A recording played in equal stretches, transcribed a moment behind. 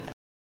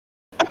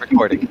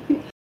Recording.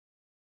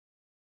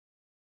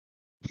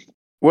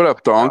 What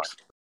up, donks?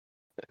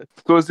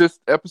 So is this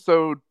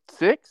episode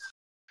 6?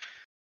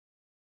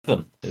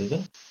 7, is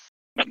it?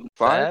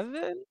 5?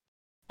 7?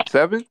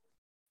 7?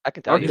 I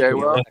can tell you. Okay,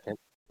 well,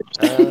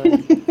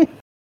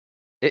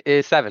 it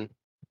is 7.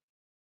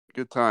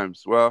 good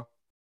times. Well,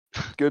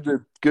 good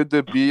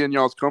to be in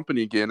y'all's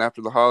company again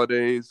after the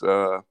holidays,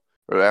 or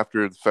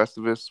after the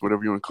Festivus,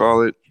 whatever you want to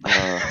call it.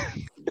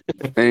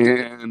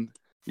 And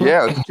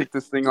yeah, let's kick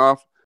this thing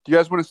off. Do you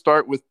guys want to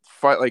start with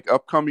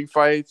upcoming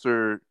fights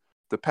or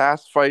the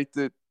past fight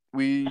that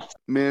we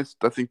missed?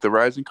 I think the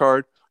Rising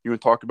card. You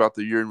want to talk about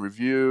the year in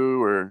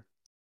review, or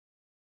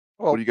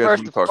well, what do you guys first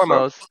want and to talk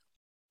foremost,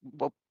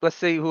 well, let's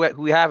see who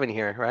we have in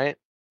here, right?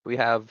 We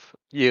have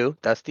you,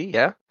 Dusty,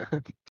 yeah.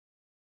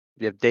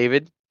 We have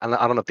David. I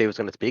don't know if David's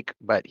going to speak,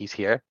 but he's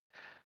here.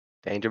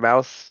 Danger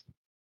Mouse,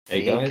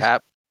 Hey, me, guys.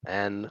 Cap,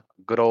 and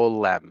good old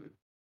Lem.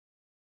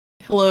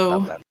 Hello.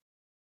 Love Lem.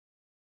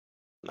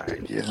 All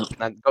right. Yeah.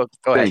 Now, go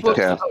ahead. Thanks, Dusty.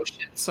 Cap. Oh shit,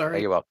 Yeah,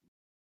 sorry. you're welcome.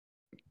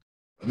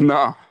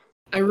 Nah,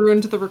 I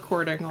ruined the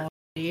recording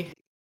already.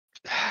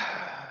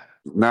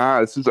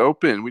 this is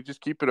open. We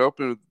just keep it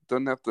open. It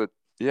doesn't have to.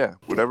 Yeah,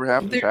 whatever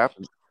happens,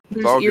 happens.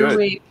 There's all ear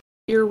good.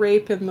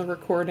 rape in the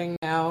recording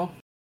now.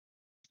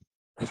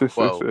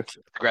 Whoa.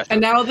 Aggressive. And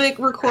now the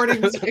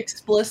recording's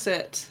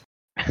explicit.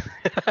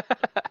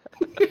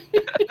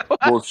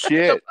 Well,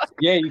 shit.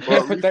 Yeah, you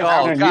can't put that Oh,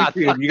 out on God,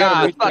 YouTube. You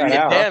gotta move fucking that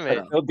out. damn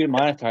it. They'll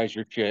demonetize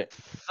your shit.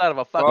 Son of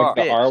a fucking Like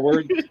the bitch. R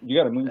word, you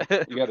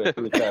gotta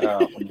put that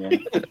out when you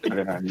put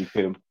it on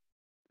YouTube.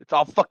 It's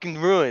all fucking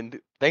ruined.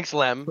 Thanks,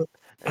 Lem.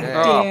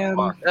 Damn.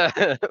 fuck.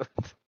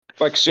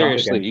 Like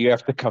seriously, you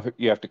have to cover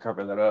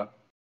that up.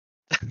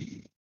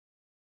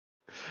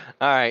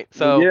 All right,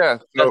 so Yeah.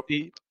 So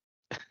Dusty,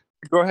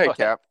 go ahead, Go ahead.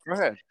 Cap. Go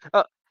ahead.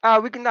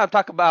 we can now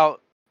talk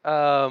about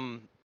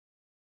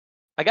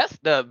I guess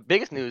the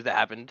biggest news that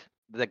happened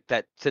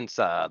that since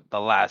the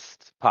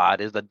last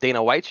pod is the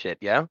Dana White shit.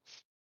 Yeah,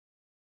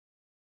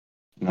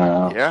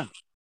 No. Yeah.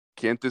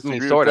 Can't I disagree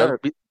mean, sort with of.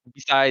 that.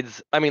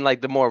 Besides, I mean,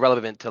 like the more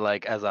relevant to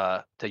like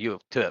to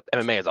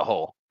MMA as a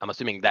whole. I'm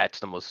assuming that's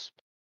the most,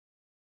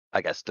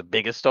 I guess, the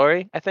biggest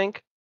story. I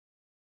think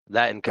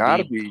that and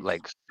Gotta Khabib be.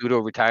 like pseudo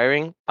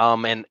retiring.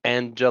 And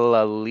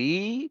Angela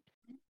Lee,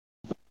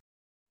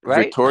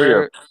 right?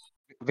 Victoria.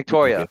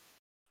 Victoria.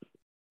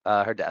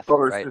 Her death. Oh,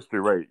 her right?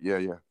 sister, right. Yeah.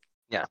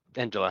 Yeah,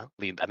 Angela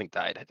Lee, I think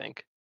died. I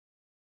think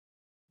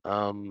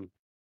those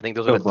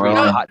So are the three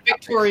Brown. hot topics.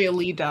 Victoria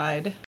Lee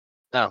died.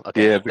 Oh,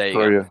 okay. Yeah, There you go.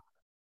 Victoria.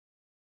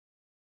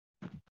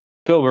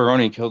 Phil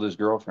Baroni killed his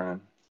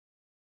girlfriend.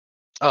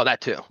 Oh,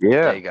 that too.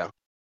 Yeah. There you go. He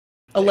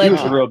was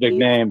Allegedly. a real big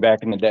name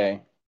back in the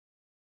day.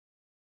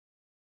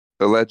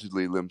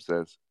 Allegedly, Lim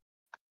says.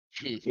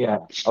 Yeah,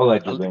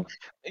 allegedly.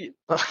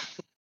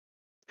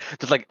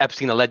 Just like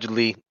Epstein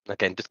allegedly.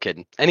 Okay, just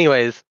kidding.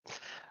 Anyways,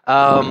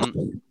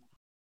 so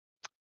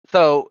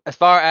as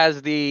far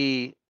as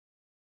the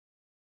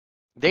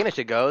Dana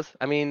shit goes,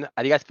 I mean,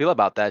 how do you guys feel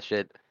about that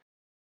shit?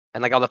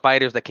 And like all the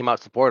fighters that came out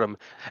to support him,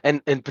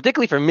 and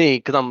particularly for me,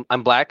 because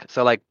I'm black,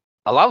 so like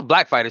a lot of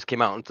black fighters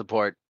came out in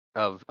support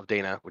of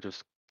Dana, which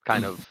was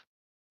kind of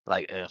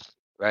like,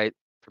 right,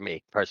 for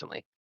me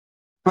personally.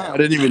 I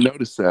didn't even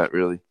notice that,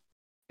 really.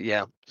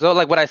 Yeah. So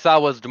like what I saw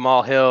was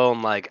Jamal Hill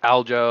and like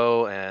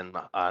Aljo and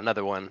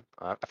another one,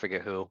 I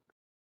forget who.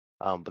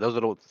 But those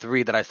are the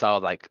three that I saw.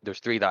 Like there's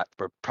three that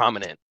were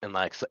prominent and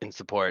like in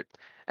support,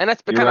 and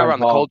that's kind of right, around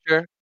the Paul.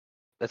 culture.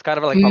 That's kind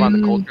of like around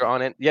the culture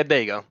on it. Yeah,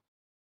 there you go.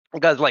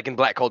 Because like in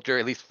black culture,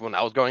 at least when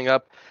I was growing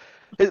up,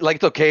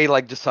 it's okay,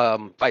 like just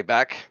fight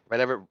back,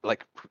 whatever.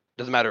 Like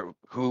doesn't matter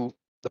who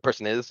the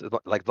person is,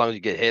 like as long as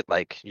you get hit,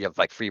 like you have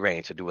like free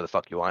reign to do what the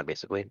fuck you want,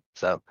 basically.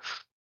 So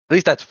at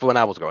least that's when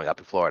I was growing up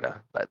in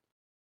Florida. But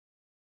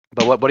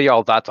what are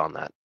y'all thoughts on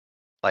that?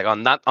 Like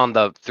on not on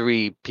the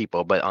three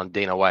people, but on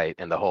Dana White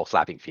and the whole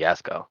slapping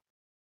fiasco.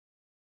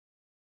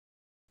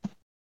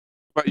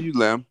 What about you,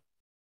 Lim?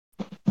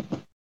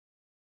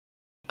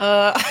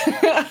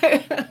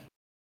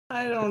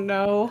 I don't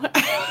know.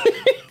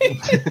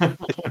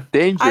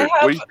 Danger. I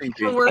What do you have think,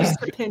 the Danger?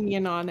 worst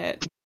opinion on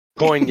it.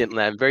 Poignant,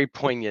 man. Very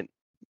poignant.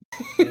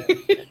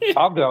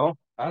 I'll go.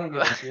 I don't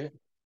give a shit.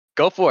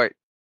 Go for it.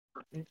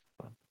 Go,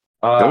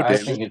 I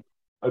David.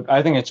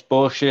 think it's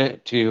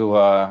bullshit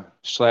to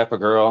slap a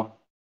girl,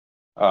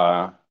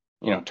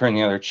 turn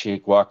the other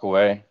cheek, walk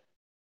away.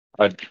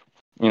 I'd,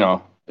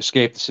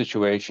 escape the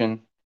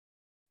situation.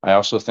 I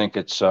also think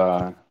it's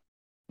not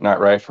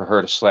right for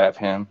her to slap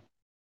him.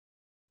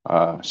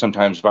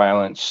 Sometimes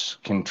violence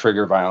can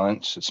trigger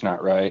violence. It's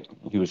not right.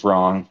 He was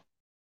wrong.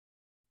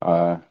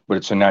 But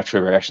it's a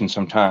natural reaction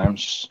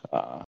sometimes.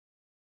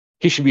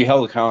 He should be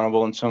held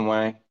accountable in some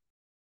way.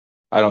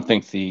 I don't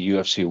think the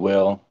UFC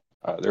will.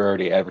 They're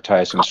already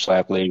advertising the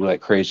slap league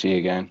like crazy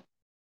again.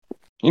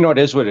 It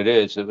is what it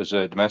is. It was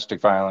a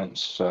domestic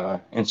violence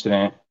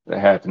incident that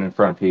happened in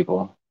front of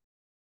people.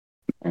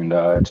 And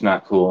it's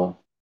not cool.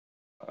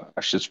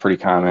 Actually, it's pretty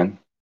common.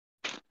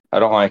 I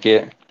don't like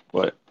it,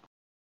 but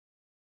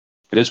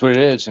it is what it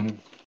is, and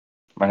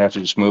might have to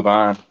just move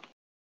on.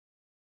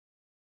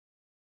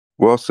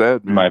 Well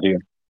said, in my man. view.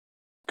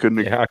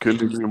 Couldn't Yeah,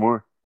 agree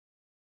more.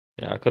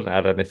 Yeah, I couldn't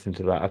add anything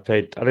to that.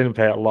 I didn't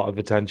pay a lot of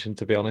attention,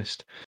 to be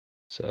honest.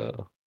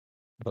 So,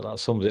 but that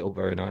sums it up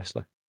very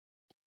nicely.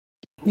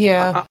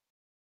 Yeah.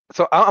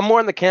 So I'm more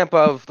in the camp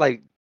of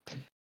like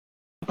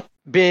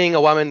being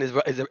a woman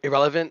is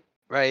irrelevant,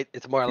 right?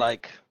 It's more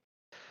like,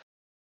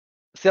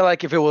 say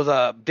like if it was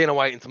Dana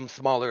White and some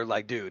smaller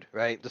like dude,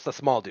 right? Just a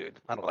small dude.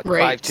 I don't know, like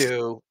Right.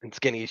 5'2" and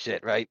skinny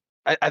shit, right?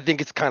 I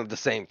think it's kind of the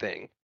same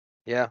thing.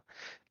 Yeah.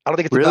 I don't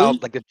think it's Really?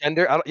 about like the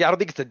gender. I don't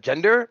think it's the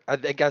gender. I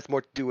think it has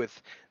more to do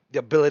with the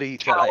ability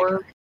to like.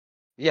 Power.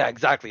 Yeah,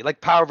 exactly.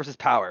 Like power versus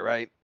power,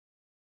 right?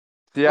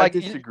 See, I Like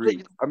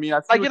disagree. I mean,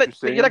 I see like what you're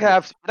saying. you're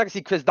not gonna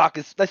see Chris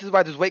Dawkins. This is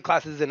why there's weight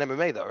classes in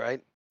MMA, though, right?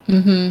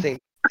 Mm-hmm. Same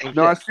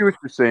No, I shit. see what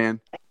you're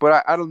saying,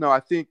 but I don't know. I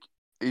think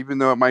even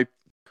though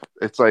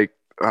it's like,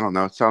 I don't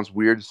know. It sounds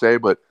weird to say,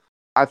 but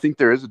I think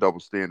there is a double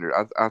standard.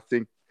 I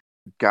think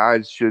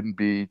guys shouldn't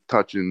be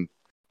touching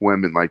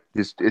women like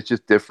this. It's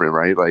just different,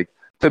 right? Like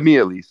to me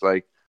at least.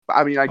 Like,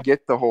 I mean, I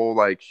get the whole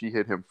like she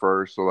hit him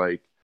first, so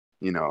like,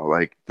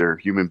 like they're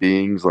human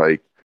beings,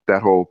 like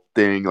that whole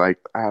thing. Like,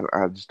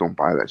 I just don't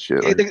buy that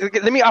shit. Like,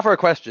 Let me offer a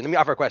question.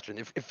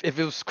 If it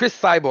was Chris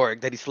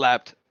Cyborg that he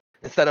slapped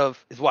instead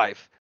of his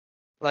wife,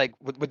 like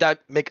would that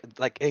make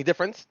like any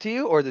difference to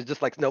you, or is it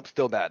just like nope,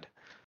 still bad?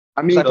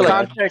 I mean, I feel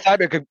like context.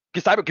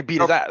 Cyborg could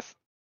beat his ass.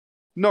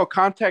 No,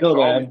 context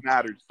Still always bad.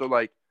 matters. So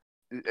like,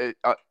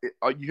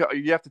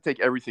 you have to take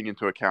everything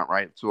into account,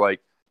 right? So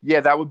like, yeah,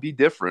 that would be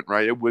different,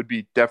 right? It would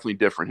be definitely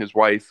different. His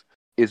wife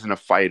isn't a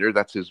fighter;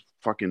 that's his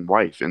fucking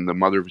wife and the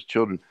mother of his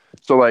children.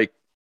 So like,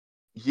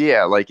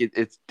 yeah, like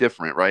it's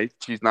different, right?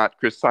 She's not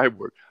Chris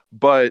Cyborg,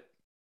 but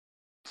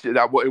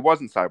it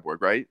wasn't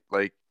Cyborg, right?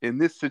 Like in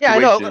this Yeah, I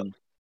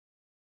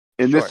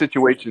know.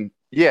 situation,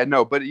 yeah,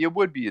 no, but it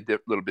would be a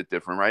little bit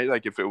different, right?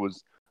 Like if it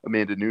was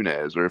Amanda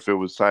Nunes or if it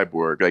was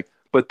Cyborg, like.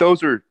 But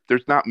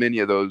there's not many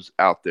of those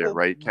out there,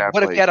 right?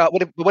 What if he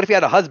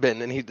had a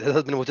husband and his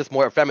husband was just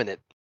more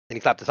effeminate and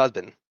he slapped his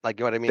husband? Like,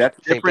 you know what I mean? That's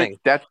Same different. thing.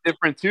 That's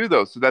different too,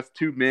 though. So that's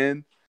two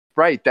men,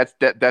 right? That's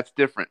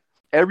different.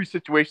 Every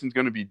situation is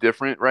going to be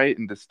different, right,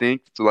 and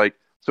distinct.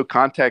 So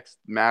context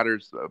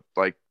matters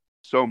like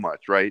so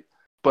much, right?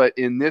 But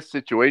in this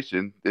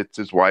situation, it's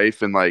his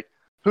wife, and like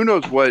who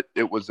knows what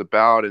it was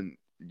about, and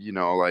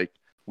like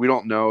we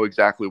don't know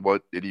exactly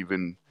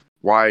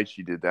why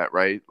she did that,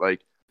 right? Like,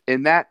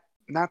 and that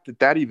not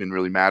that even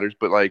really matters,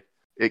 but like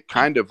it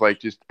kind of like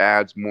just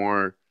adds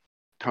more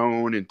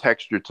tone and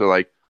texture to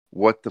like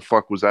what the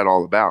fuck was that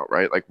all about,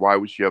 right? Like why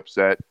was she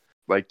upset?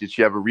 Like did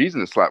she have a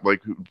reason to slap?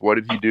 Like what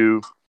did he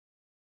do?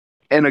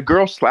 And a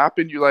girl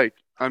slapping you, like,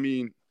 I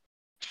mean,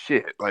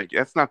 shit, like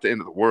that's not the end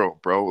of the world,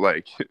 bro.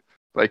 Like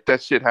like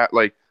that shit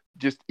like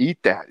just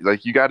eat that.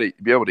 Like you got to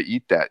be able to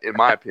eat that, in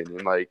my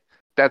opinion. Like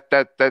that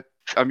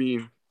I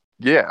mean,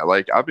 yeah,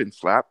 like I've been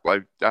slapped.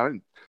 Like I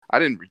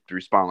didn't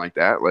respond like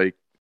that. Like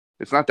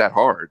it's not that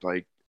hard.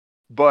 Like,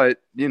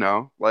 but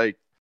like,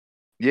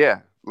 yeah,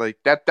 like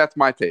that's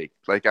my take.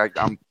 Like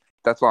I'm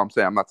that's all I'm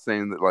saying. I'm not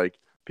saying that like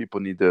people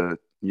need to,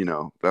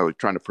 that like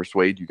trying to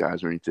persuade you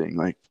guys or anything.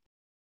 Like,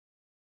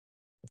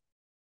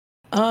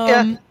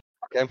 Yeah.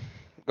 Okay.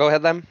 Go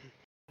ahead, then.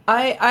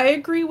 I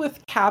agree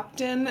with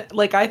Captain.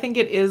 Like, I think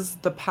it is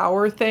the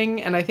power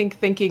thing, and I think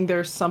thinking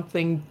there's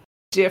something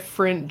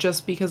different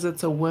just because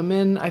it's a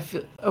woman. I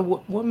feel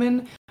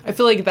woman. I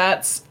feel like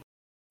that's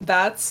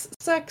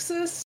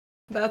sexist.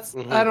 That's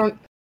I don't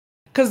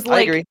because I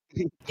like agree.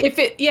 if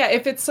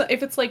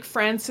it's like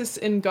Francis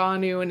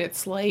Ngannou and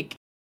it's like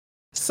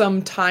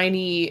some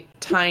tiny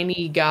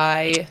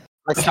guy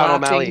Like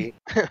Sean slapping.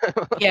 O'Malley.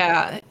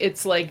 Yeah,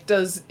 it's like,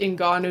 does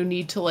Ngannou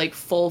need to like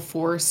full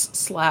force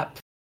slap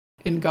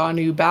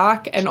Ngannou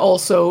back? And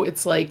also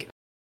it's like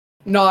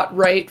not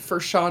right for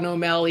Sean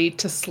O'Malley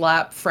to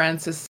slap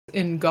Francis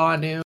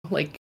Ngannou.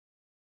 Like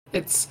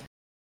it's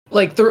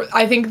like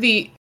I think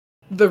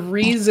the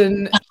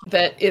reason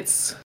that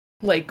it's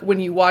like when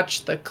you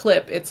watch the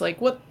clip, it's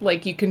like what,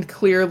 like you can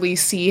clearly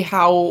see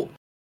how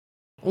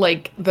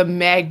like the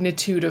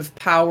magnitude of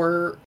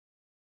power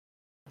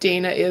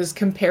Dana is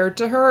compared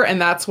to her,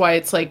 and that's why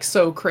it's like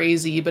so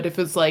crazy. But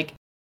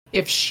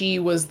if she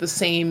was the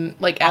same,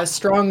 like as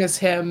strong as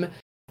him,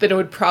 then it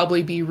would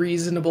probably be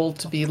reasonable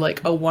to be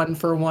like a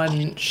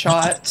 1-for-1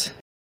 shot.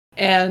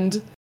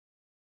 And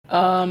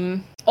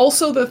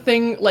also the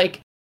thing like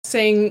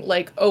saying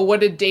like, oh, what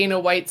did Dana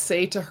White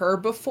say to her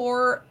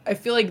before? I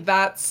feel like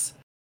that's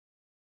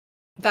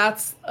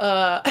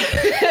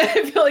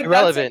I feel like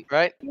irrelevant,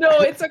 right? No,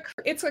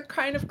 it's a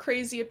kind of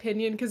crazy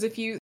opinion, because if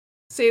you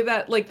say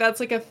that, like that's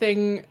like a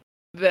thing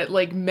that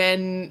like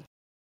men,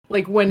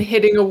 like when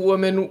hitting a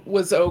woman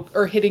was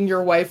or hitting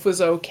your wife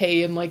was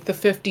okay in like the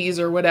 50s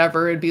or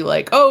whatever, it'd be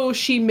like, oh,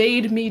 she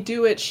made me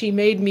do it, she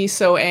made me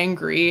so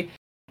angry.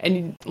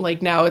 And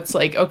like now it's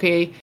like,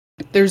 okay,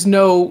 there's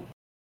no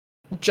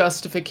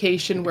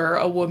justification where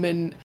a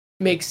woman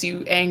makes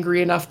you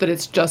angry enough that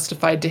it's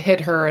justified to hit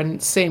her.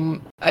 And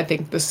I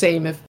think the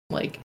same if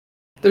like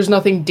there's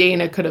nothing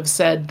Dana could have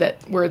said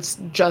that where it's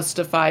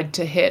justified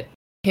to hit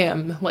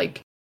him.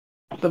 Like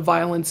the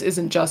violence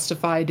isn't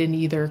justified in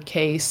either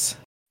case.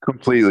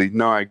 Completely.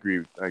 No, I agree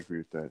with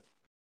that.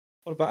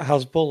 What about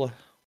Hezbollah?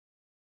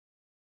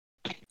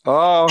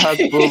 Oh,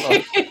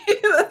 Hezbollah.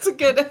 That's a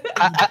good.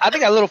 I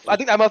think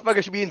that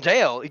motherfucker should be in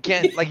jail. He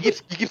can't like he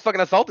keeps fucking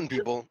assaulting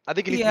people. I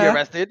think he needs to be Yeah.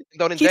 arrested and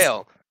thrown in He's-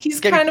 jail. He's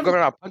Can't kind be of going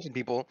around punching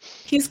people.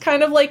 He's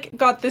kind of like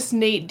got this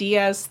Nate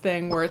Diaz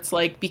thing where it's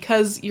like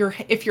because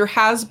if you're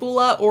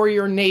Hezbollah or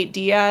you're Nate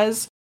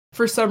Diaz,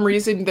 for some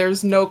reason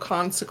there's no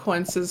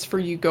consequences for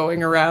you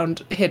going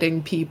around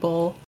hitting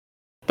people.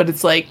 But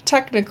it's like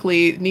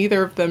technically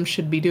neither of them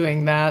should be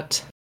doing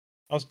that.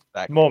 I was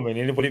more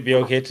meaning, would it be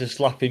okay to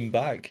slap him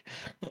back?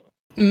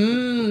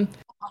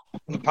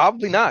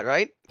 Probably not,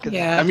 right?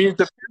 Yeah. I mean, it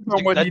depends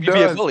on what he You'd be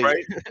a does, bully.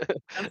 right?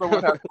 Depends on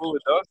what Hezbollah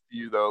does to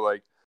you, though.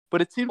 Like,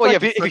 but it seems Well,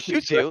 like yeah, it's if he such a-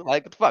 shoots you,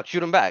 like what the fuck,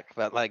 shoot him back.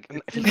 But like,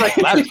 seems like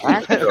it's an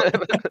act,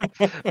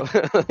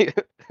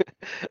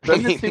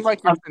 doesn't it seem like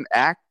it's an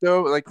act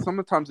though? Like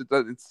sometimes it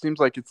does. It seems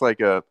like it's like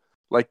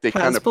they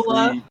kind of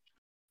Hezbollah?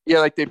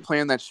 like they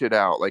plan that shit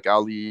out, like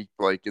Ali,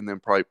 like, and then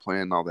probably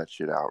plan all that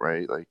shit out,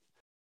 right? Like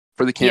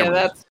for the Yeah, camera.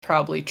 that's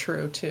probably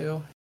true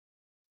too.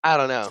 I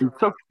don't know. He's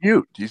so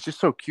cute. He's just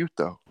so cute,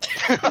 though.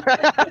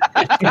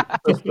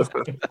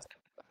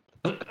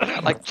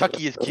 Like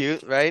Chucky is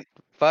cute, right?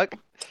 Fuck.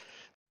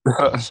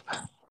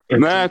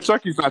 Nah,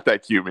 Chucky's not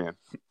that cute, man.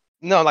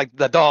 No, like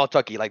the doll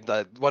Chucky, like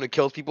the one who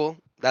kills people.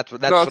 That's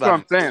what That's what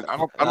I'm saying. I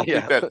don't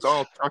yeah. think that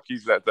doll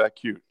Chucky's that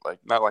cute. Like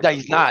not like. Yeah,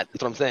 he's not.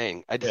 That's what I'm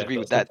saying. I disagree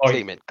with that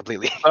statement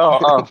completely.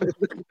 Oh.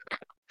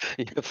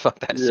 Yeah, fuck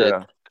that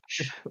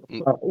shit.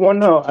 One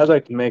note I'd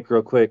like to make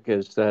real quick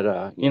is that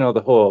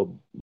the whole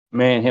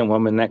man hit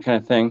woman, that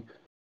kind of thing.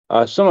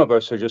 Some of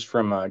us are just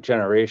from a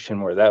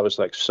generation where that was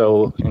like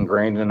so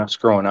ingrained in us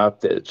growing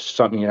up that it's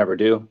something you never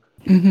do.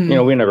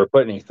 Mm-hmm. We never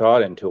put any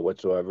thought into it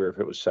whatsoever if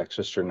it was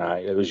sexist or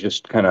not. It was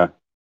just kind of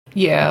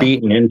Yeah.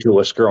 beaten into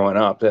us growing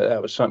up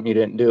that was something you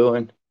didn't do,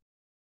 and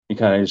you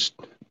kind of just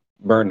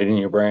burned it in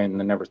your brain and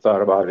then never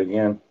thought about it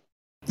again.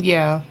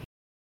 Yeah.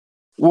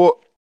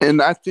 Well,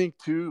 and I think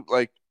too,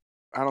 like,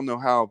 I don't know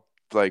how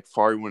like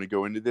far you want to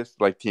go into this,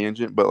 like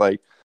tangent, but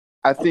like,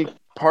 I think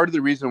part of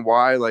the reason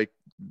why like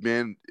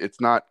men,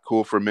 it's not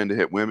cool for men to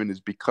hit women is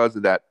because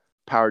of that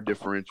power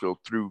differential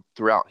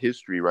throughout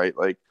history, right?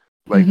 Like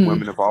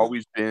women have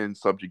always been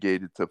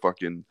subjugated to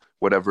fucking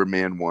whatever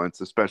man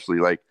wants, especially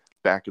like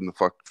back in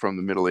from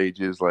the Middle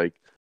Ages, like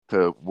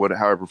to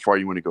however far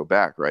you want to go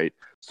back, right?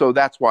 So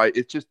that's why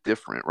it's just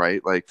different,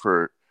 right? Like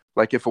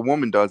if a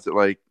woman does it,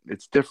 like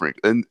it's different.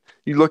 And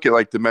you look at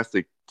like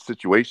domestic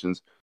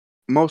situations,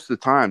 most of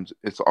the times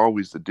it's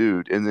always the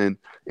dude. And then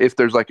if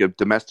there's like a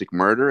domestic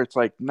murder, it's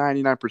like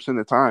 99% of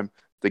the time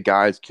the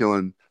guy's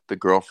killing the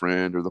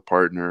girlfriend or the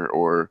partner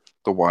or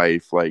the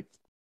wife. Like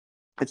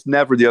it's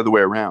never the other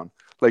way around.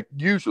 Like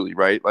usually,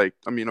 right? Like,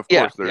 I mean, of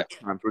course there are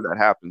times where that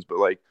happens, but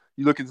like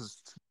you look at the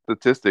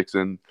statistics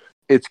and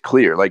it's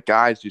clear. Like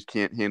guys just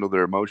can't handle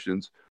their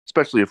emotions,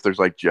 especially if there's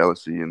like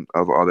jealousy and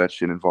all that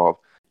shit involved.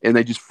 And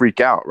they just freak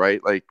out,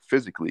 right? Like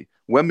physically.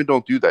 Women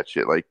don't do that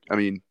shit. Like, I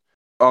mean,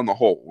 on the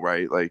whole,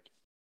 right? Like,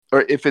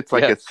 or if it's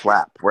like a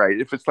slap, right?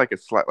 If it's like a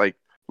slap, like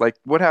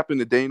what happened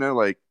to Dana,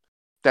 like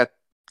that.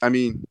 I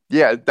mean,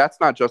 yeah, that's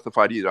not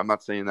justified either. I'm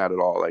not saying that at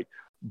all. Like,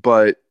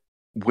 but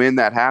when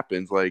that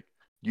happens, like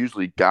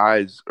usually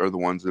guys are the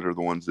ones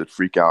that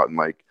freak out and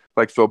like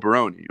Phil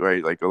Baroni,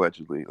 right? Like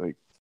allegedly, like.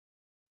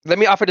 Let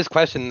me offer this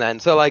question then.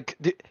 So like,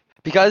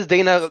 because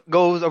Dana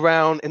goes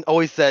around and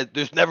always says,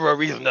 "There's never a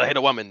reason to hit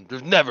a woman.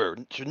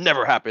 Should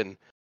never happen."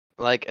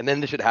 Like, and then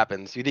this shit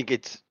happens. You think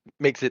it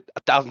makes it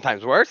 1,000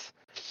 times worse?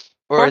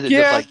 Or is it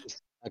just like,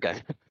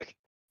 okay?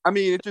 I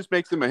mean, it just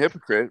makes him a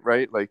hypocrite,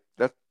 right? Like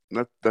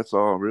that's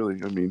all,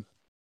 really. I mean,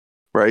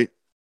 right?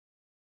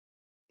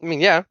 I mean,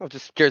 yeah. I'm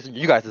just curious.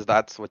 You guys'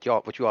 thoughts. What you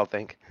all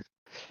think?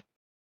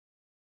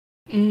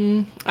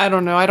 I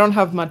don't know. I don't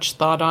have much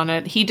thought on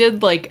it. He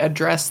did like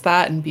address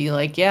that and be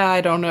like, "Yeah, I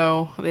don't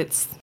know.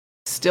 It's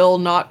still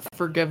not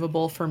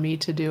forgivable for me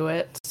to do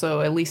it."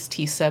 So at least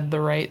he said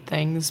the right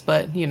things,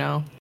 but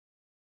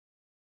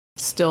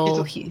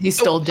still he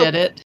still did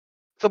it.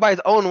 So by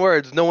his own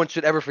words, no one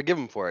should ever forgive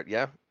him for it,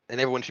 yeah?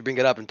 And everyone should bring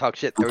it up and talk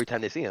shit every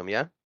time they see him,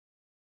 yeah?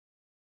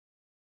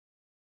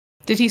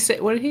 Did he say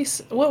what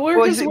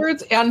were his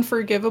words?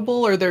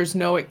 Unforgivable, or there's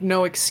no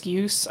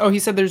excuse? Oh, he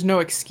said there's no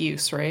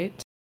excuse, right?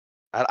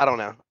 I don't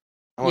know.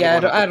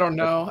 I don't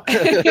know.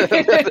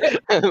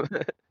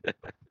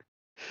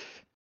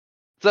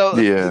 So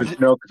yeah, there's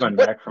no coming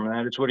back from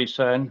that. It's what he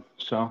said.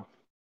 So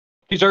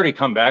he's already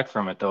come back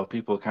from it, though.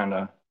 People kind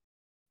of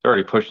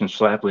already pushing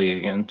Slapley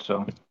again.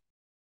 So.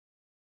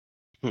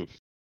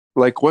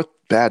 Like what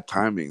bad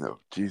timing though,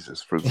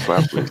 Jesus, for the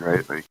Slapley,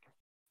 right? Like,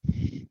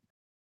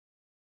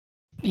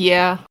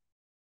 yeah,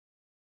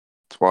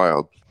 it's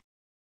wild.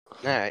 All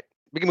right,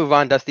 we can move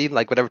on, Dusty.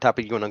 Like whatever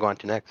topic you want to go on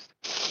to next.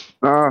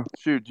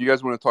 Shoot, do you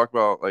guys want to talk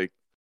about like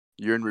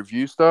year in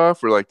review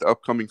stuff, or like the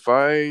upcoming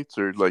fights,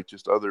 or like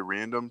just other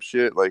random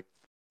shit, like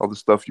all the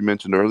stuff you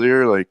mentioned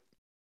earlier? Like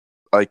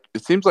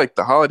it seems like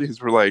the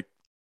holidays were like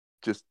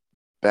just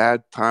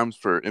bad times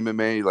for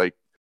MMA, like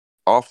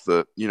off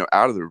the,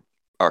 out of the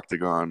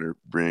octagon or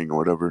ring or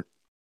whatever,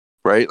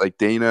 right? Like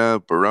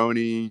Dana,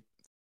 Baroni,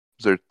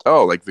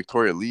 like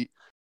Victoria Lee.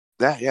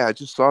 I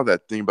just saw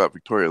that thing about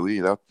Victoria Lee.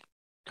 That's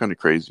kind of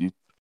crazy.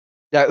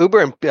 Yeah,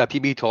 Uber and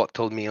PB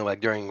told me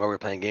like during while we were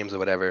playing games or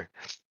whatever.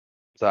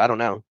 So I don't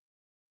know.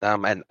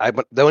 And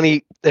but the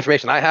only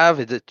information I have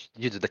is that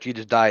she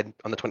just died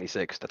on the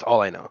 26th. That's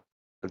all I know.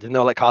 There's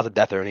no like cause of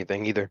death or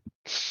anything either.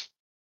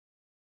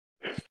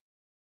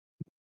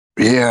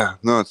 Yeah,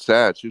 no, it's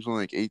sad. She was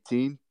only like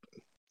 18.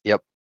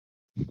 Yep.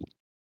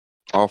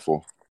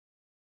 Awful.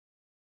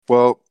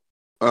 Well,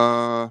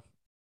 how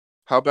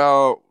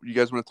about you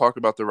guys want to talk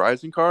about the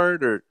Rising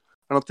card? Or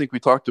I don't think we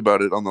talked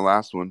about it on the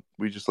last one.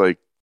 We just like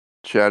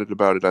chatted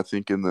about it, I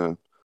think, in the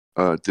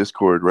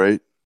Discord,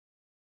 right?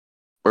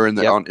 Or on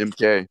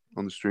MK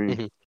on the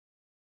stream.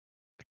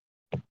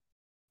 Mm-hmm.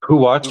 Who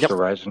watched the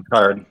Rising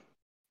card?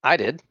 I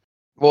did.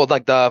 Well,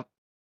 like the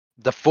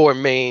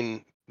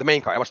main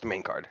card. I watched the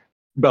main card.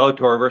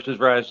 Bellator versus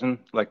Rising,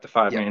 like the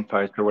 5 main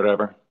fights or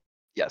whatever.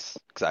 Yes,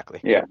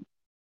 exactly. Yeah.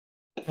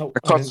 I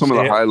caught some of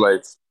the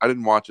highlights. I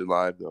didn't watch it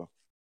live though.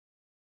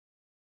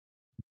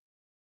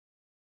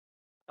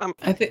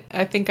 I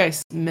think I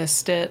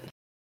missed it.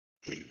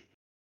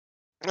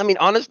 I mean,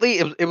 honestly,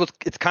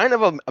 it's kind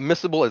of a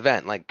missable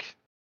event. Like,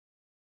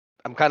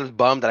 I'm kind of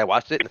bummed that I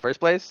watched it in the first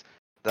place.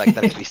 Like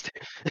that at least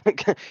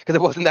because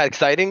it wasn't that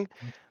exciting.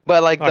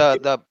 But like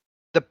the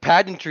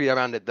pageantry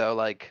around it though,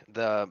 like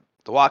the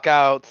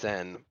walkouts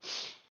and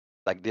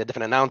like the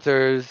different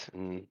announcers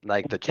and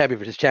like the champion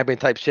versus champion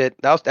type shit.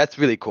 That's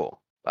really cool.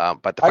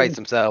 But the fights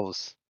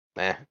themselves,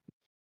 eh.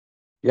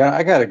 Yeah,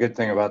 I got a good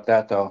thing about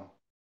that though.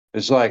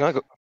 It's like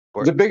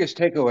the biggest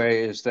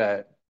takeaway is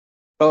that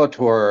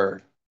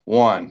Bellator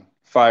won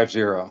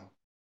 5-0.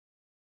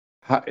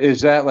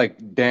 Is that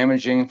like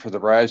damaging for the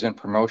Rising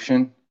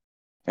promotion?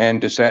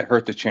 And does that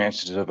hurt the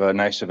chances of a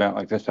nice event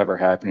like this ever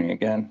happening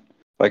again?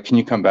 Like, can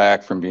you come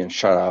back from being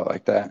shut out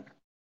like that?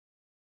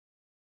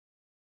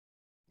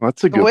 Well,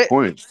 that's a good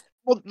point.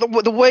 Well,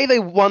 the way they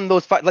won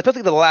those fights, like,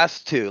 especially the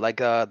last two, like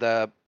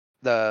the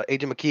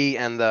Agent McKee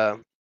and the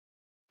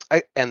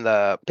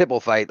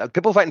Pitbull fight.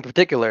 Pitbull fight in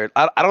particular,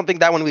 I don't think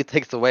that one really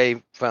takes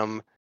away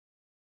from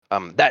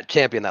that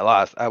champion that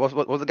lost.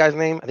 What was the guy's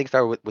name? I think it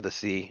started with a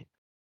C.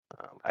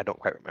 I don't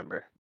quite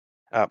remember.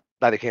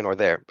 Neither here nor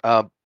there.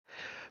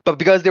 But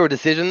because there were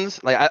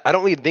decisions, like I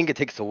don't really think it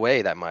takes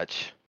away that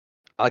much.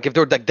 Like if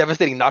there were like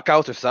devastating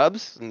knockouts or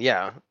subs, then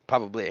yeah,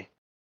 probably.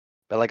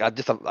 But like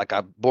just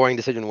a boring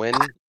decision win,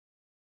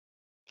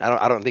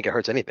 I don't think it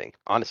hurts anything,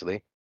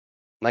 honestly.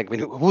 Like, I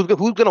mean,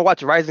 who's gonna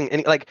watch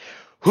Rising?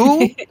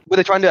 Who were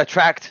they trying to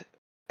attract,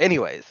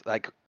 anyways?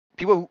 Like,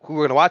 people who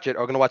are gonna watch it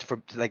are gonna watch it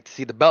for like to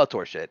see the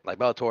Bellator shit, like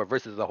Bellator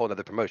versus a whole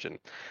other promotion.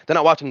 They're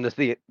not watching to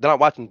see. They're not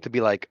watching to be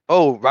like,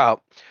 oh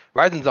wow,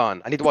 Rising's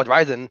on. I need to watch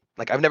Rising.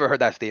 Like, I've never heard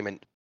that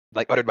statement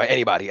like uttered by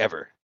anybody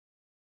ever.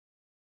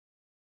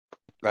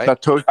 Right?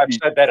 Satoshi, I've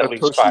said that at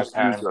least 5 Satoshi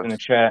times Souza. in the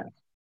chat.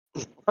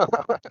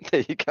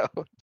 There you go.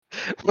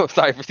 Oh,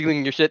 sorry for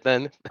stealing your shit.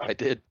 Then I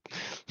did.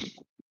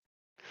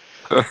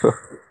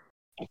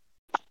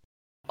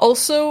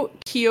 Also,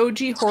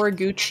 Kyoji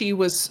Horiguchi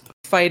was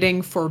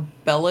fighting for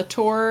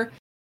Bellator.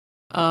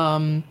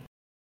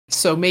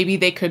 So maybe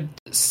they could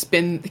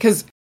spin,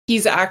 because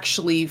he's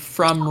actually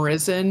from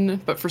Risen,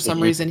 but for some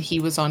reason he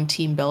was on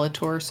Team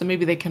Bellator. So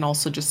maybe they can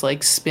also just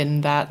like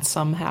spin that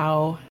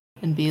somehow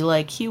and be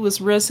like, he was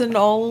Risen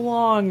all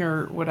along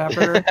or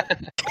whatever.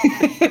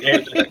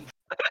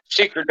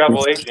 Secret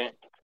double agent.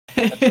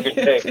 That's a good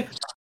take.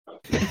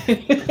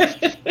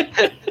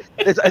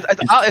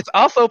 It's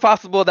also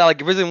possible that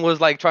like Risen was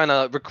like trying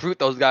to recruit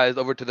those guys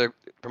over to their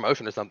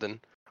promotion or something,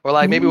 or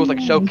like maybe it was like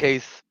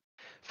showcase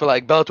for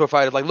like Bellator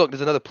fighters. Like, look,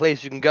 there's another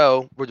place you can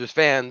go where there's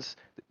fans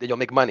that you'll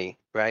make money,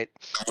 right?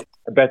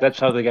 I bet that's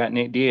how they got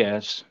Nate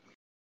Diaz.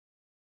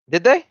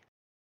 Did they?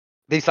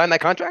 Did he sign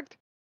that contract?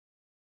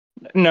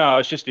 No,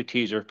 it's just a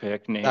teaser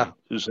pick. Nate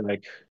was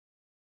like,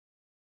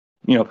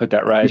 put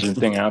that Rising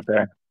thing out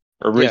there,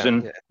 or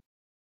Risen. Yeah.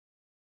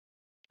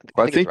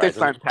 Well, I think they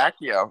signed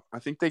Pacquiao. I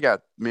think they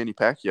got Manny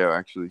Pacquiao,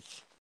 actually.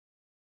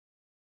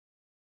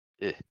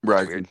 Yeah,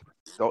 Rising.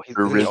 Oh, he's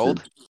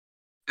old?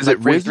 Is it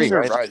Risen or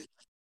right? Rising?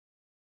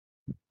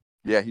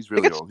 Yeah, he's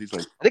really old. He's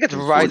like, I think it's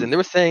Rising. They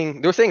were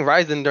saying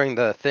Rising during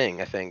the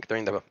thing, I think,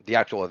 during the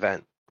actual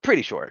event.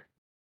 Pretty sure.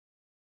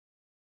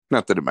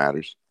 Not that it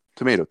matters.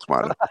 Tomato.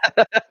 Not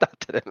that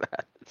it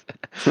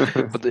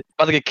matters. But they're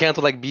about to get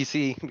canceled like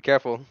BC. Be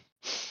careful.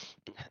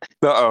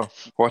 Uh-oh.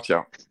 Watch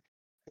out.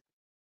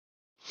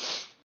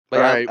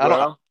 But yeah,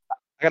 I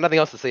got nothing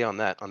else to say on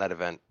that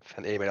event. If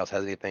anybody else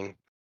has anything.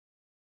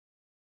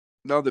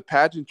 No, the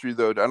pageantry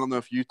though, I don't know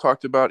if you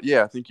talked about.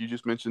 Yeah, I think you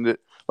just mentioned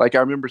it. Like, I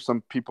remember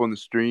some people in the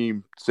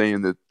stream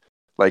saying that,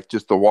 like,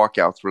 just the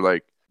walkouts were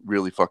like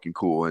really fucking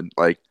cool, and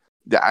like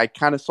I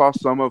kind of saw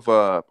some of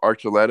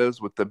Archuleta's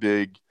with the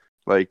big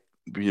like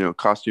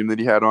costume that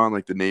he had on,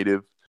 like the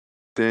native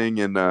thing,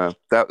 and that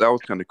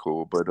was kind of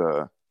cool.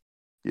 But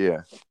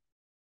yeah,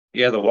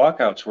 the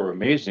walkouts were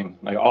amazing,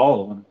 like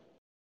all of them.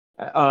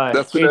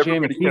 That's what AJ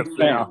everybody McKee kept spent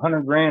saying.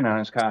 $100,000 on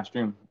his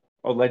costume,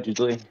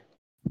 allegedly.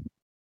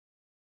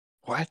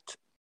 What?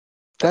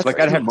 That's Like,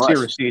 I'd too have to see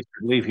much. receipts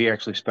to believe he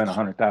actually spent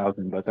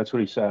 $100,000, but that's what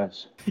he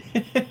says.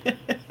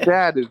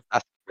 That is.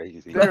 That's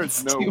crazy.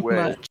 There's That's no too way.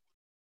 much.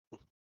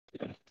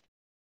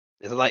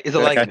 Is it like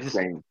That's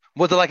insane.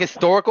 was it like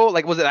historical?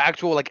 Like was it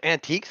actual like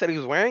antiques that he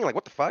was wearing? Like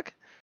what the fuck?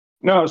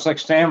 No, it's like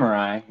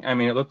samurai. I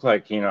mean, it looked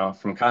like,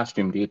 from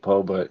Costume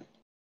Depot, but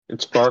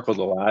it sparkled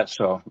a lot,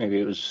 so maybe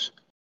it was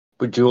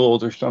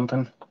bejeweled or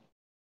something.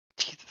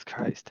 Jesus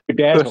Christ.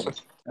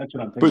 Bedazzled. That's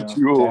what I'm thinking of.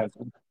 Bejeweled.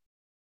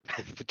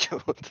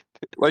 Bejeweled.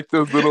 Like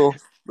those little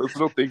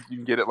things you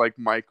can get at like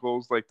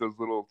Michael's, like those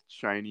little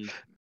shiny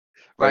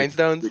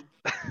Rhinestones.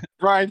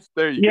 Rhines.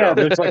 There you Yeah,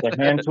 go. there's like a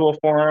hand tool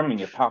for them, and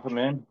you pop them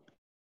in.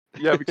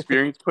 You have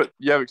experience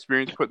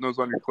putting those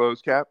on your clothes,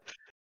 Cap.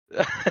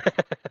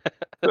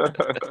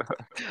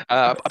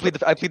 I plead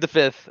the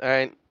fifth. All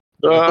right.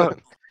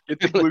 Get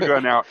the glue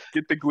gun out.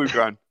 Get the glue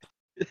gun.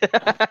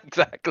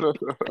 Exactly.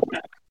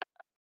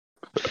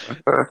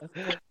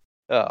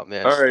 Oh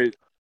man. All right.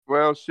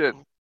 Well, shit.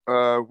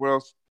 What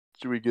else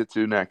should we get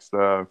to next?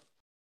 What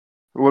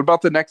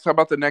about the next? How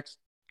about the next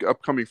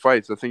upcoming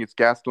fights? I think it's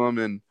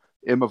Gastelum and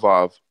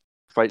Imavov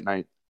fight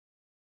night.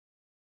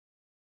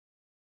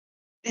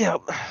 Yeah.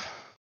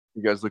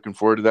 You guys looking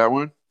forward to that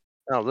one?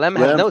 Oh, Lem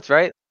has Lem? notes,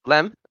 right?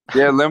 Lem.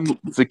 Yeah,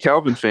 Lem's a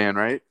Kelvin fan,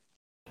 right?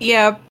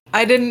 Yeah,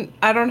 I don't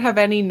have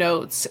any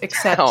notes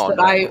except Oh, that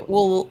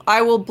no.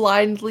 I will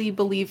blindly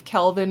believe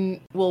Kelvin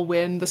will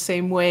win the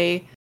same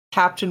way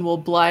Captain will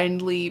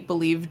blindly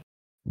believe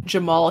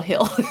Jamal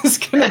Hill is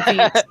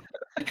gonna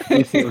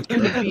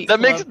beat That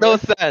makes no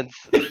Glover. sense.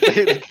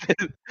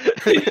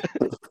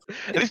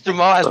 At least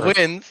Jamal has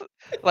wins.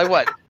 Like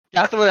what?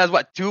 Gastelum has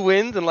what? 2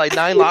 wins and like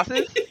 9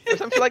 losses or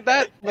something like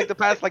that. Like the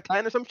past like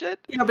 10 or some shit.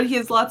 Yeah, but he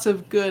has lots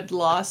of good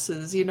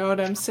losses, you know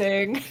what I'm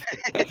saying?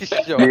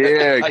 Sure.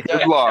 Yeah,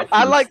 good luck.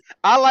 I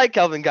like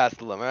Kelvin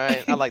Gastelum. All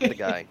right, I like the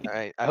guy. All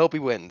right, I hope he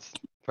wins.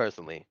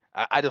 Personally,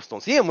 I just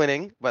don't see him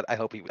winning, but I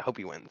hope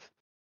he wins.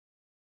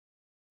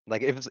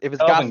 Like if it's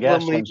Calvin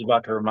Gastelum, Gastelum's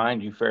about to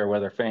remind you, fair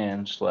weather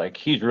fans, like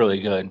he's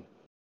really good.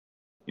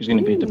 He's going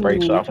to beat the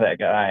brakes Ooh. off that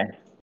guy.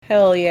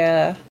 Hell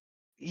yeah.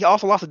 he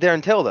also lost to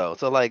Darren Till though.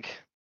 So like,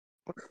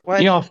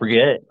 what? Y'all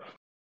forget.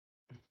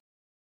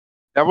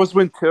 That was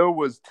when Till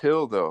was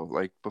Till, though.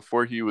 Like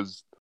before he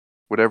was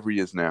whatever he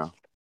is now,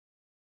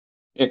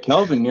 Yeah,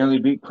 Kelvin nearly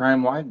beat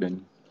Crime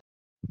Weidman.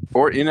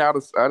 or in out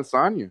of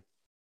Adesanya.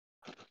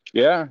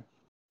 Yeah.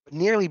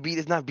 Nearly beat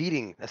is not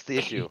beating. That's the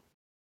issue.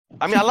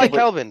 I mean, I like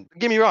Kelvin. Don't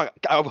get me wrong.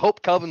 I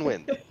hope Kelvin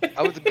wins.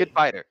 I was a good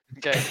fighter.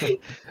 Okay,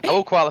 I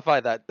will qualify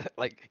that.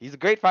 Like he's a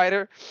great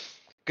fighter,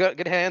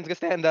 good hands, good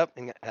stand up,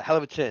 and a hell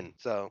of a chin.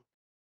 So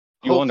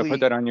You want to put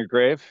that on your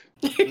grave?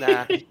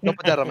 Nah, don't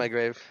put that on my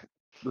grave.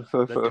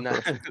 Do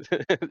not.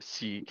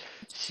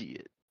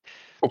 Shit.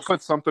 We'll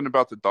put something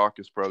about the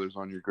Dawkins brothers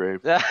on your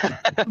grave.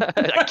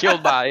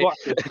 Killed by. Well,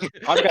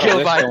 I've got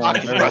Killed a by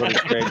list going on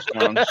everybody's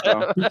gravestones,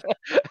 so.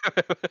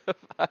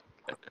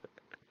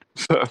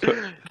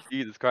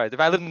 Jesus Christ! If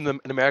I lived in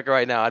America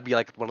right now, I'd be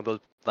like one of those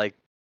like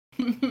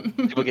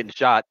people getting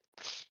shot.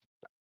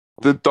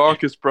 The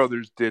Dawkins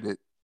brothers did it.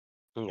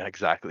 Yeah,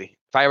 exactly.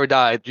 If I ever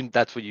die,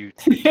 that's what you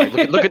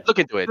like, look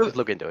into it. Just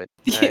look into it.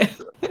 Yeah.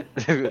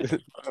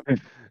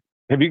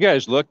 Have you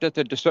guys looked at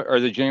the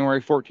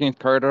January 14th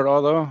card at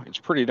all, though? It's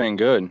pretty dang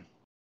good.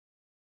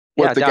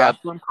 What, Yeah, the Dad.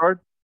 Gastelum card?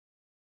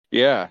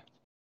 Yeah.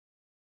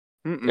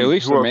 Mm-mm. At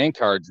least Who the else- main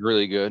card's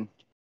really good.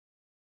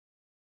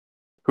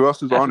 Who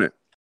else is on it?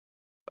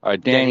 Danny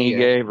Danny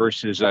Gay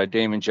versus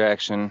Damon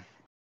Jackson.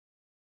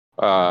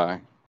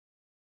 Caitlin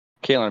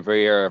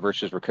Vieira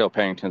versus Raquel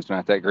Pennington's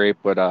not that great,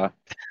 but Oh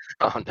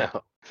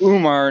no.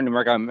 Umar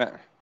Nurmagomedov,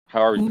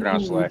 however you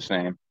pronounce the Ooh. last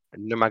name,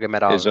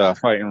 Nurmagomedov. is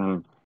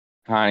fighting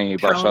Hani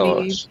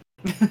Barcelos.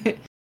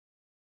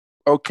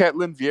 Oh,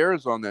 Ketlin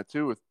Vieira's on that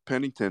too with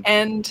Pennington.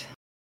 And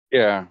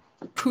Yeah.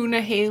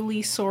 Punahele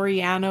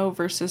Soriano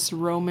versus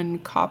Roman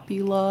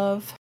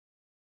Kopylov.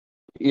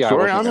 Yeah, I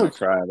wasn't going Soriano's- to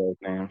try those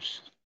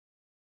names.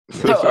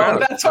 Oh,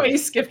 that's why you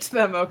skipped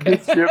them. Okay.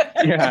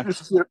 Yeah.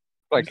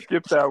 Like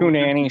skip that.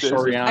 Punani, I thought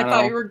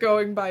you Soriano. were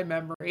going by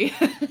memory.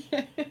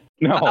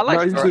 No. I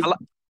like he's Sor-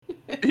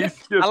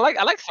 just-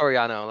 I like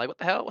Soriano. Like what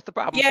the hell? What's the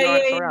problem? Yeah,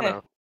 with yeah,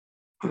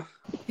 Soriano?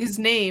 His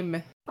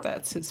name,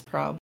 that's his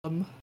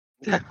problem.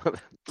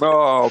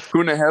 Oh,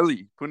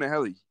 Punahele.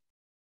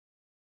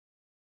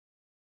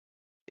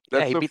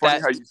 That's he so beat funny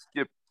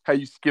that- how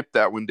you skipped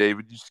that one,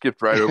 David. You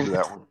skipped right over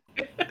that one.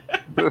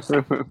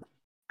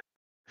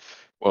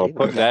 Well, David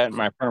put got- that in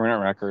my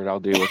permanent record. I'll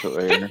deal with it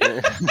later.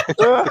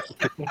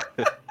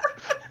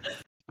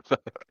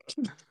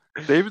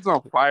 David's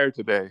on fire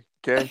today.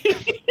 Okay.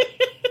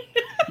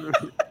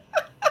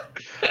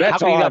 That's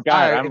can you all got I've got.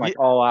 fired I'm if like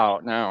you- all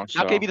out now. So.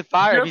 How can he be the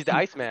fire if Yep. he's the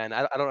Iceman?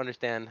 I don't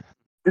understand.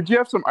 Did you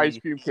have some ice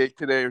cream cake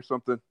today or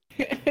something?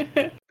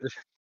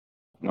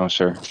 No,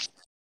 sir.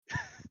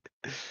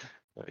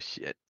 Oh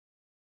shit.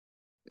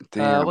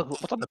 Damn.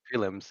 What's on the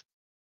prelims?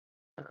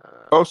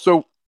 Oh,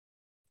 so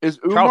is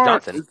Charles Umar?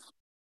 Johnson.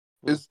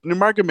 Is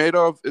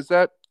Nurmagomedov, is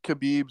that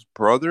Khabib's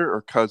brother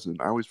or cousin?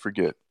 I always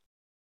forget.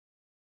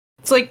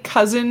 It's like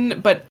cousin,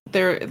 but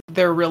they're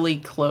really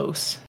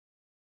close.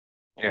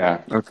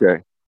 Yeah. Okay.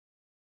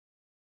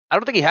 I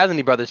don't think he has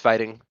any brothers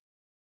fighting.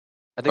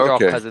 I think they're all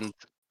Okay. cousins.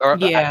 Or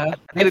Yeah,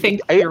 I didn't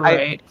think I, you're I,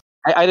 right.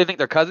 I didn't think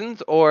they're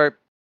cousins, or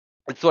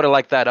it's sort of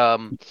like that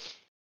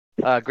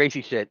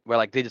Gracie shit where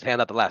like they just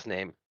hand out the last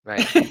name, right?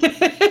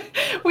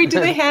 Wait, do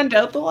they hand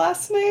out the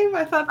last name?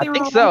 I thought I they were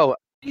think all so.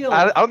 real.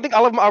 I don't think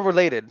all of them are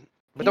related,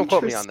 but don't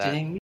quote me on that.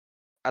 Interesting.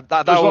 I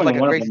thought that There's was only like a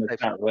one of Gracie them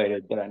that's type. not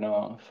related that I know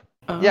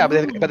of. Yeah,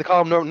 Oh. but they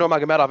call him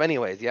Nurmagomedov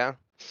anyways. Yeah.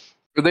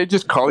 Do they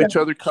just call Yeah. each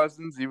other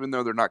cousins even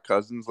though they're not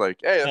cousins? Like,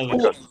 hey, that's my Oh,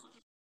 cousin.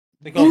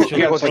 They call each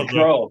Yeah, other it's like brother,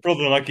 Troll.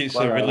 brother like it's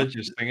But, a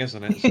religious thing,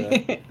 isn't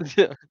it?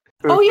 So,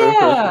 Oh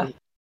yeah.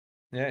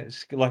 yeah,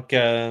 it's like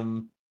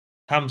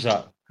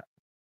Hamzat.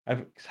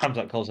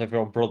 Hamzat calls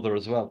everyone brother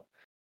as well.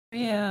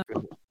 Yeah.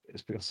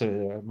 It's because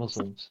they're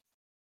Muslims.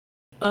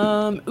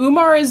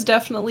 Umar is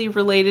definitely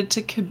related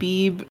to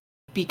Khabib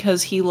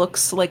because he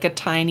looks like a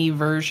tiny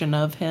version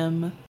of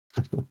him.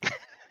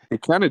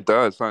 It kind of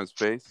does on his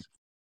face.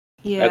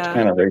 Yeah. That's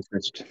kind of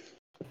racist.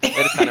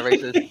 It is kind of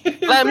racist.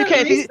 Is Lem, you that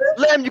can't see. racist?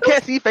 Lem, you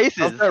can't see faces.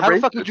 How's that How the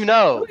fuck racist? would you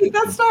know? Wait,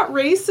 that's not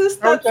racist.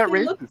 How is That's that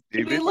they look, racist, they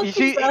David? look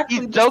exactly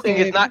He's the joking.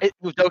 same. It's not. He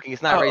was joking.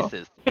 It's not Oh.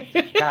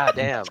 racist. God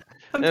damn.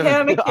 I'm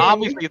panicking.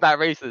 Obviously, it's not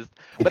racist,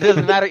 but it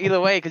doesn't matter either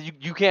way because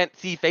you can't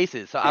see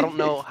faces. So I don't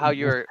know how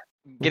you're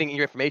getting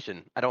your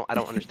information. I don't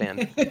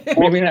understand.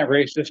 Maybe not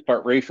racist,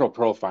 but racial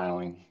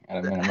profiling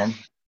at a minimum.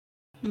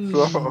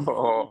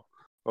 Oh.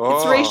 It's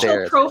Oh. racial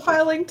There.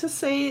 profiling to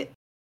say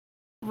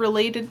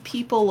related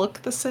people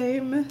look the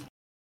same.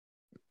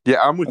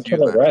 Yeah, I'm with That's you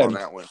what I Len, read. on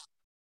that one.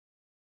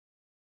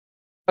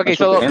 Okay, That's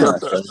what the so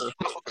internet says.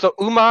 so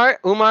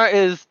Umar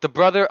is the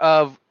brother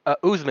of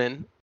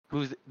Usman,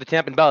 who's the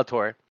champ in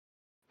Bellator,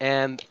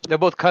 and they're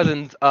both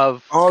cousins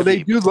of. Oh, they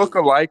Khabib. do look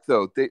alike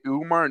though.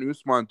 Umar and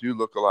Usman do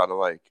look a lot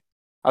alike.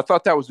 I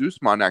thought that was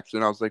Usman actually,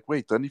 and I was like,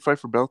 wait, doesn't he fight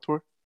for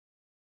Bellator?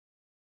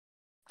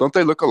 Don't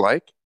they look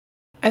alike?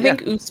 I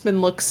think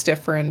Usman looks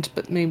different,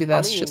 but maybe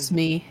that's just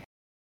me.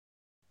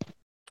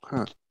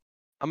 Huh.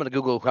 I'm gonna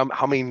Google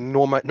how many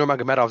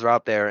Nurmagomedovs are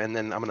out there, and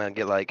then I'm gonna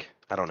get like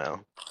I don't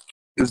know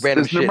Is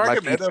random shit in my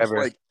feed Nurmagomedov ever.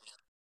 like?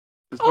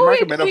 Is Oh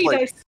wait, Nurmagomedov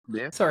like?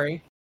 I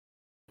sorry.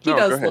 He No,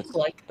 go does ahead. look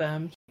like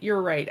them.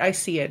 You're right. I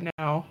see it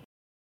now.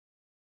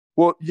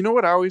 Well, you know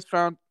what I always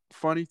found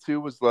funny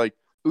too was like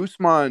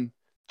Usman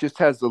just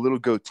has the little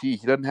goatee.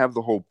 He doesn't have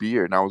the whole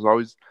beard. And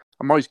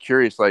I'm always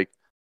curious, like,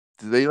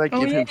 do they like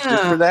give him shit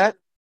for that?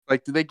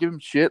 Like, do they give him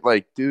shit?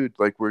 Like, dude,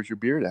 like, where's your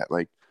beard at?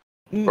 Like,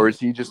 or is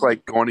he just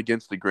like going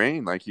against the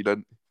grain? Like he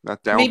doesn't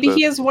not down. Maybe with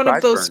he is one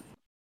of those sideburns.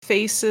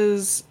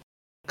 faces,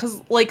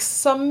 because like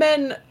some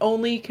men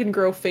only can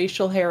grow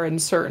facial hair in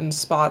certain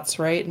spots,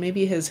 right?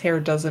 Maybe his hair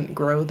doesn't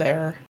grow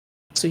there,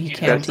 so he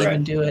can't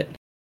even do it.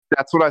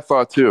 That's what I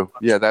thought too.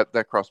 Yeah, that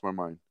crossed my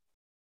mind.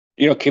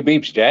 You know,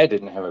 Khabib's dad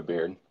didn't have a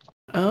beard.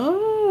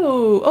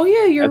 Oh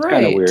yeah, you're That's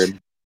right. kind of weird.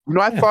 You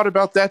know, I thought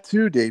about that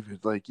too, David.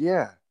 Like,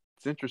 yeah,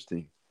 it's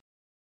interesting.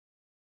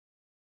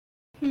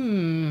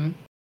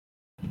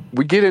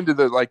 We get into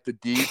the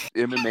deep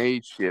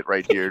MMA shit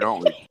right here,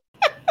 don't we?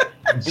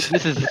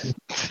 This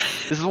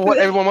is what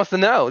everyone wants to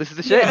know. This is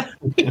the shit.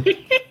 Yeah.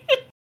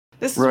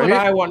 This is Right? what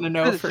I want to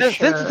know for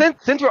sure.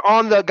 Since we're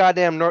on the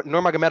goddamn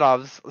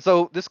Nurmagomedovs,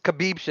 so this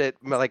Khabib shit,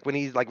 like when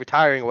he's like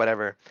retiring or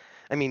whatever.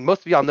 I mean,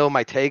 most of y'all know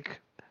my take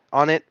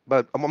on it,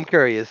 but I'm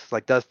curious.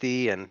 Like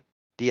Dusty and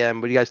DM,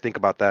 what do you guys think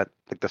about that?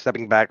 Like the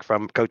stepping back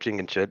from coaching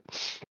and shit.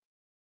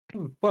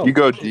 Well, You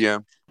go,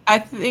 DM. I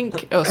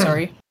think. Oh,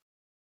 sorry.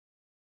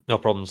 No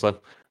problems, Len.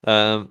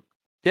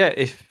 Yeah,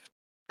 if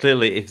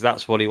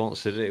that's what he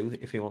wants to do,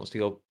 if he wants to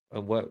go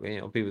and work,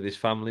 be with his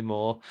family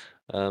more,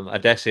 I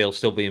dare say he'll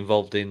still be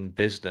involved in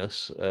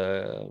business.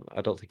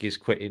 I don't think he's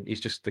quitting. He's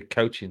just the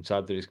coaching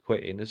side that he's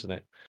quitting, isn't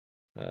it?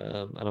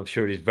 And I'm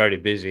sure he's very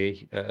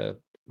busy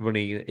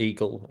running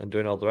Eagle and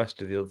doing all the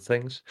rest of the other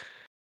things.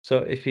 So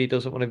if he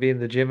doesn't want to be in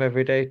the gym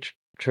every day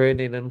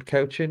training and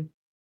coaching,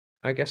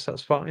 I guess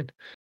that's fine.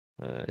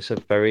 It's a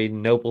very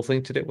noble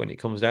thing to do when it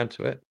comes down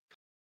to it.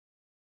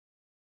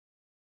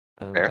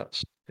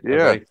 That's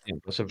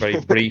a very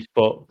brief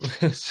but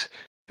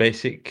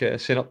basic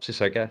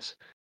synopsis, I guess.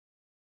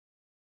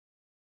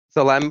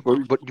 So, Lam,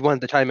 what you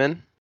wanted to chime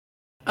in?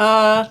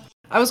 I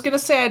was gonna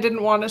say I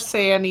didn't want to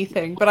say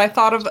anything, but I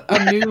thought of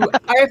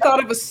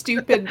a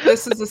stupid.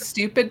 This is a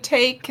stupid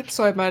take,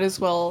 so I might as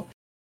well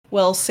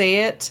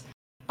say it.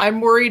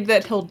 I'm worried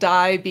that he'll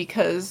die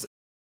because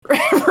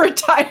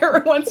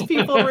once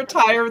people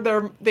retire,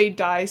 they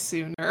die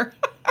sooner.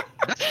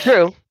 That's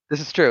true. This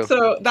is true.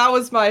 So that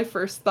was my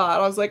first thought.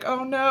 I was like,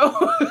 oh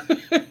no.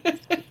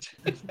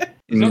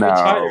 He's not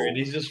retiring,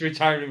 he's just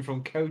retiring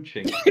from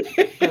coaching.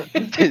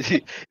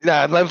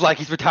 Nah, Lem's like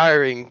he's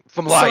retiring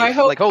from life.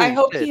 So I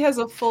hope shit. he has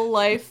a full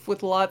life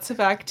with lots of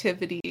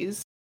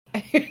activities.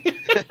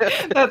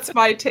 That's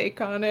my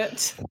take on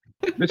it.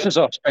 This is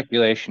all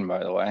speculation, by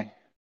the way.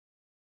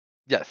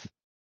 Yes.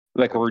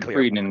 Like we're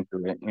reading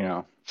into it,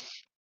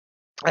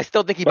 I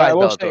still think he But I buys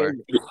will say, Bellator.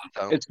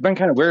 So. it's been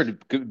kind of weird.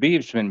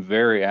 Khabib's been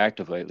very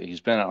active lately.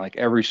 He's been at like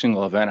every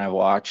single event I've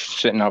watched,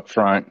 sitting up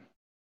front.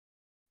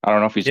 I don't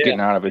know if he's Yeah. getting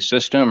out of his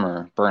system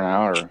or burnt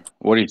out or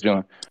what he's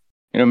doing.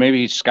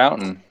 Maybe he's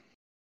scouting,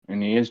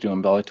 and he is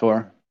doing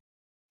Bellator.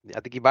 I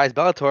think he buys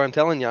Bellator. I'm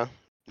telling you,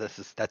 that's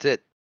it.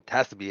 It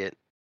has to be it.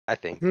 I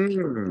think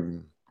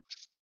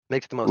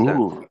makes the most sense.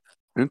 Ooh,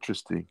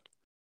 interesting.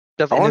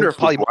 Definitely, I wonder and if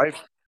probably his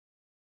wife.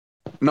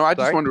 No, I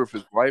just Sorry? wonder if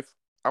his wife.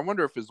 I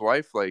wonder if his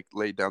wife like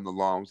laid down the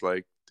law and was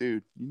like,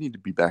 "Dude, you need to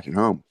be back at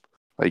home.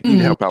 Like, you need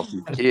to help out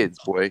these kids,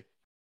 boy."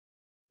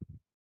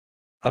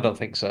 I don't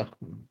think so.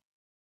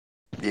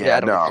 Yeah,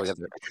 I don't no, think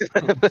so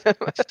either.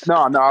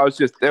 no. I was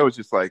just it was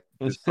just like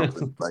just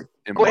something like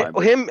in my mind.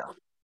 Well, him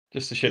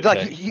Just a shit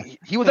like take.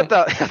 he was at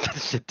the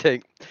shit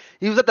take.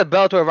 He was at the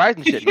Bellator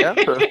Rising shit, yeah.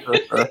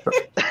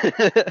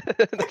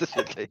 That's a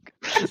shit take.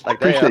 Like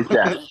damn. Appreciate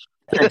that.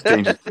 Thanks,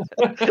 James.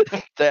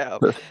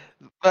 Damn.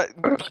 But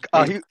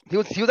he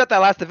was at that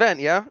last event,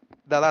 yeah?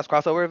 That last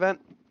crossover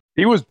event?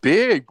 He was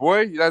big,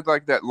 boy. He had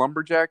like that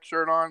lumberjack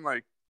shirt on,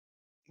 like.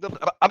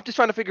 I'm just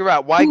trying to figure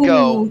out why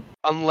go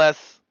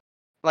unless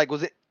like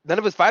was it none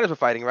of his fighters were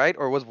fighting, right?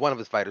 Or was one of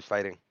his fighters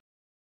fighting?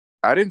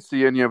 I didn't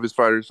see any of his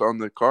fighters on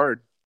the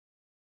card.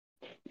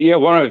 Yeah,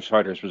 one of his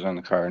fighters was on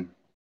the card.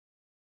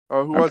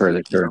 Oh, who I'm was fairly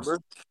it? sure. Remember?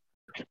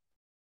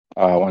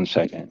 1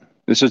 second.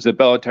 This is the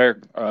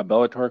Bellator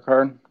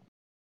card.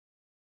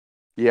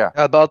 Yeah.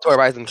 Bellator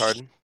Rising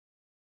card.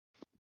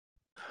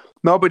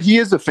 No, but he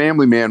is a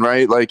family man,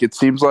 right? Like it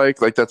seems like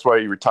that's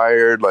why he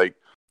retired. Like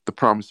the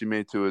promise he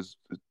made to his,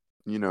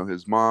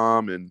 his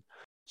mom, and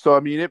so I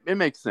mean it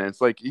makes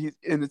sense. Like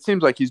and it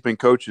seems like he's been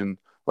coaching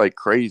like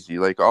crazy.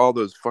 Like all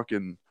those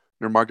fucking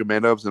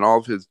Nurmagomedovs and all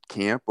of his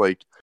camp.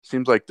 Like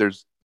seems like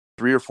there's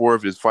 3 or 4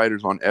 of his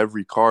fighters on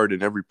every card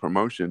in every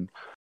promotion.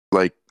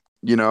 Like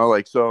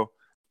so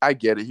I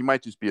get it. He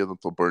might just be a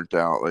little burnt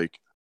out. Like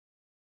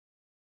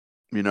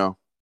And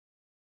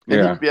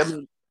Yeah.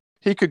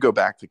 he could go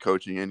back to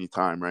coaching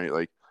anytime, right?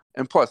 Like,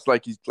 and plus,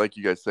 like you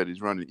guys said,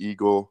 he's running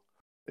Eagle,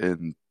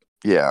 and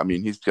yeah, I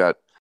mean, he's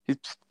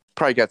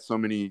probably got so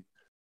many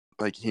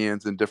like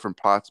hands in different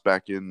pots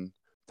back in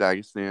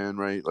Dagestan,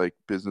 right? Like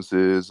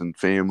businesses and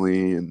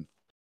family, and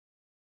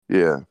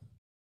yeah.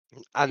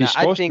 He's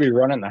supposed to be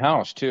running the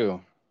house too.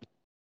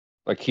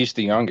 Like he's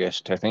the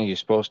youngest. I think he's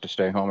supposed to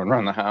stay home and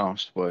run the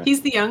house, but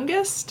He's the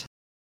youngest?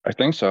 I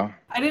think so.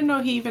 I didn't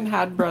know he even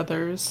had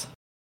brothers.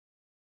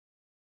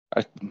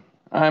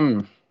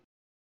 I'm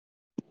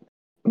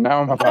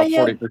about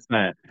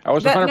 40%. I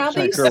was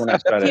 100% sure when I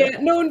said it. Yeah,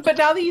 no, but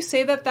now that you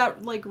say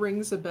that like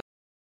rings a bell.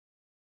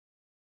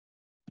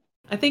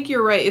 I think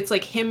you're right. It's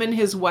like him and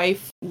his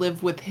wife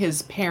live with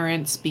his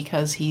parents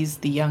because he's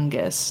the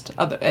youngest.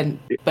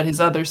 But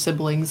his other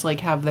siblings like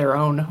have their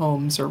own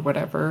homes or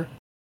whatever.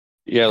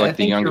 Yeah, like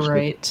the youngest you're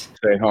right.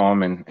 Stay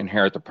home and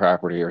inherit the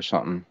property or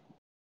something.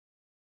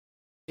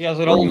 He has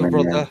an older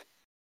brother.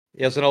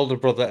 He has an older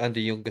brother and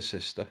a younger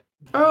sister.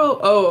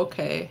 Oh,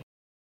 okay.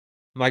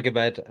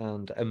 Magomed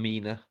and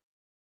Amina.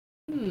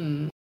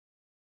 Here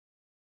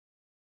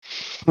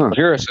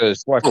it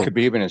says, watch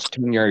Khabib and his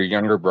 10-year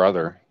younger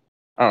brother.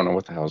 I don't know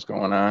what the hell's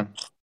going on.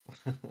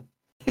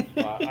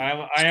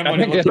 I am on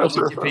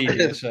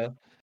Wikipedia, so.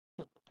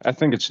 I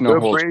think it's no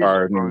holds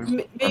barred.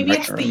 Maybe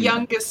it's the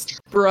youngest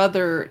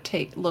brother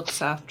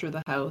looks after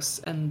the house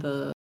and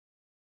the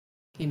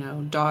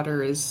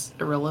daughter is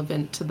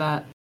irrelevant to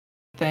that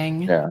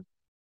thing.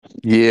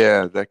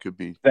 Yeah, that could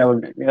be.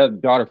 The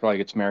daughter probably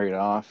gets married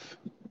off.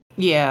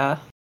 Yeah.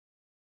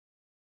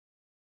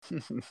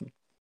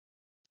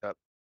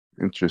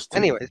 Interesting.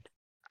 Anyways,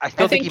 I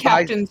think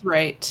Captain's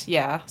right.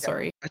 Yeah,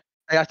 sorry.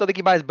 I still think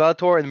he buys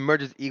Bellator and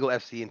merges Eagle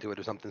FC into it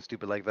or something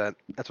stupid like that.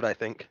 That's what I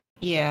think.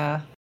 Yeah.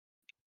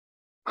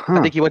 Huh.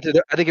 I think he went to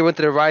the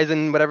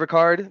Ryzen whatever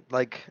card,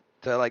 like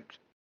to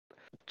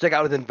check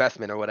out his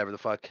investment or whatever the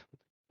fuck.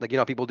 Like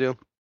people do.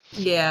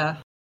 Yeah.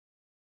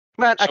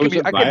 Man, I could be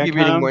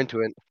reading more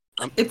into it.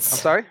 I'm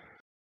sorry?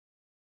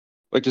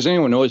 Like, does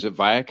anyone know, is it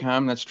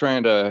Viacom that's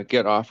trying to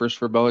get offers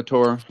for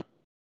Bellator?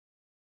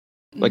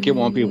 Like, it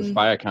won't be with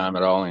Viacom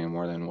at all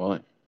anymore, then, will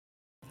it?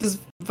 Does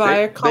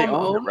Viacom they own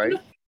own it, right?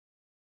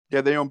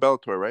 Yeah, they own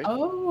Bellator, right?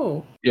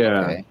 Oh.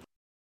 Yeah. Okay.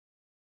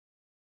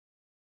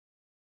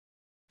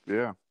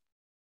 Yeah.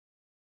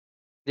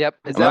 Yep.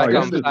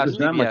 There's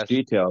not much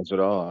details at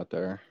all out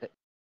there.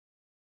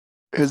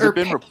 Has it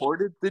been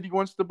reported that he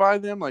wants to buy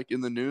them? Like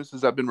in the news, has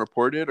that been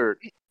reported, or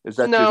is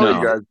that just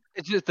you guys?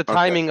 It's just the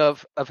timing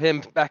of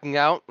him backing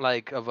out,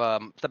 like of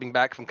stepping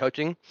back from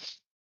coaching.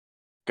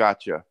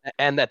 Gotcha.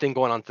 And that thing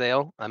going on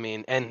sale. I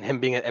mean, and him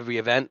being at every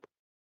event.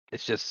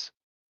 It's just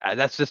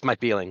that's just my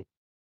feeling.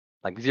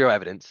 Like zero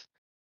evidence.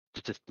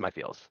 It's just my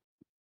feels.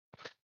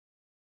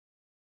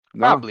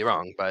 No. Probably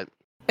wrong, but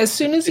as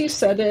soon as you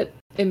said it,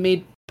 it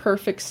made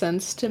perfect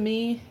sense to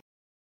me.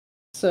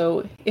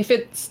 So if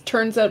it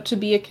turns out to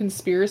be a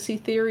conspiracy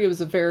theory, it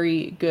was a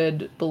very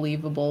good,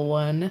 believable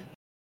one.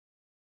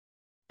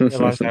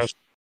 Like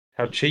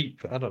how cheap?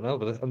 I don't know,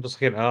 but I'm just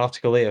looking at an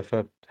article here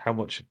for how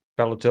much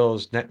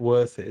Bellator's net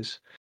worth is.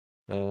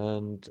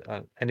 and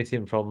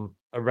anything from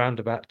around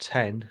about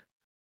 10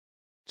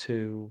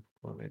 to,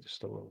 let me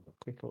just have a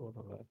quick look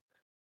at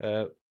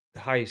that. The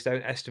highest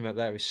estimate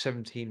there is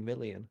 17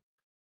 million.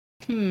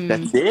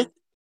 That's it.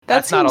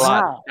 That's not a seems-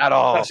 lot Wow. at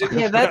all. That's it. Yeah,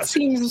 that That's-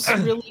 seems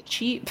really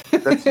cheap.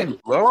 That seems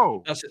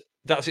low.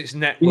 That's its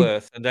net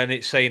worth, and then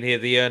it's saying here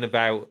they earn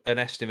about an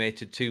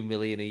estimated 2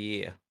 million a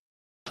year.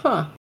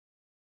 Huh.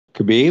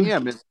 Khabib? Yeah,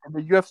 man. And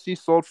the UFC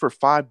sold for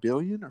 $5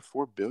 billion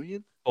or $4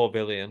 billion. 4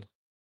 billion.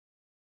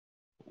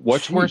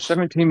 What's worth Jeez.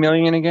 17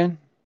 million again?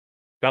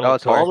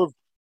 Bellator. All of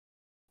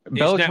It's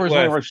net Bellator's only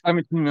worth. worth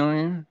 17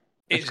 million?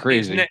 That's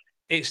crazy.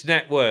 It's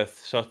net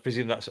worth, so I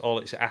presume that's all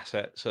its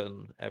assets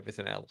and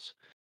everything else.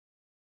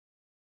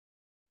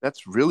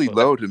 that's really But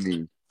low to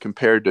me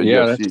compared to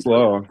Yeah, UFC. that's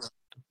low.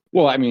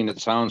 Well, I mean, it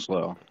sounds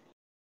low.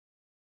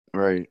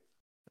 Right.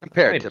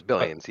 Compared I mean, to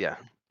billions, yeah.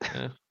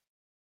 Yeah.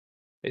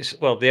 It's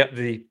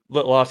the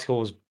little article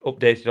was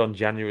updated on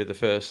January the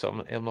 1st, so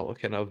I'm not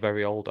looking at a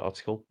very old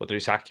article. Whether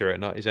it's accurate or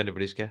not is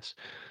anybody's guess.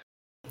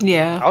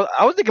 Yeah.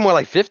 I was thinking more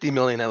like 50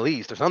 million at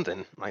least or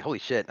something. Like, holy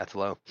shit, that's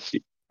low.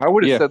 I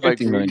would have Yeah, said like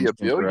 50 million maybe a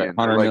seems right. billion or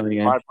 100 like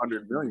million.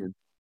 500 million.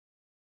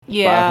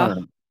 Yeah.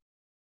 500.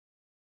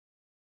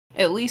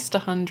 At least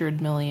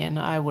 100 million,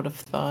 I would have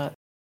thought.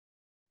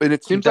 And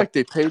it seems that- like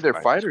they pay their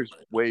Right. fighters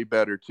way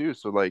better too.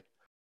 So like,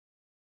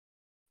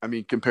 I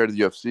mean, compared to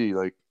the UFC,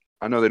 like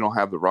I know they don't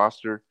have the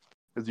roster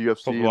as the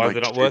UFC. Probably and, why like,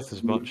 they're not worth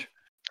as much.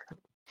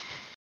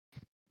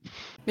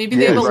 Maybe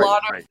they Yeah, have a right,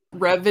 lot of right.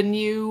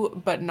 revenue,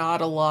 but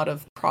not a lot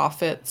of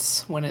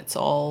profits when it's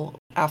all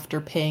after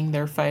paying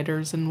their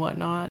fighters and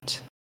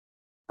whatnot.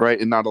 Right,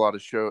 and not a lot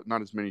of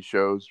not as many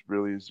shows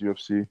really as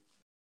UFC.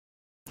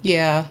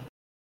 Yeah.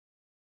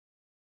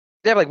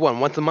 They have like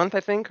once a month, I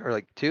think, or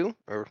like 2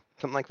 or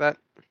something like that.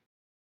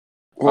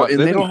 Well, and they've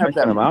they been don't have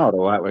picking that. them out a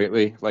lot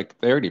lately. Like,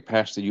 they already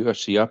passed the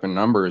UFC up in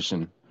numbers,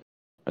 and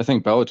I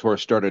think Bellator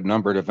started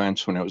numbered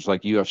events when it was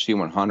like UFC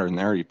 100, and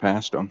they already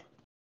passed them.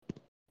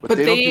 But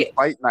they don't do they-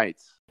 fight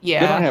nights. They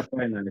don't Yeah. have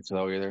fight nights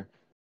though either.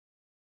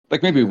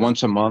 Like maybe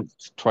once a month,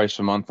 twice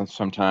a month, and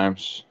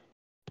sometimes.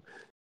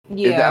 And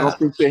I Yeah. don't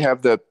think they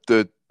have the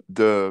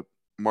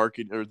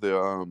market or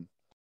the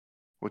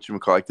what you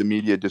would call like the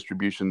media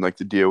distribution, like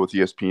the deal with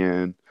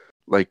ESPN.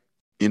 Like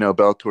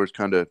Bellator's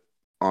kind of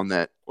on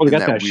that. Well, they in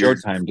got that weird.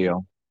 Showtime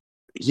deal.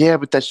 Yeah,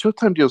 but that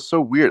Showtime deal is so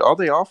weird. All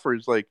they offer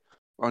is like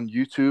on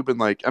YouTube and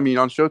like on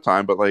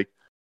Showtime, but like,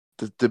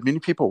 do many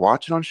people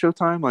watch it on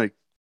Showtime? Like,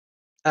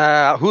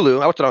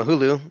 Hulu. I watched it on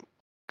Hulu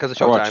because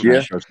of I watch Showtime.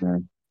 Yeah.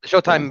 Showtime. The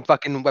Showtime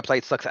fucking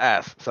website sucks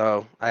ass,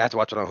 so I had to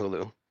watch it on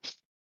Hulu.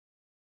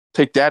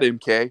 take that,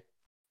 MK.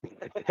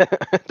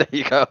 There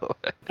you go.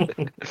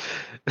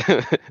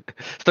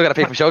 Still gotta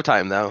pay for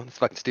Showtime though. It's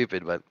fucking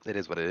stupid, but it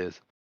is what it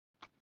is.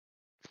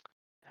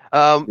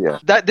 Yeah.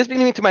 This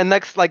brings me to my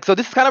next so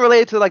this is kind of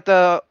related to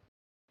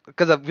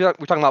because we're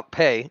talking about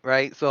pay,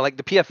 right? So like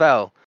the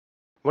PFL.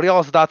 What are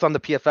y'all's thoughts on the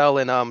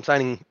PFL and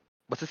signing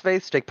what's his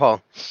face? Jake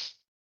Paul.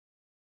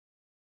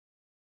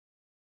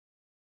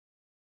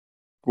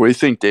 What do you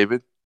think,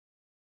 David?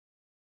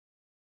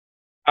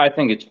 I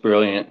think it's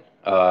brilliant.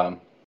 I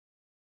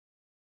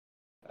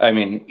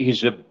mean,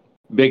 he's a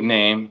big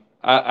name.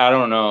 I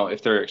don't know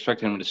if they're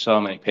expecting him to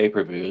sell many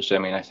pay-per-views. I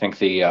mean, I think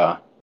his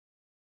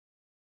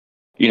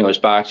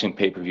boxing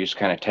pay-per-views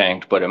kind of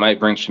tanked, but it might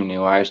bring some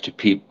new eyes to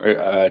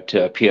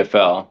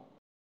PFL.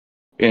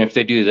 And if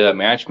they do the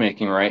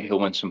matchmaking right, he'll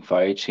win some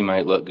fights. He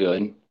might look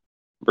good,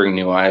 bring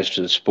new eyes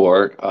to the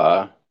sport.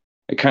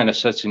 It kind of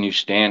sets a new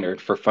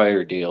standard for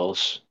fighter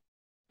deals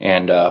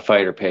and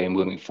fighter pay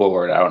moving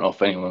forward. I don't know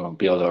if anyone will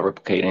be able to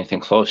replicate anything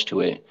close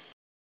to it,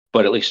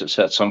 but at least it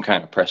sets some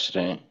kind of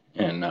precedent.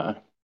 And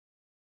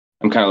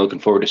I'm kind of looking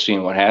forward to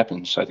seeing what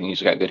happens. I think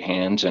he's got good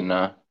hands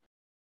and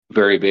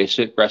very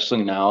basic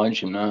wrestling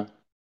knowledge. And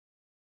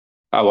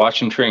I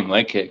watched him train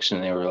leg kicks,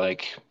 and they were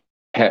like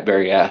Pat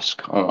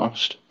Barry-esque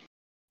almost.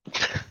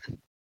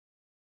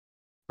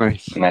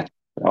 Nice. And that's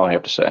all I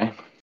have to say.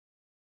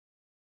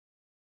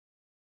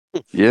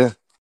 Yeah.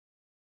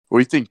 What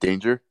do you think,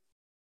 Danger?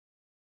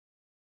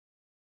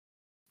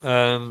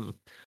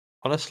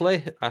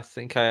 Honestly, I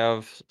think I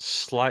have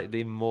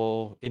slightly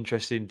more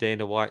interest in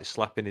Dana White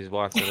slapping his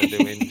wife than I do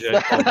in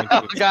Jake Paul winning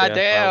Oh, with God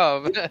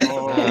PFL.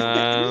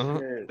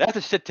 damn. That's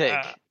a shit take.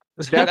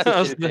 That's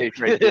a shit take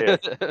right there.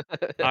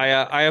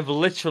 I have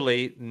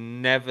literally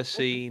never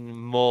seen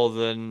more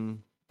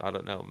than, I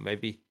don't know,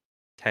 maybe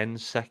 10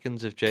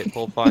 seconds of Jake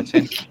Paul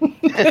fighting.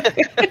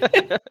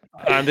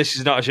 And this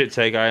is not a shit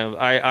take.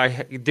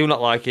 I do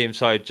not like him,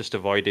 so I just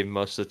avoid him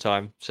most of the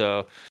time.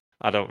 So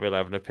I don't really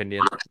have an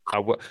opinion.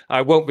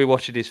 I won't be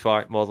watching his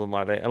fight more than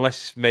likely,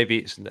 unless maybe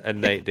it's a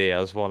Nate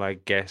Diaz one. I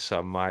guess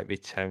I might be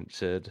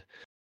tempted.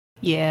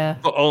 Yeah.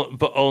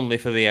 But only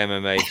for the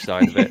MMA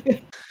side of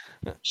it.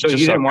 So you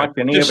didn't watch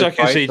any of just his so I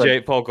can see fights?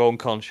 Jake Paul go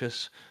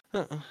unconscious.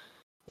 You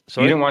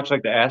Sorry? didn't watch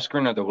like the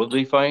Askren or the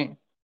Woodley fight?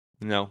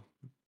 No.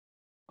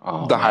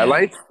 Oh, The man.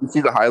 highlights? You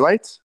see the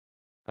highlights?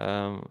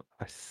 I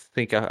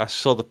think I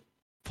saw the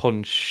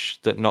punch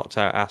that knocked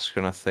out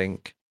Askren, I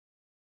think.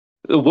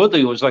 The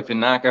Woodley was like the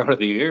knockout of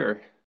the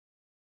year.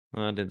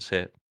 I didn't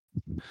say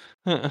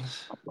it.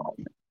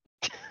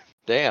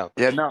 Damn.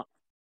 Yeah, no.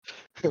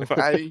 If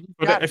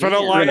If I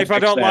don't like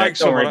don't worry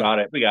someone, about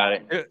it. We got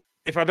it.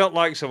 if I don't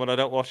like someone, I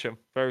don't watch them.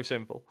 Very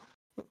simple.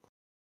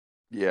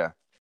 Yeah.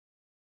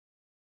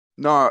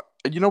 No,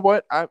 you know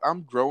what?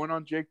 I'm growing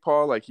on Jake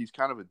Paul. Like, he's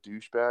kind of a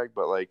douchebag,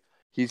 but like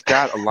he's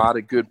got a lot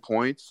of good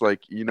points.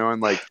 Like, you know,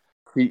 and like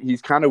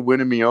he's kind of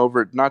winning me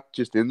over, not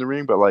just in the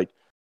ring, but like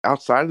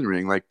outside of the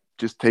ring, like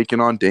just taking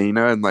on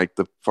Dana and like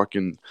the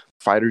fucking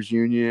fighters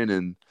union,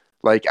 and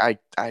like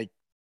I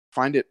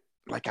find it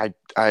like I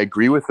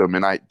agree with him,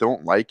 and I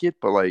don't like it,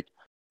 but like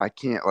I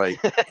can't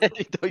like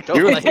you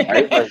don't like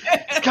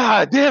it.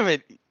 God damn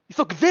it! He's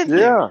so convincing.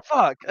 Yeah.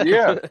 Fuck.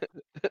 Yeah.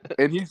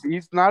 And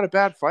he's not a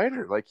bad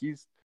fighter. Like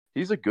he's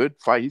a good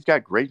fight. He's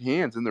got great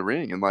hands in the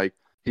ring, and like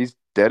he's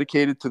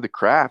dedicated to the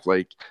craft.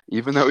 Like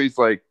even though he's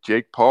like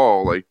Jake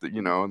Paul, like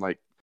you know, and like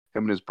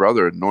him and his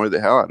brother annoy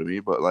the hell out of me.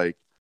 But like,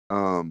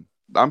 I'm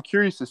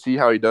curious to see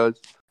how he does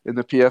in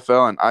the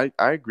PFL. And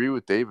I agree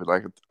with David.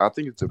 Like I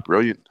think it's a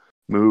brilliant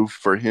move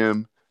for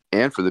him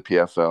and for the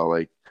PFL.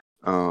 Like,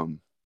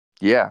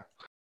 yeah.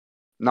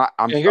 I'm not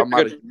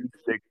a huge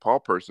Jake Paul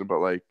person, but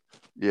like,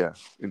 yeah.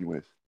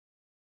 Anyways.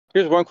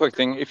 Here's one quick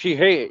thing. If you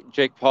hate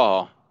Jake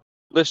Paul,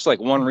 list like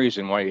one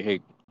reason why you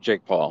hate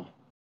Jake Paul.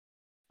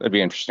 That'd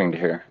be interesting to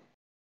hear.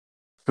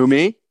 Who,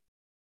 me?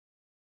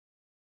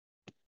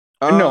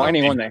 No,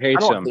 anyone that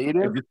hates him. Hate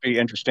him. It'd just be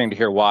interesting to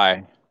hear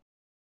why.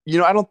 You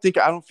know, I don't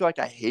feel like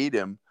I hate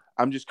him.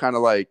 I'm just kind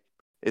of like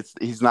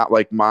he's not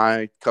like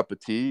my cup of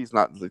tea. He's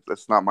not like,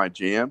 that's not my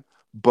jam.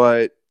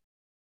 But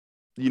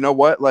you know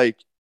what? Like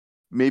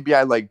maybe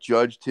I like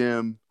judged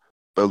him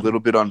a little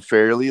bit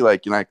unfairly.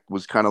 Like, and I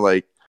was kind of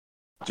like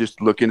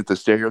just looking at the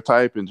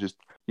stereotype and just,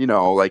 you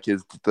know, like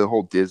the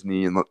whole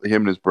Disney and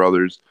him and his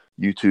brothers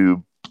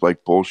YouTube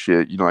like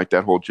bullshit, you know, like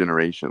that whole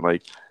generation,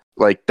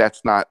 like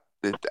that's not,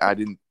 I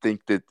didn't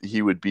think that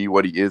he would be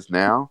what he is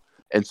now.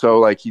 And so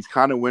like he's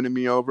kind of winning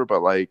me over,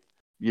 but like,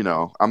 you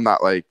know, I'm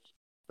not like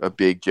a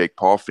big Jake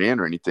Paul fan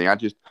or anything.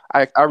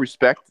 I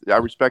respect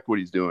what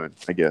he's doing,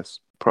 I guess,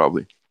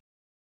 probably.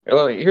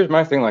 Here's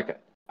my thing. Like,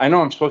 I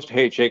know I'm supposed to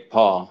hate Jake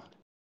Paul,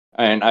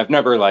 and I've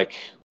never like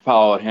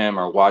followed him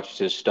or watched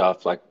his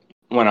stuff, like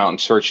went out and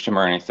searched him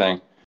or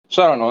anything.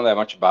 So I don't know that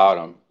much about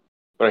him.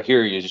 But I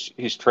hear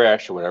he's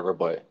trash or whatever.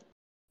 But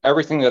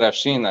everything that I've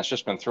seen that's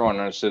just been thrown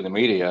into the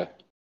media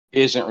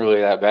isn't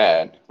really that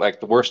bad. Like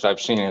the worst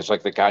I've seen is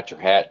like the got your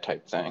hat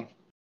type thing.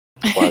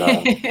 But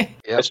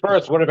as far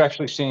as what I've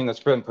actually seen that's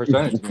been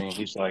presented to me,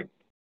 he's like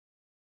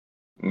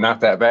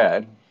not that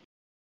bad.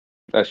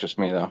 That's just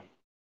me though.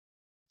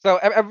 So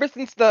ever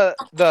since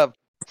the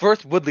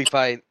first Woodley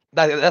fight,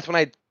 that's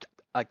when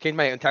I changed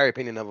my entire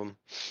opinion of him.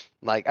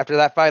 Like after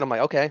that fight, I'm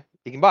like, okay,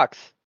 he can box,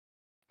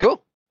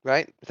 cool,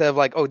 right? Instead of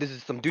like, oh, this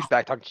is some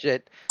douchebag talking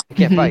shit, he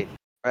can't fight,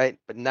 right?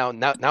 But now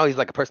he's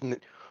like a person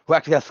who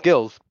actually has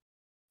skills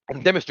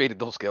and demonstrated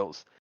those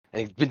skills,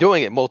 and he's been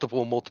doing it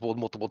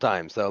multiple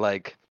times. So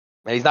like,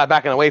 and he's not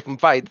backing away from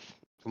fights,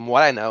 from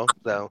what I know.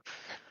 So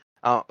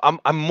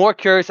I'm more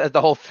curious as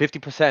the whole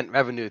 50%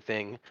 revenue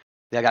thing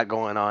they got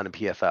going on in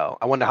PFL.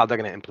 I wonder how they're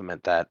going to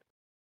implement that.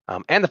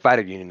 And the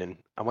fighter union.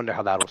 I wonder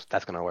how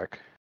that's going to work.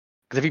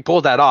 Because if he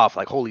pulls that off,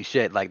 like, holy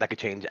shit, like, that could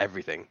change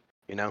everything,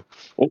 you know?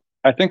 Well,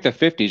 I think the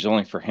 50 is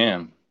only for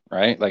him,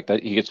 right? Like,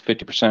 that he gets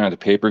 50% of the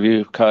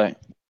pay-per-view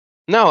cut.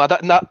 No, I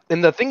thought not.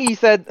 In the thing he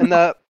said in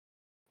the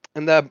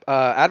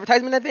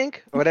advertisement, I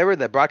think, or whatever,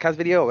 the broadcast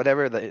video, or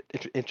whatever, the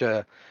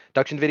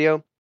introduction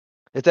video,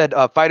 it said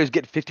fighters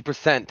get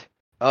 50%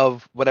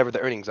 of whatever the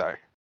earnings are.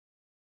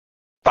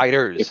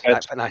 Fighters,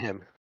 not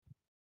him.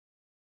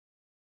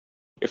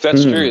 If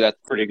that's true, that's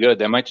pretty good.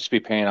 They might just be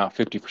paying out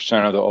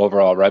 50% of the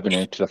overall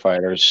revenue to the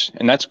fighters,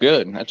 and that's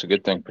good. That's a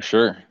good thing for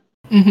sure.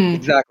 Mm-hmm.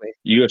 Exactly.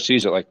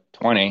 UFC's at like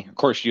 20. Of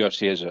course,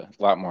 UFC has a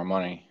lot more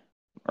money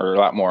or a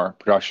lot more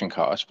production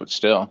costs, but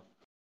still,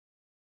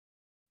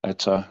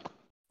 that's probably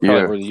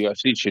where the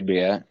UFC should be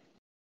at.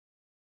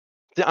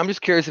 I'm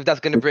just curious if that's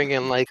going to bring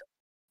in like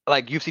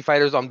UFC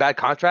fighters on bad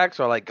contracts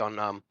or like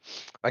on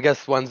I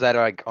guess ones that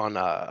are like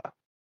on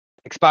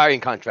expiring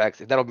contracts.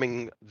 If that'll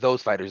bring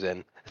those fighters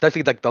in,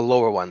 especially like the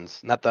lower ones,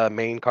 not the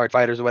main card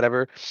fighters or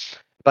whatever,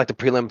 like the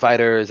prelim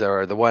fighters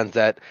or the ones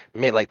that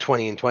made like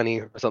 20 and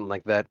 20 or something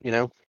like that. You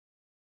know.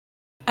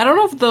 I don't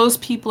know if those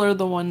people are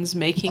the ones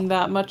making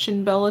that much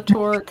in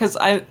Bellator, because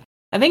I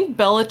think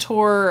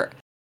Bellator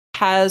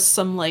has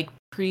some like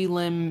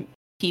prelim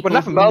people. Well,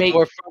 not from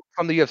Bellator,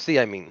 from the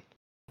UFC. I mean.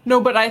 No,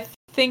 but I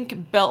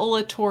think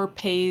Bellator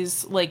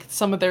pays like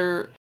some of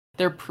their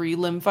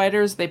prelim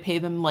fighters. They pay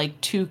them like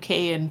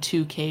 2K and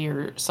 2K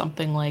or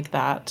something like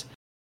that.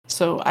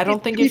 So I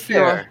don't think if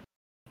you're,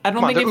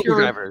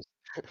 drivers.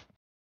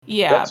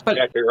 Yeah, that's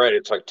exactly right.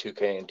 It's like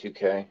 2K and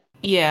 2K.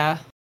 Yeah.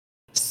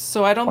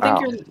 So I don't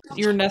think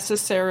you're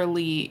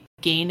necessarily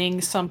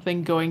gaining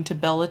something going to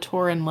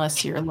Bellator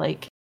unless you're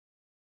like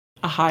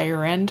a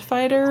higher end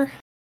fighter.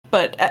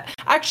 But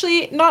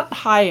actually, not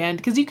high end,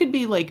 because you could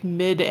be like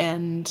mid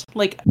end.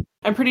 Like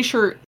I'm pretty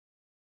sure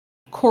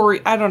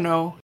Corey. I don't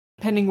know.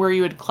 depending where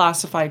you would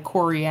classify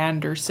Corey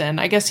Anderson,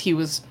 I guess he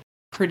was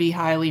pretty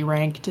highly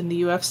ranked in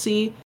the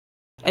UFC,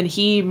 and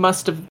he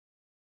must have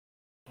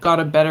got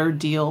a better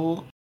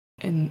deal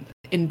in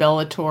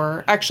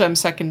Bellator. Actually, I'm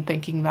second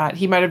thinking that.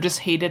 He might have just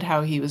hated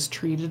how he was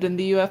treated in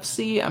the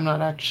UFC. I'm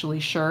not actually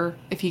sure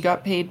if he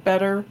got paid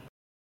better.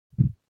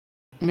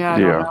 Yeah, I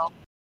don't know.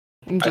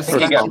 I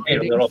think he got paid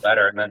a little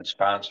better, and then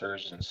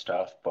sponsors and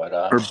stuff, but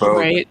or both.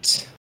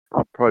 Right.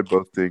 Probably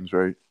both things,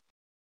 right?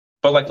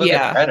 But like, look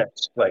at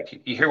Pettis.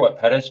 Like, you hear what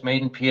Pettis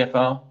made in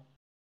PFL?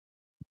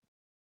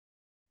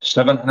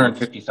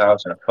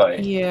 $750,000 a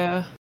fight.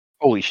 Yeah.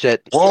 Holy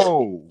shit!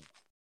 Whoa.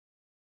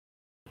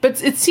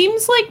 But it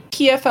seems like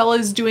PFL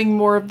is doing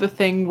more of the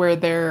thing where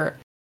they're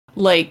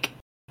like,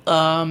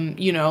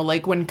 you know,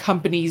 like when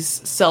companies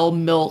sell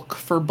milk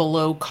for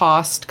below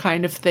cost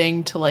kind of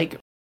thing to like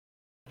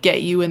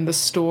get you in the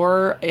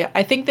store.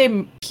 I think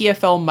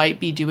PFL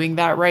might be doing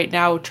that right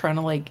now, trying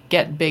to like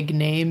get big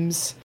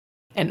names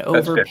and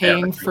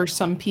overpaying for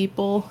some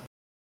people.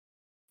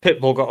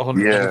 Pitbull got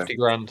 150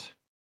 grand.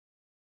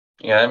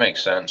 Yeah, that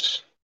makes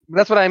sense.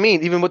 That's what I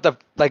mean. Even with the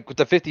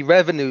 50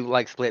 revenue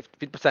split,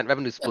 50%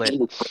 revenue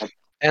split,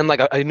 and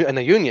like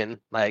a union,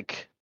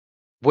 like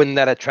wouldn't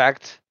that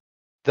attract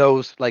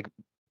those like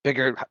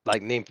bigger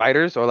like name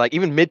fighters or like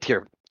even mid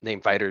tier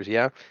name fighters?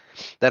 Yeah,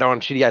 that are on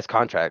shitty ass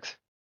contracts.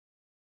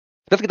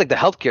 That's like the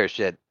healthcare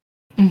shit.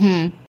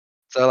 Mm-hmm.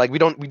 So like we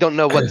don't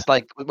know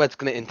what's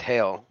gonna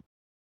entail.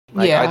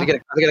 Like, yeah. are they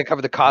gonna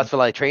cover the cost for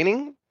like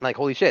training? Like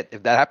holy shit,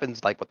 if that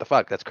happens, like what the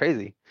fuck? That's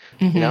crazy.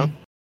 Mm-hmm. You know.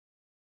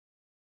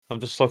 I'm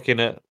just looking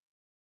at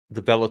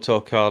the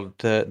Bellator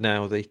card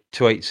now. The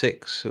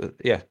 286.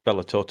 Yeah,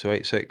 Bellator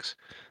 286.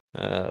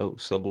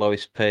 So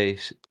lowest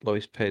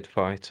paid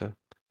fighter.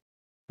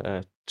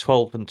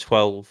 12 and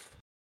 12.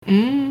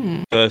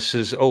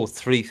 Versus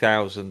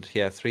 3,000,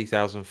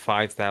 3,000,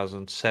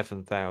 5,000,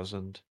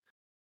 7,000.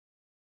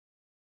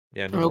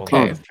 Yeah, number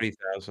okay.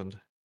 3,000.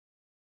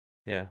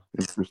 Yeah.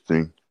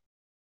 Interesting.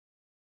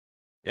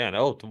 Yeah,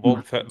 no. The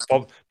one for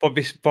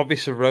Bobby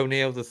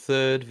Cerronio the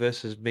third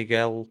versus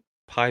Miguel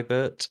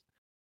Pybert.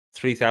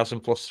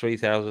 3,000 plus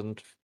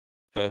 3,000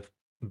 for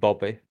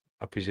Bobby.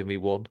 I presume he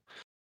won,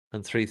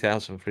 and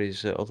 3,000 for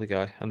his other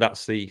guy, and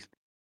that's the.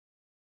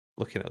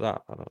 Looking at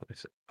that,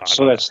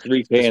 so that's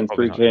 3K and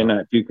 3K,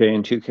 not 2K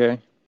and 2K,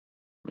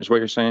 is what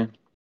you're saying?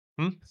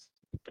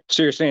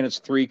 So you're saying it's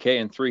 3K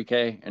and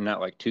 3K, and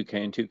not like 2K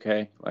and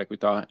 2K, like we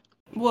thought?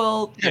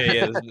 Well,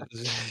 yeah.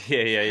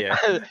 You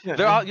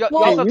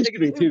also used to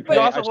be 2K.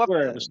 I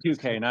swear it was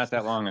 2K not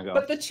that long ago.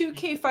 But the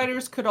 2K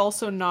fighters could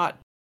also not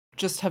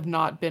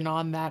been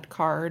on that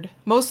card.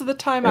 Most of the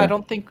time, I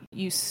don't think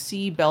you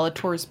see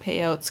Bellator's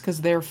payouts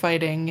because they're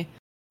fighting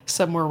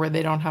somewhere where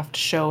they don't have to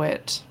show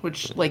it,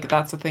 which like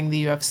that's the thing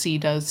the UFC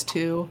does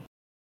too.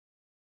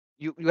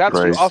 You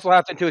also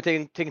have to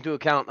take into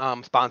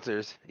account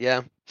sponsors.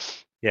 Yeah.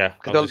 Yeah.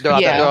 Because they're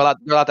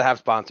allowed to have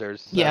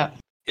sponsors. So. Yeah.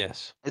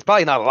 Yes. It's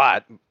probably not a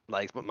lot.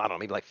 Like I don't know,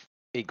 maybe like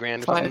 $8,000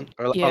 or something.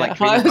 Or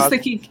like I was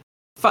thinking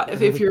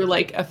if you're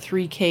like a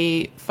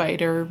 3K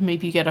fighter,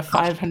 maybe you get a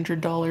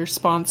 $500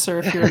 sponsor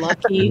if you're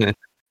lucky.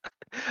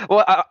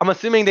 Well, I'm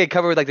assuming they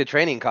cover like the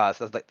training costs.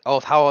 That's like,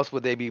 how else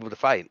would they be able to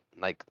fight?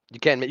 Like you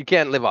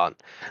can't live on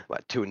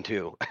 2 and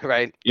 2,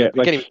 right? Yeah,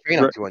 you can't even train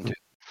on 2 and 2.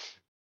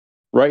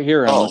 Right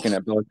here, I'm looking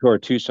at Bellator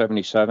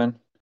 277,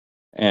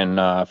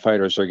 and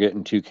fighters are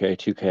getting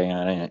 2K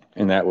on it,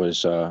 and that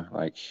was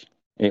like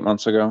 8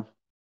 months ago.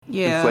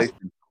 Yeah,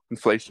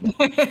 inflation.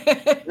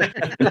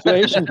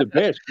 Inflation's a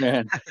bitch,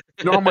 man.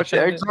 You know how much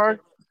eggs are?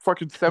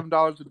 Fucking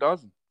 $7 a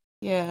dozen.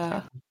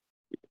 Yeah.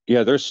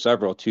 Yeah, there's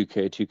several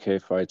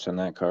 2K fights on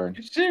that card.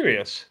 You're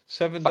serious?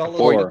 $7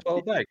 for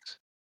 12 eggs.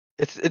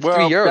 It's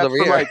 €3 over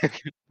here.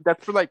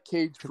 That's for like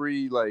cage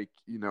free, like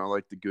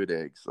like the good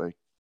eggs. Like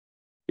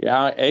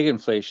yeah, egg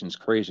inflation's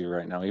crazy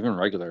right now. Even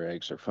regular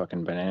eggs are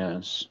fucking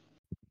bananas.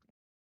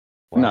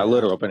 Wow. Not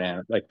literal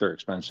bananas, like they're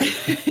expensive.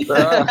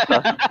 They're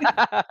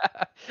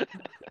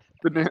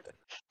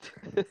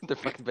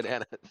fucking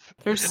bananas.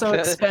 They're so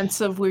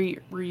expensive.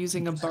 We're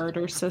using a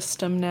barter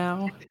system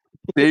now.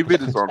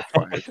 David is on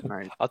fire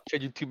tonight. I'll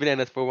trade you 2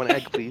 bananas for 1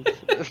 egg, please.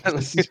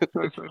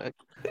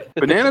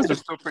 Bananas are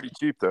still pretty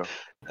cheap, though.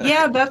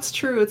 Yeah, that's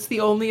true. It's the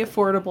only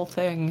affordable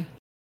thing.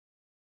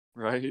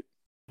 Right?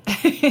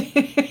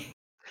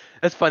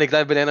 That's funny because I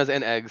have bananas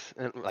and eggs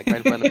like right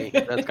in front of me.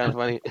 That's kind of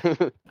funny.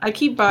 I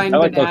keep buying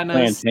like bananas.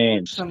 Those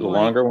plantains, the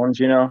longer ones,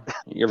 You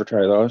ever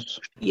try those?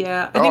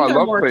 Yeah, I think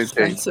they're more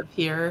expensive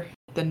here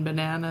than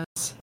bananas.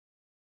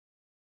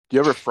 Do you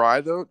ever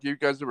fry though? Do you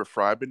guys ever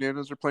fry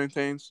bananas or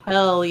plantains?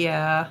 Hell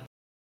yeah.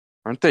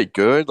 Aren't they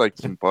good? Like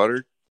some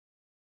butter?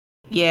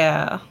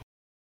 Yeah.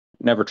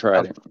 Never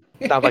tried it.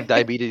 Sounds like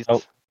diabetes.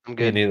 Oh, I'm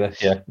good. Me neither.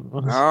 Yeah.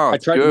 Oh,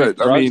 it's I tried good.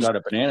 to make drugs out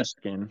of banana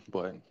skin,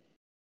 but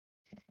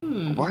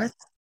what?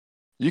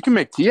 You can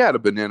make tea out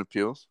of banana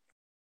peels.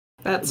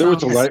 There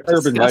was a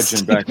urban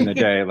legend back in the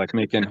day, like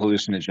making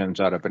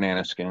hallucinogens out of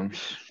banana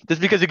skins.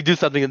 Just because you can do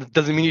something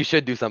doesn't mean you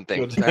should do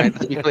something. All right,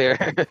 let's be clear.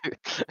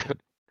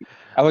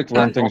 I like to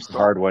learn things the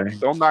hard way.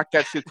 Don't knock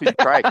that shit till you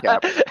try it,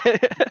 Cap.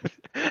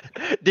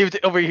 David's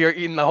over here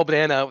eating the whole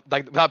banana,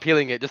 like without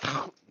peeling it, just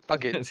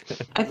fuck it.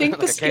 I think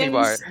the Like a candy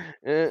bar.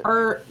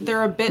 skins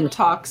they're a bit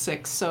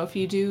toxic. So if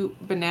you do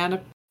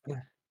Bananas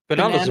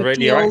banana are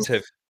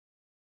radioactive.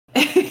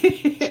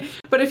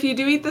 but if you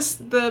do eat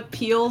the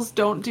peels,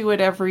 don't do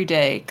it every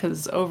day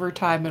because over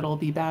time it'll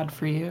be bad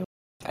for you.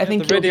 I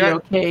think you'll be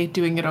okay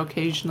doing it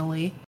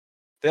occasionally.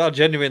 They are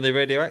genuinely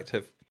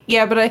radioactive.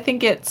 Yeah, but I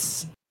think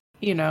it's,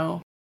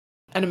 an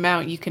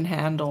amount you can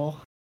handle.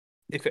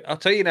 I'll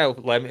tell you now,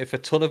 Lem, if a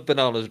ton of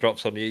bananas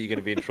drops on you, you're going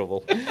to be in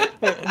trouble.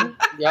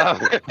 Yeah.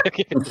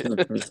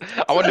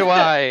 I wonder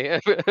why.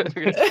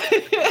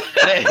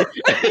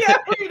 Yeah,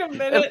 wait a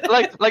minute.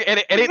 Like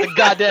it ain't the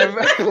goddamn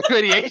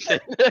radiation.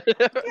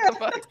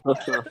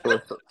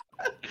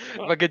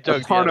 But good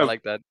joke, I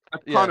like that. A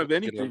ton of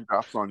anything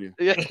drops on you.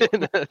 Yeah.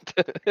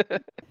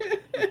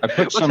 I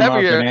put some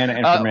banana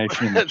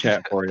information in the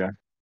chat for you.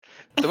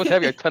 So what's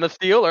heavier, a ton of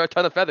steel or a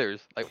ton of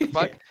feathers? Like,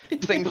 fuck?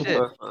 Same shit.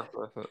 All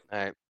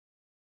right.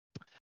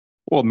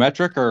 Well,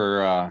 metric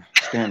or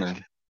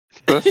standard?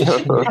 I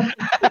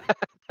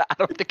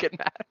don't think it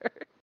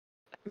matters.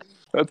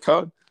 A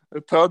ton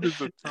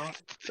is a ton.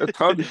 A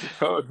ton is a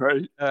ton,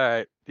 right? All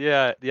right.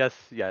 Yeah. Yes.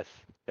 All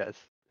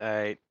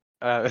right.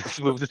 Let's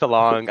move this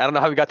along. I don't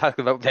know how we got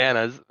talking about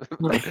bananas.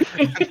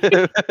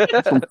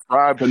 Some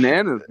fried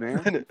bananas,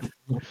 man.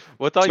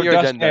 What's on your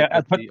agenda?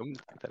 I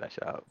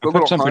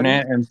put some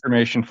banana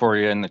information for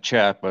you in the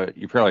chat, but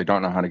you probably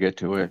don't know how to get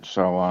to it.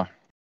 So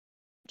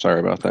sorry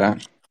about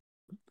that.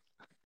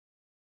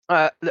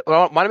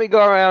 Well, why don't we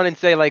go around and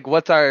say like,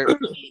 what's our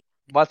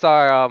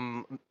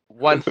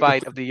one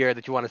fight of the year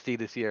that you want to see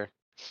this year?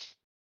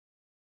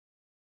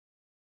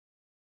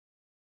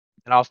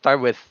 And I'll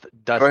start with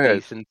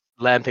Dusty since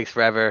Lamb takes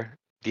forever,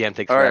 DM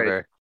takes forever,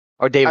 right.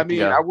 Or David. I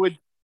mean,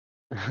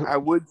 I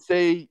would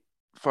say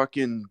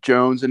fucking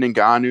Jones and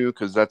Ngannou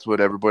because that's what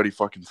everybody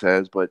fucking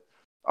says. But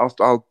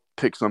I'll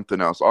pick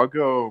something else. I'll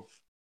go.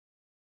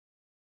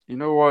 You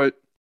know what?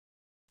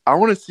 I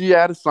want to see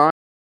Adesanya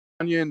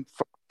and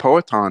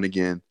Poatan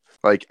again.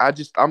 Like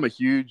I'm a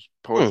huge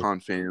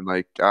Poatan fan.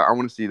 Like I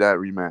want to see that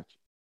rematch.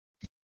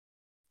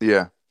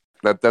 Yeah,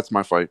 that's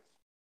my fight.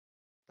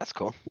 That's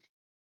cool.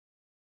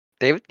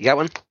 David, you got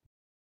one?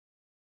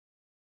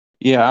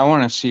 Yeah, I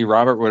want to see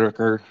Robert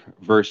Whittaker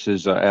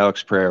versus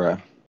Alex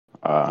Pereira.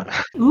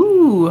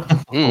 Ooh.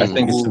 I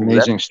think it's an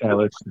amazing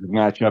stylistic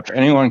matchup.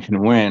 Anyone can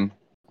win.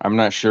 I'm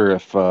not sure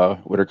if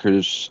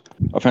Whittaker's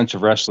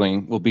offensive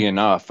wrestling will be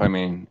enough. I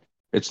mean,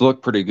 it's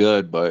looked pretty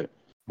good, but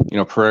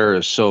Pereira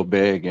is so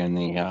big, and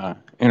the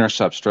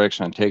intercept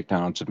strikes on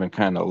takedowns have been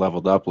kind of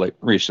leveled up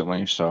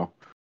recently. So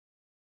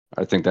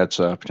I think that's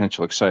a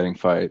potential exciting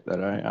fight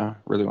that I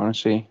really want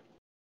to see.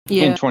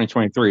 Yeah. In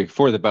 2023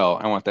 for the belt.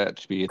 I want that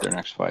to be their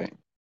next fight.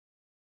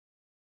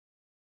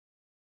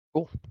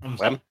 Cool.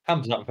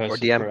 Hamzat versus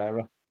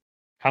Pereira.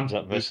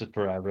 Hamzat versus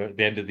Pereira at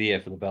the end of the year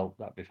for the belt.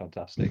 That'd be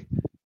fantastic.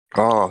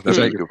 Oh, that's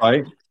your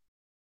fight.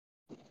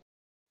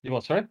 You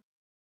what? Sorry.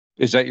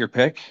 Is that your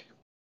pick?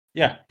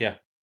 Yeah.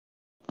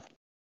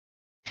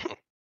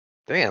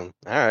 Damn.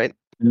 All right.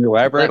 Can you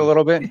elaborate a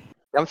little bit?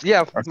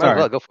 Yeah. Might as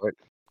well go for it.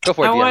 Go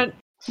for it.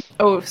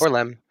 Or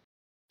Lem.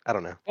 I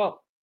don't know.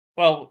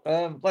 Well,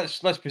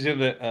 let's presume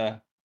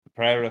that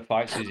Pereira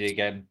fights Izzy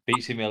again,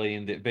 beats him early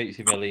in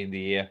the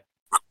year.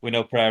 We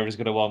know Pereira's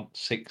going to want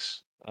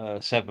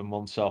 6-7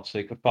 months off, so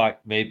he could fight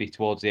maybe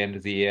towards the end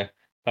of the year.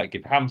 Like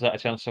give Hamzat a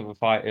chance to have a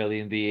fight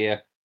early in the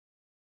year.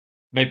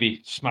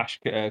 Maybe smash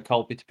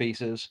Colby to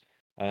pieces,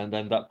 and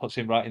then that puts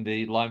him right in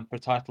the line for a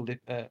title. For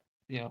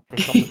a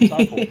shot at the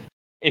title.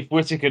 If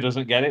Whittaker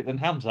doesn't get it, then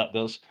Hamzat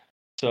does.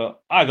 So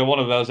either one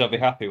of those, I'll be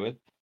happy with.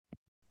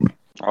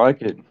 I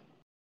like it.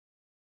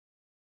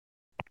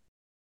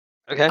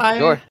 Okay,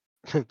 sure.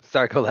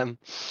 Sorry, Colem.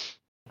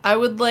 I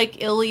would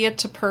like Ilya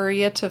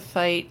Topuria to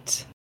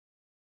fight.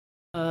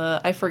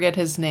 I forget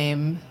his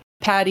name.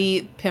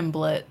 Paddy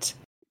Pimblett.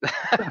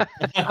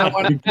 I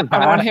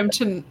want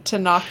him to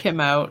knock him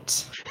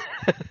out.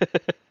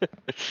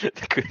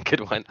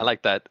 Good one. I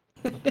like that.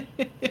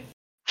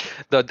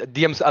 The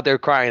DM's out there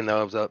crying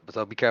though,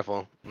 so be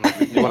careful. I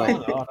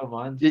don't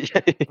mind.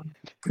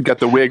 Got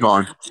the wig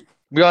on.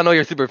 We all know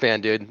you're a super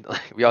fan, dude.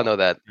 We all know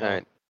that. All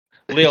right.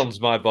 Leon's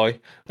my boy.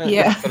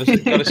 Yeah. Got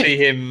to see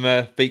him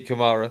beat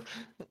Kamara.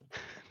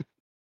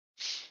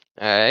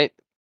 All right.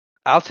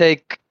 I'll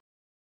take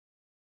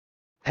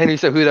Henry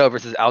Cejudo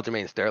versus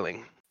Aljamain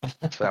Sterling.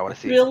 That's what I want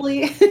to see.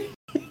 Really?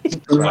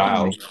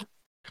 Wow.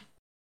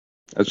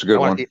 That's a good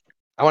one.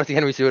 I want to see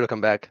Henry Cejudo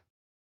come back.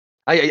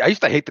 I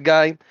used to hate the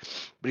guy,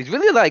 but he's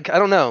really I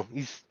don't know.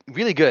 He's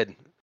really good.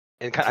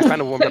 And I kind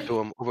of warmed up to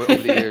him over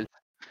the years.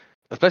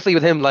 Especially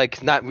with him,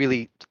 not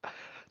really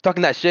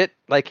talking that shit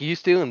like he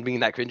used to and being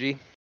that cringy.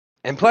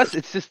 And plus,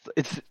 it's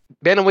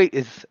bantamweight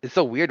is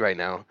so weird right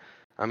now.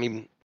 I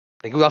mean,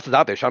 who else is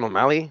out there? Sean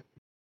O'Malley?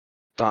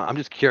 I'm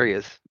just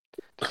curious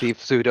to see if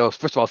Cejudo,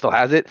 first of all, still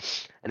has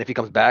it. And if he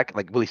comes back,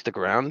 will he stick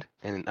around?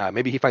 And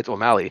maybe he fights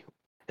O'Malley.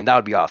 And that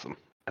would be awesome.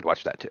 I'd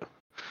watch that too.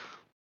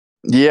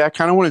 Yeah, I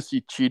kind of want to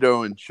see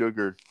Cheeto and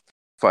Sugar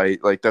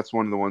fight. Like that's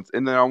one of the ones,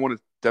 and then I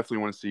definitely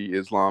want to see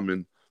Islam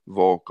and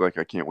Volk. Like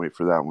I can't wait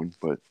for that one,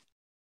 but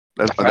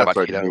I forgot that's about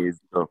already Cheeto. made.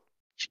 So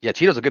Yeah,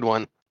 Cheeto's a good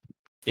one.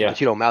 Yeah. The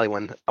Cheeto O'Malley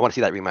one. I want to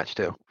see that rematch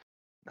too.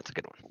 That's a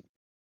good one.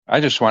 I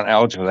just want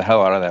Aljo the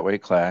hell out of that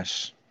weight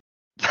class.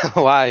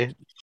 Why?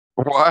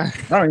 why?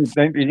 I don't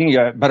think you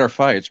got better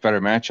fights, better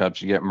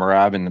matchups. You get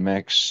Marab in the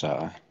mix.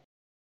 I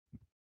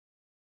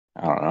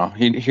don't know.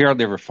 He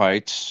hardly ever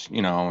fights,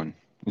 and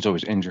he's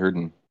always injured.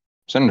 And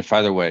send him to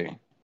featherweight.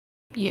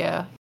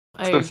 Yeah,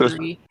 I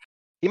agree.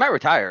 He might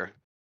retire.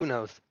 Who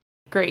knows?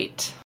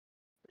 Great.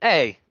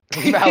 Hey,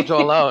 leave Aljo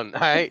alone.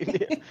 All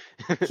right.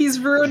 He's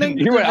ruining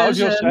the You what Aljo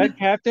division. said,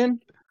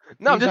 Captain?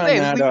 No, I'm He's just on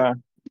saying. that,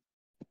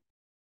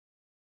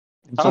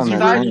 he's How's on he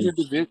that ruining train.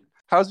 the division?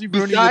 How's he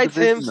ruining the Besides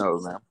division him- though,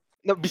 man?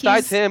 No,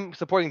 besides He's- him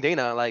supporting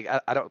Dana, like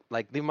I don't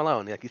like leave him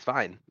alone. Like he's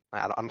fine.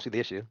 I don't see the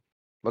issue.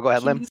 But go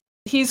ahead, Lim.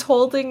 He's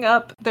holding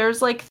up.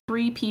 There's like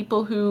 3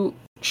 people who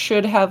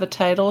should have a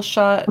title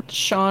shot.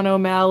 Sean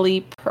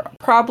O'Malley,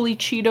 probably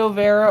Cheeto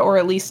Vera, or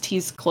at least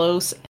he's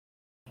close.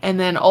 And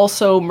then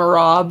also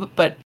Marab,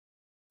 but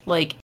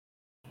like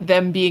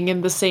them being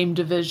in the same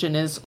division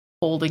is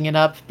holding it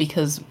up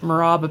because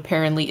Marab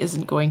apparently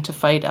isn't going to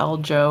fight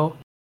Aljo.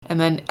 And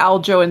then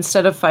Aljo,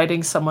 instead of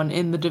fighting someone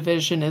in the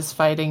division, is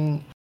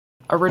fighting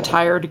a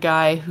retired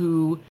guy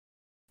who,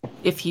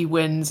 if he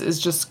wins, is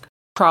just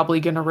probably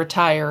going to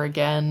retire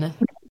again.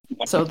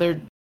 So they're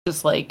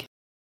just like,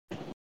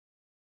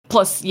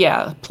 plus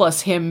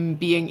him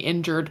being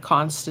injured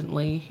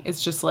constantly.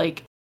 It's just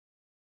like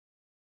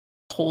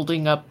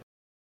holding up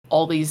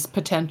all these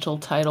potential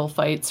title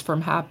fights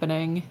from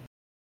happening.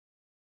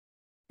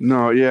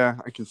 No, yeah,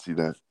 I can see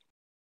that.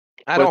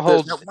 I don't But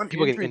hold that one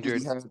people getting injury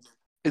that injured. he had-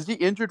 Is he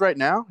injured right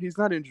now? He's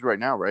not injured right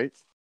now, right?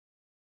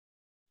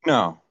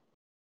 No,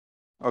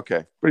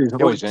 Okay. but he's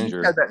always He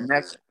injured. had that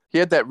neck. He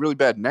had that really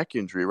bad neck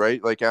injury,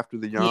 right? Like after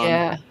the yawn.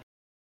 Yeah.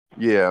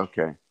 Yeah.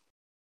 Okay.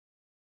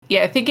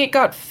 Yeah, I think it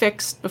got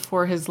fixed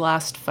before his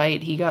last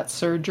fight. He got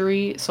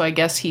surgery, so I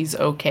guess he's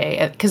okay.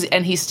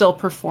 And he still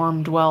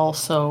performed well,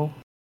 so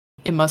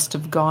it must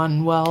have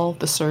gone well,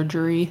 the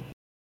surgery.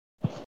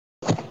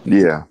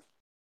 Yeah.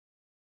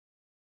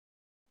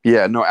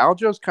 Yeah. No,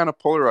 Aljo's kind of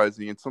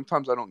polarizing, and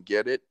sometimes I don't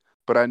get it.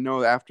 But I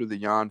know after the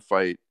Yan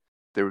fight,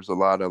 there was a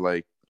lot of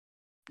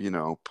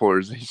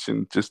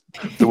polarization. Just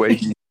the way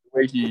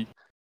he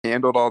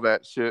handled all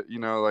that shit.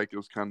 Like it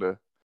was kind of.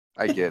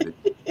 I get it.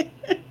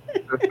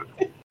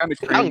 Kind of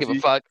cringy. I don't give a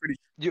fuck. Pretty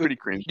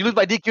cringy. You lose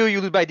by DQ,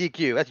 you lose by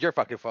DQ. That's your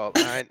fucking fault.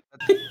 All right.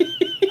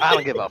 I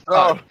don't give a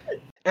fuck.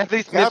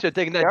 Anthony Smith should have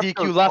taken that Cap DQ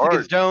goes loss hard.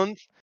 against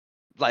Jones.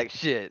 Like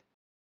shit.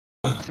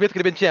 Smith could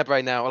have been champ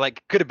right now, or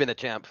like could have been a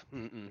champ.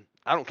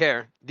 I don't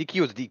care.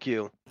 DQ is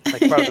DQ.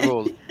 Like part of the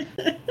rules.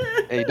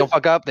 Hey, don't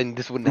fuck up, then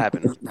this wouldn't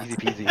happen. Easy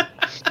peasy.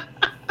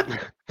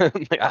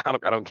 Like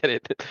I don't get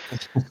it.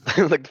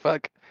 Like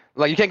fuck.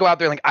 Like you can't go out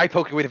there and like eye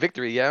poke your way to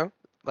victory. Yeah.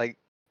 Like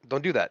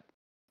don't do that.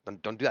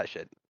 Don't do that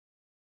shit.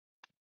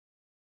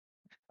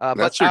 But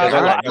That's I your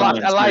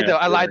guy. lied though.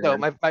 I lied though.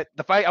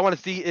 The fight I want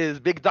to see is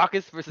Big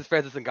Dawkins versus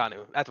Francis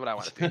Ngannou. That's what I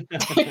want to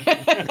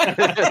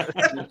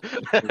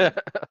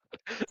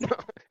see.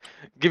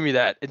 Give me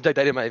that. Inject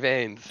that in my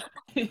veins.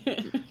 All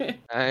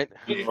right.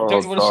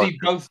 Don't you want to see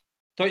both?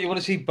 Don't you want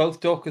to see both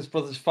Dawkins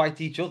brothers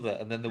fight each other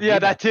and then the Yeah, winner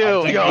that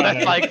too. fights Yo, Ngannou?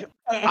 that's like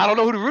I don't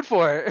know who to root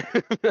for.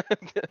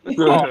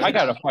 Oh, I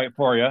got a fight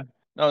for you.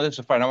 No, this is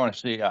a fight I want to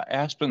see.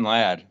 Aspen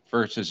Ladd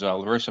versus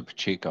Larissa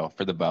Pacheco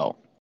for the belt.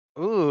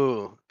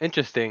 Ooh,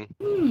 interesting.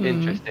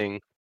 Interesting.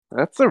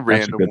 That's a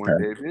random good one,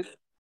 pick. David.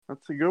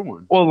 That's a good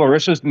one. Well,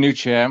 Larissa's the new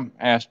champ.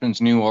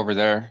 Aspen's new over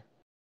there.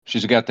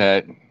 She's got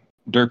that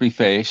derpy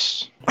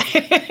face.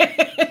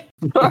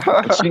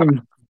 Let's see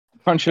him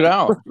punch it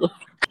out.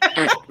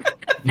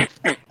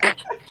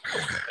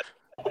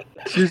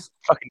 She's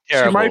Fucking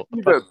terrible.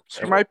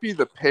 She might be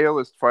the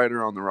palest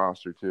fighter on the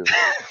roster too.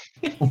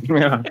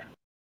 Yeah.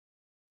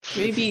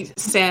 Maybe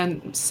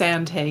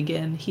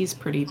Sandhagen. He's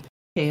pretty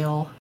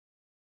pale.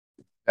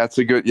 That's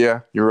a good. Yeah,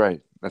 you're right.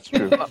 That's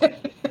true.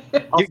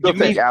 I'll still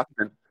take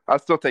Aspen. I'll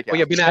still take Oh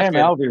yeah, Aspen. Ben Sam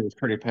Askren. Alvey was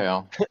pretty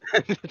pale.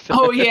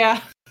 Oh,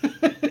 yeah.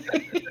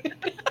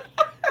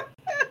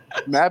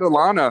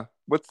 Madalena.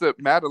 What's the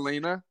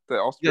Madalena? The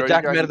Yeah, Australian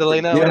Jack guy?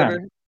 Magdalena, Yeah. or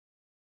whatever.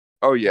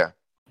 Oh yeah.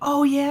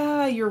 Oh,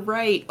 yeah, you're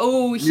right.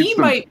 Oh, Needs he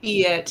some- might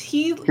be it.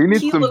 He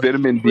needs some looked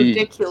vitamin D.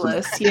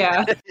 ridiculous,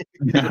 yeah.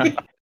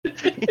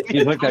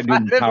 He's like that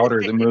dude in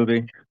Powder, the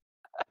movie.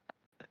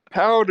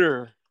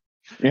 Powder.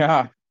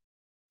 Yeah.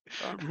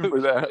 I remember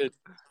that.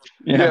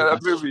 Yeah. Yeah,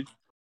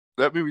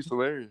 that movie's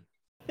hilarious.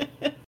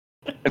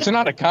 It's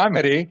not a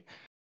comedy.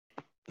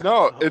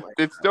 No, Oh my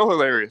it's still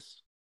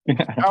hilarious.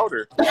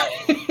 Powder.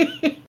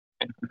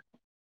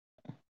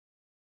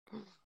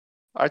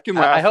 I can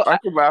laugh. I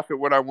can laugh at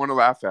what I want to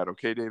laugh at.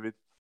 Okay, David.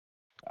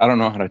 I don't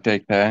know how to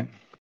take that.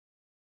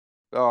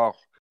 Oh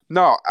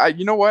no!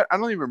 You know what? I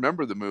don't even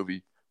remember the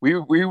movie. We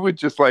would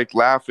just like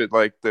laugh at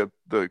like the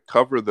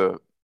cover, the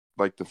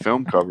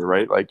film cover,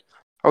 right? Like,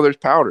 oh, there's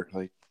powder.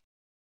 Like,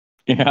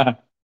 Yeah.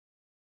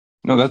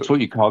 No, that's what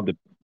you called the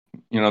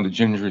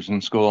gingers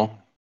in school.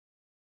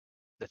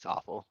 That's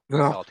awful. Ugh.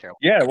 It's all terrible.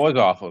 Yeah, it was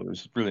awful. It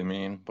was really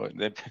mean, but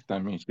they picked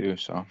on me too.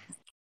 So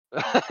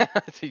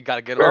So you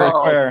gotta get very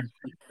Oh. fair.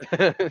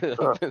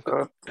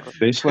 over.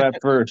 They slapped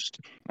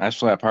first. I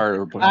slap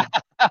harder, but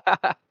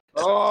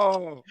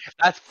Oh.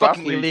 That's Slap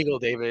fucking league. illegal,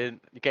 David.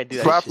 You can't do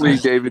that. Slap shit.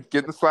 league, David.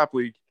 Get in the slap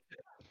league.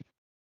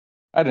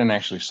 I didn't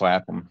actually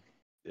slap him.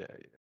 Yeah,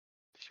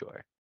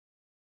 sure.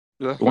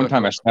 The one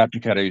time I slapped a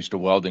cat, I used a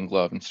welding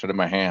glove instead of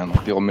my hand,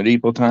 like the old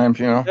medieval times,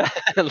 Like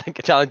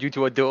I challenge you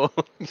to a duel.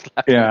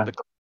 Slap you Yeah. with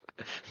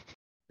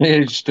He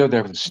just stood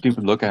there with a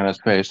stupid look on his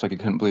face, like he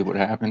couldn't believe what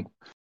happened.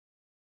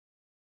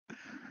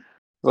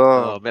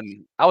 Oh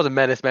man, I was a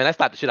menace, man. I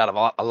slapped the shit out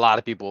of a lot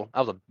of people.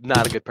 I was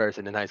not a good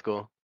person in high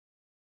school.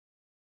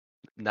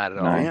 Not at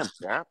all. Nice.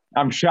 Damn, Zap.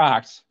 I'm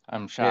shocked.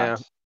 Yeah.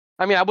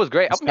 I mean, I was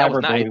great. I mean, I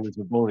was nice. Cyberbully was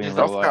a bully in Just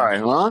real Tough life. guy,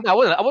 huh? I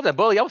wasn't a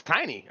bully. I was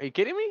tiny. Are you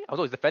kidding me? I was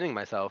always defending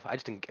myself. I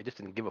just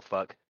didn't give a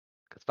fuck.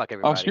 Cause fuck Oh,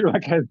 everybody. so you're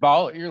like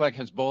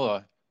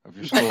Hezbollah of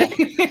your school.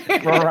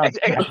 Run around.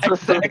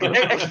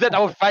 Except I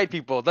would fight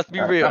people. Let's be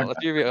real. Let's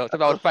be real.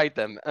 Except I would fight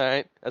them. All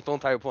right. That's the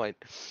entire point.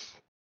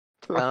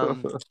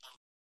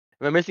 Am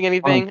I missing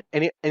anything?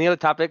 Any other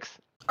topics?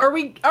 Are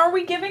we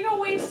giving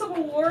away some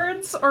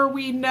awards? Or are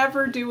we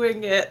never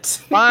doing it?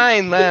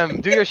 Fine,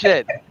 Lem. Do your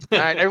shit. All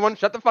right, everyone,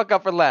 shut the fuck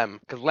up for Lem,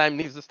 because Lem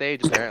needs the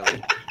stage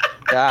apparently.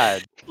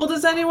 God. Well,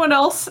 does anyone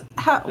else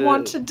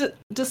want to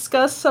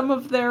discuss some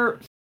of their,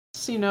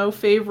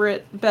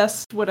 favorite,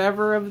 best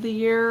whatever of the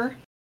year?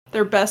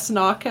 Their best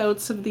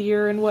knockouts of the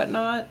year and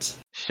whatnot?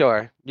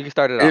 Sure, you can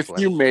start it off. If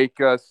you make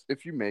us,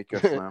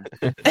 Lem.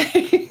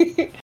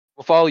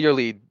 We'll follow your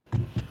lead.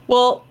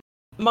 Well,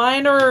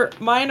 mine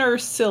are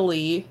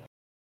silly.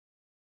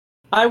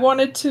 I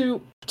wanted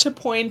to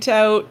point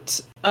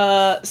out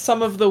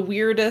some of the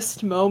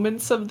weirdest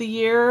moments of the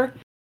year.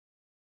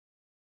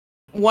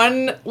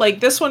 One,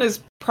 this one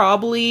is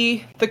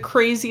probably the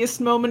craziest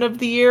moment of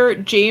the year.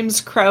 James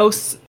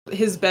Krause,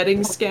 his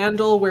betting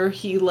scandal where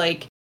he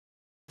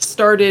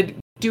started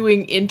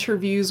doing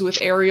interviews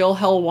with Ariel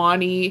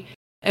Helwani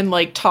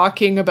and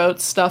talking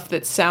about stuff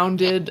that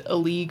sounded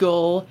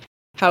illegal.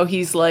 How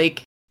he's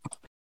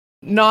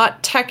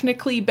not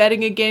technically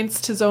betting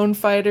against his own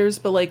fighters,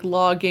 but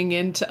logging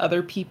into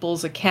other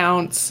people's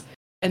accounts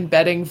and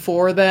betting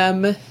for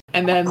them.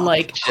 And then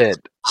Shit.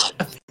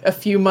 a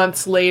few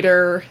months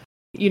later,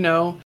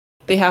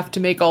 they have to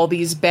make all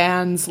these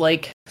bans,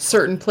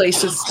 certain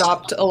places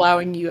stopped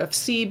allowing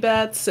UFC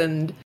bets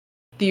and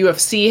the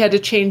UFC had to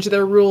change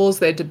their rules.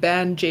 They had to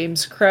ban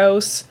James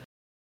Krause.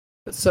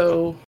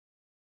 So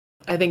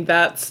I think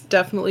that's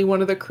definitely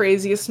one of the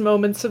craziest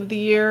moments of the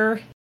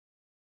year.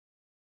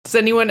 Does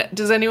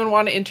anyone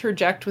want to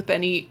interject with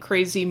any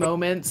crazy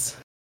moments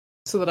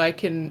so that I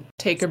can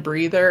take a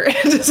breather?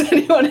 Does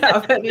anyone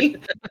have any?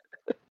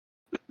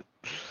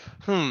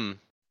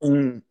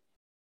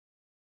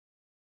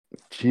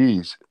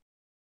 Jeez.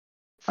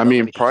 I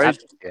mean, probably.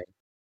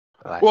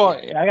 Well,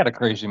 I got a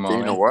crazy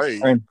moment. Dana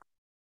White.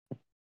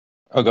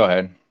 Oh, go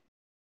ahead.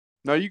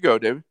 No, you go,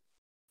 David.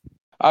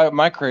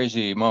 My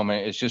crazy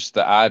moment is just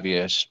the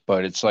obvious,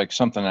 but it's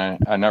something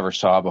I never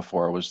saw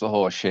before. Was the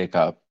whole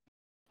shakeup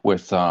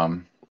with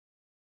Kamzat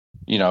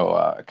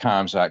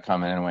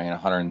coming in weighing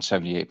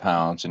 178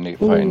 pounds and Nate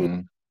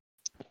fighting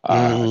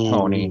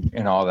Tony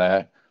and all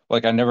that.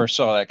 I never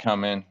saw that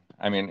coming.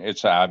 I mean,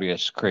 it's an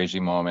obvious crazy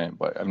moment,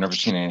 but I've never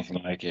seen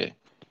anything like it.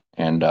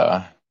 And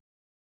it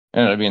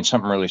ended up being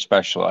something really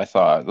special, I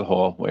thought, the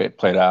whole way it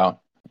played out.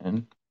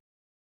 And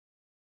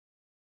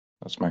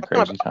that's my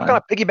crazy time. I'm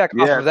gonna piggyback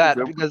off of that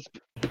good.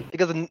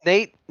 because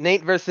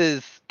Nate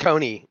versus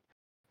Coney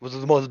was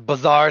the most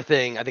bizarre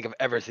thing I think I've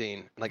ever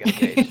seen in a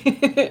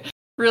cage.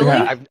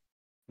 Really?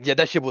 Yeah,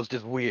 that shit was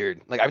just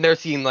weird. I've never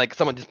seen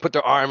someone just put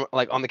their arm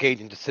on the cage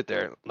and just sit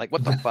there.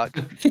 What the fuck?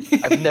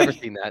 I've never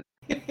seen that.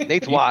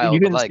 Nate's wild. You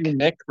didn't but, see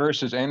Nick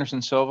versus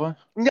Anderson Silva?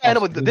 Yeah, I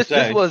know, but this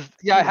was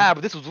I have,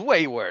 but this was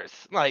way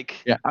worse.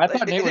 Yeah, I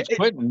thought Nate was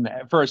quitting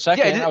for a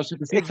second. I was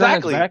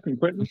exactly. His back and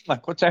quitting.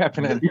 What's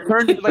happening? He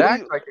turned his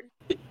back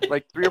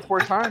like 3 or 4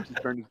 times. He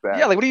turned his back.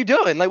 Yeah, what are you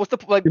doing? What's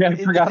the Yeah, I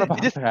forgot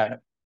about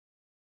that.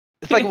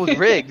 It's it was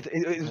rigged.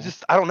 It was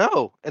just I don't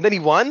know. And then he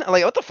won. I'm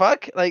what the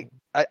fuck? I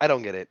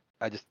don't get it.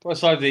 Well,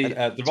 so the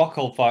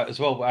Rockhold fight as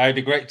well. I had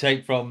a great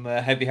take from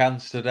Heavy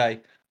Hands today.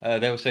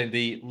 They were saying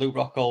the Luke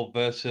Rockhold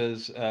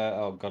versus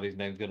oh god, his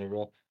name's gonna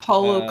roll.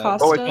 Paulo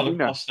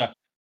Costa.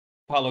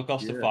 Paulo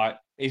Costa fight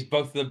is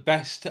both the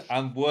best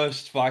and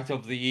worst fight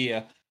of the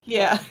year.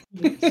 Yeah.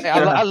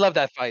 I love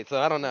that fight,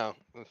 so I don't know.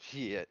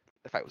 Shit,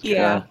 that fight was good.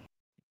 Yeah.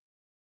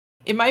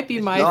 It might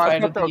be my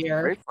fight of the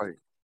year. Great fight.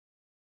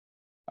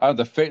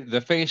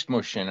 The face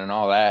motion and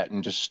all that,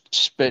 and just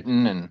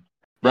spitting and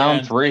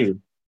round 3.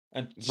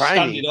 And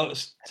standing up,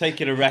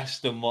 taking a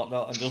rest and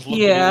whatnot, and just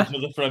looking at each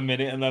other for a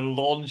minute, and then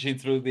launching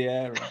through the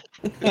air.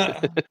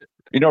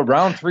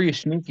 Round 3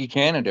 sneaky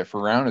candidate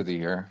for round of the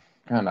year,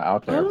 kind of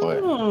out there, but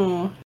it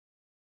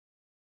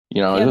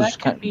was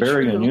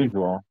very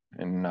unusual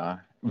and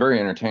very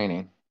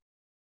entertaining.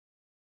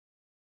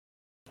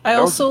 I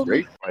That was a also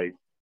great fight.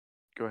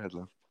 Go ahead,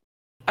 Lou.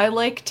 I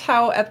liked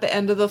how at the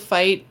end of the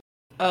fight,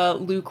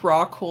 Luke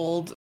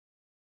Rockhold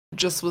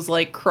just was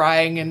like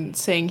crying and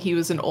saying he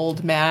was an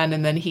old man,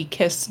 and then he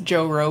kissed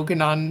Joe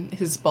Rogan on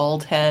his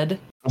bald head.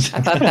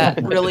 I thought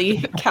that really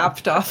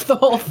capped off the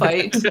whole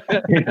fight.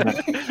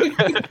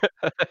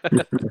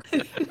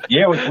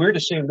 Yeah, it was weird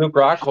to see Luke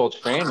Rockhold's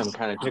fandom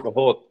kind of take a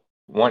whole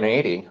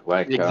 180.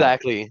 Like,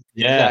 Exactly.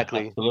 Yeah,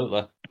 Exactly.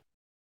 absolutely.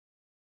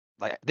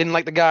 Like, didn't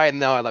like the guy, and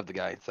now I love the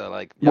guy. So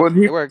like, yep, Well,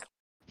 it worked.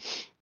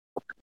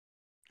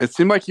 it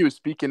seemed like he was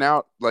speaking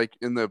out like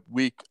in the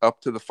week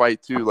up to the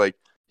fight too. Like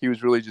he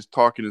was really just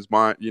talking his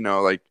mind,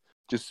 like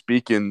just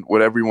speaking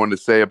whatever he wanted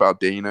to say about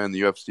Dana and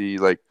the UFC,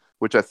 like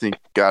which I think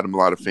got him a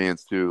lot of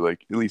fans too.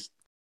 Like at least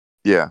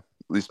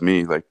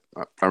me. Like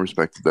I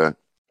respected that.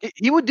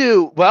 He would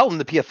do well in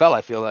the PFL.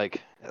 I feel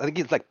like. I think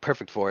he's like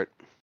perfect for it.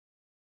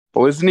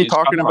 Well, isn't he He's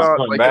talking talking about about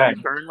going like back. a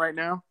return right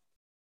now?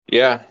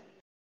 yeah.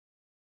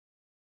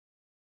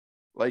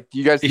 Like, do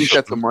you guys think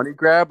that's a money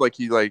grab? Like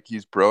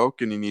he's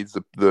broke and he needs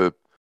the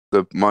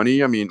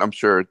money. I mean, I'm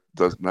sure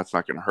that's not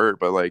going to hurt,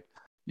 but like,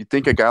 you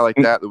think a guy like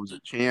that was a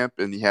champ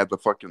and he had the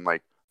fucking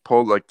like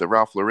pull like the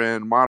Ralph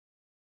Lauren model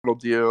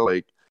deal,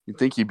 like you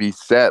think he'd be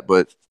set,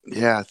 but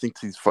yeah, I think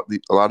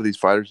a lot of these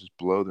fighters just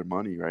blow their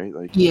money, right?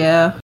 Like,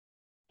 Yeah.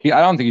 I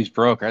don't think he's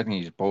broke. I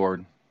think he's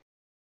bored.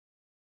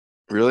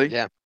 really?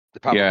 Yeah.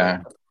 Probably.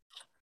 Yeah.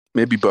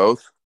 Maybe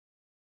both.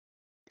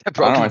 I don't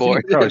know. Broken I think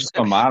board. he's probably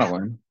still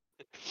modeling.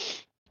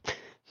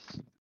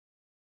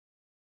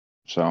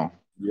 So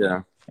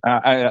Yeah.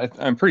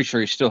 I'm pretty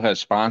sure he still has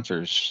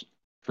sponsors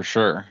for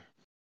sure.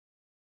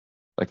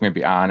 Like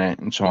maybe On It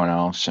and someone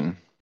else, and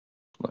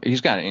he's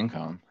got an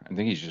income. I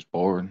think he's just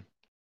bored.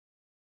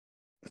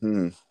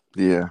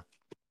 Yeah.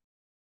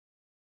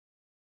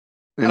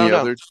 I Any don't know.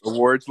 other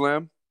awards,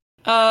 Lam?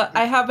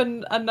 I have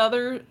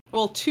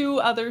two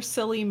other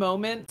silly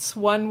moments.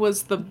 One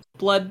was the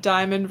Blood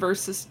Diamond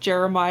versus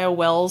Jeremiah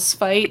Wells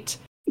fight.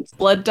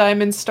 Blood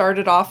Diamond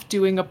started off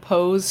doing a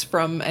pose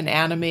from an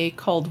anime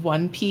called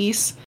One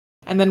Piece,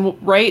 and then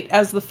right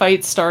as the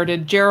fight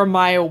started,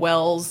 Jeremiah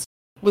Wells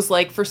was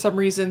like for some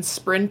reason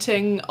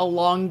sprinting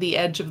along the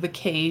edge of the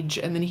cage,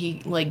 and then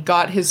he like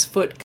got his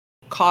foot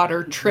caught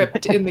or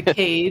tripped in the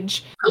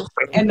cage,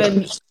 and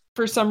then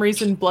for some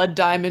reason Blood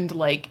Diamond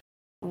like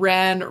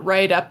ran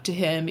right up to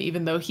him,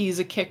 even though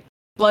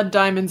Blood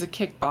Diamond's a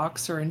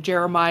kickboxer and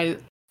Jeremiah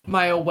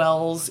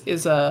Wells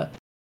is a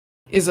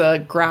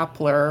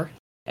grappler.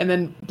 And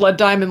then Blood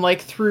Diamond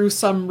like threw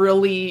some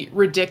really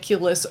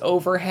ridiculous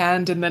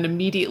overhand and then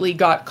immediately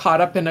got caught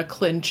up in a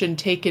clinch and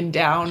taken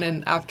down,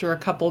 and after a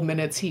couple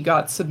minutes he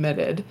got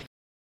submitted.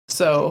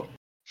 So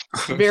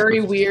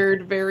very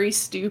weird, very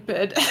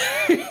stupid.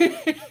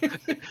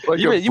 Like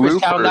You was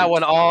counting that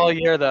one all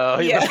year though.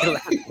 Yeah.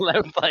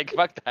 Was like,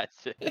 fuck that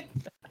shit.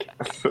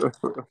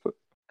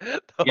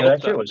 Yeah,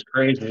 that shit was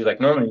crazy. Like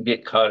normally you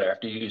get cut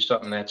after you do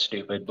something that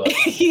stupid, but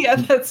Yeah,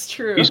 that's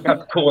true. he's got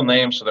a cool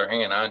name, so they're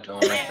hanging on to him.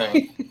 I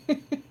think.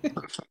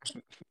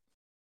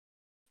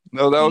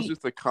 No, that was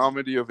just a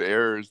comedy of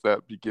errors,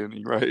 that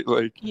beginning, right?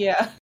 Like,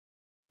 Yeah.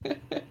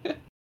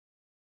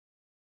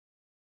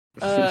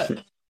 I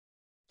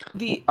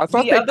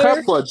thought they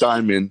cut Blood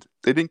Diamond.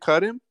 They didn't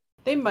cut him?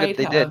 They might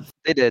They have.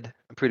 They did.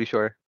 I'm pretty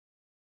sure.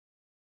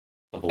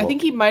 I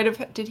think he might have.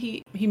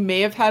 He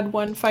may have had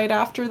one fight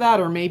after that,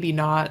 or maybe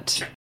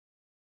not.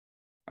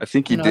 I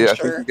think he I'm not did. I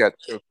sure. think he got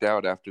choked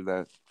out after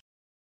that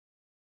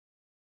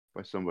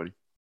by somebody.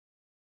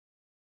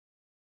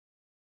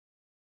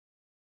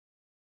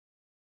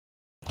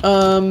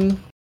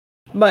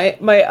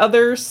 My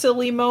other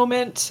silly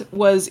moment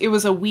was it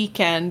was a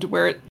weekend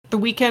where the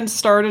weekend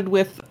started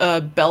with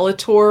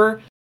Bellator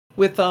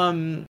with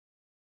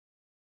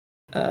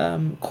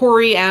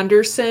Corey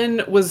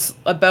Anderson was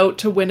about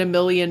to win $1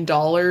 million,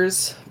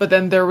 but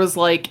then there was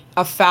like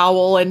a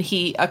foul and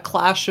a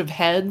clash of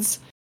heads.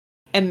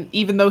 And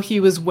even though he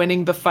was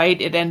winning the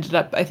fight, it ended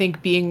up, I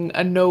think, being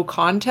a no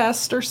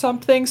contest or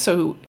something.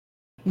 So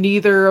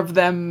neither of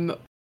them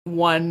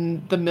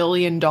won the $1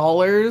 million.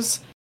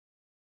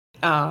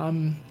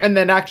 And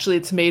then actually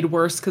it's made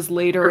worse because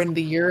later in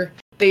the year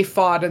they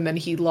fought and then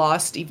he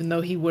lost, even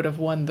though he would have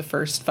won the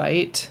first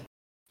fight.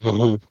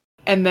 Mm-hmm.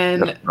 And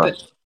then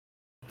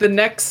the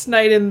next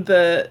night in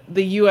the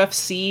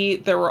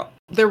UFC,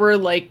 there were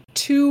like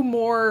 2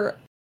 more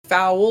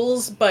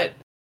fouls, but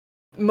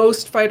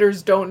most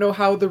fighters don't know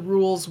how the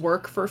rules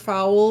work for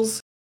fouls.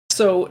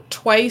 So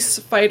twice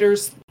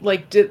fighters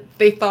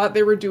they thought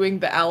they were doing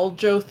the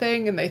Aljo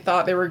thing and they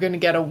thought they were going to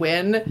get a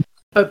win,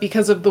 but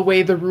because of the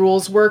way the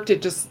rules worked,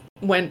 it just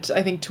went,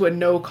 I think, to a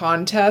no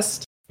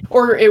contest.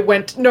 Or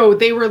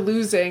they were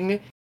losing,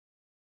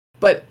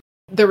 but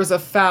there was a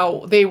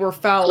foul. They were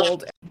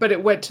fouled, but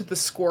it went to the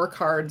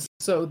scorecards,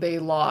 so they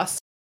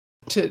lost.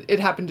 It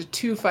happened to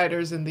 2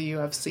 fighters in the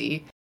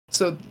UFC.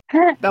 So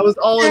that was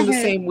all in the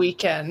same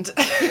weekend.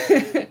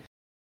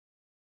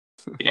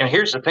 And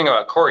here's the thing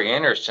about Corey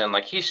Anderson,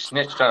 like he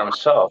snitched on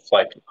himself.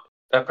 Like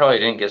that probably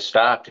didn't get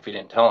stopped if he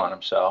didn't tell on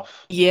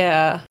himself.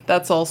 Yeah,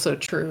 that's also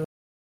true.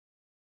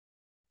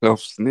 Oh,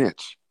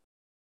 snitch.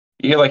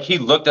 Yeah, like he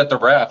looked at the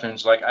ref and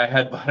was like, I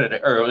headbutted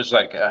it, or it was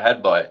like a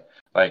headbutt.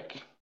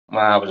 Like,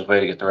 when I was way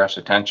to get the ref's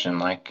attention,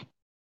 like,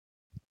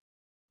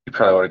 he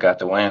probably would have got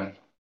the win.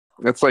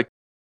 That's like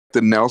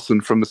the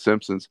Nelson from The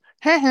Simpsons.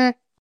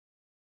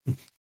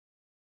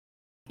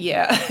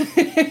 Yeah.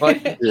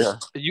 But Yeah.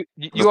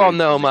 you all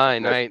know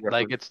mine, That's right? Like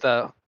reference. it's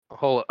the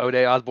whole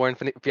O'Day Osborne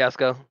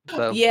fiasco.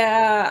 So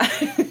Yeah.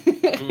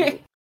 fucking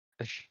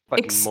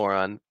Ex-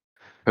 moron.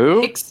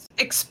 Who?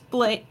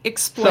 explain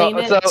So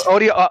it.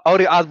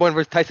 Odie Osborne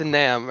versus Tyson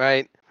Nam,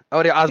 right?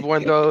 Odie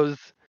Osborne throws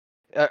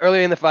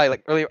earlier in the fight,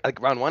 like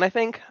round one, I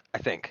think.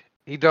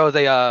 He throws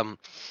a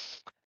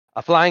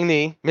flying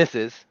knee,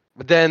 misses,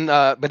 but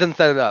doesn't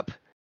set it up.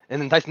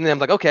 And then Tyson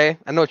Nam's like, okay,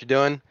 I know what you're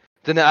doing.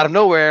 Then out of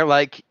nowhere,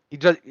 like he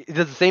does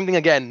the same thing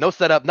again, no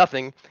setup,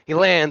 nothing. He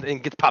lands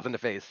and gets popped in the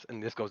face,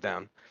 and just goes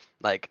down.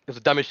 Like it was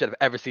the dumbest shit I've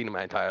ever seen in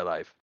my entire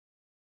life.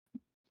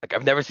 Like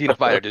I've never seen a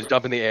fighter just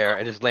jump in the air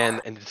and just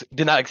land and just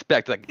did not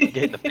expect to, like get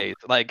hit in the face.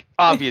 Like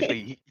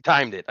obviously he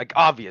timed it. Like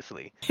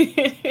obviously,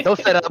 no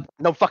setup,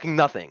 no fucking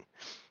nothing.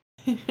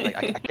 Like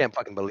I can't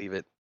fucking believe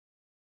it.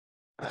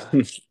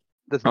 That's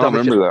the I don't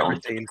dumbest shit remember I've that ever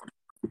one. seen.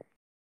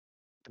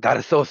 God,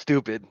 it's so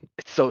stupid.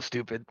 It's so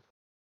stupid.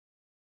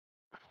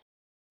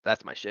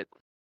 That's my shit.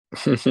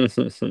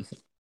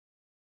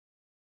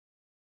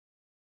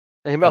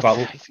 Anybody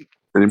else?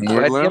 Any Go more,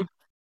 ahead, Lem? Kim.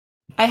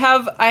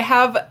 I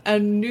have a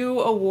new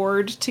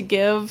award to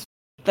give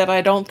that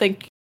I don't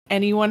think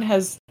anyone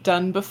has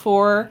done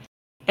before,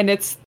 and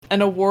it's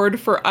an award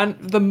for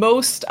the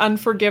most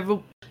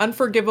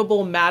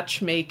unforgivable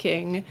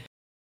matchmaking.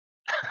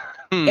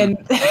 And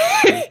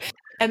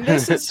and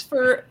this is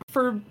for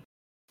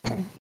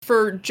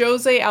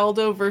Jose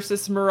Aldo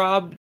versus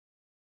Merab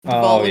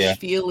Oh yeah.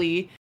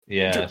 Dvalishvili.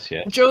 Yes.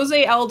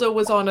 Jose Aldo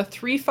was on a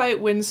 3-fight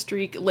win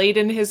streak late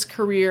in his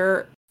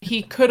career.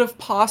 He could have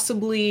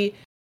possibly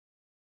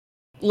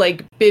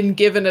been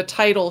given a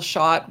title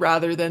shot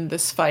rather than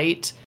this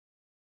fight.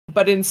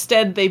 But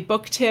instead they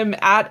booked him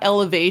at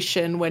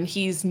Elevation when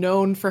he's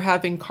known for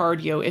having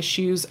cardio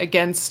issues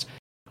against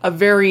a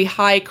very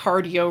high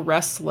cardio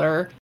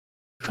wrestler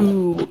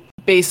who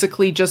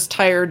basically just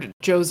tired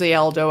Jose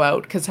Aldo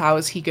out because how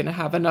is he going to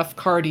have enough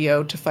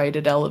cardio to fight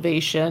at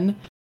Elevation?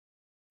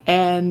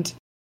 And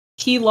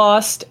he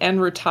lost and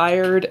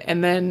retired,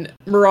 and then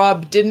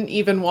Merab didn't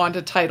even want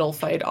a title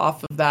fight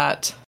off of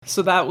that.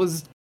 So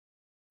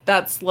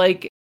that's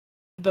like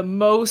the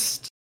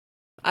most,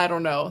 I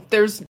don't know.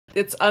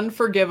 It's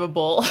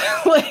unforgivable.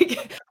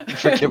 Like,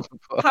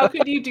 how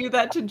could you do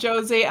that to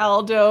Jose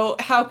Aldo?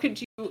 How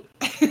could you?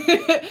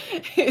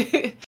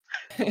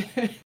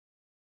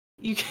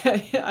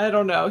 I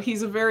don't know.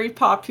 He's a very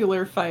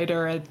popular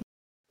fighter, and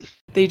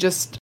they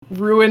just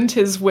ruined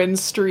his win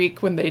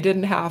streak when they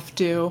didn't have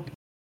to.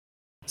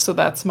 So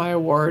that's my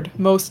award.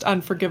 Most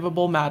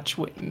unforgivable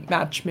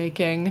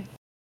matchmaking.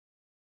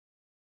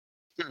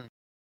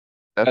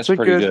 That's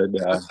pretty good.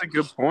 That's a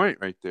good point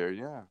right there.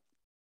 Yeah.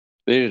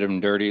 They did him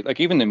dirty. Like,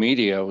 even the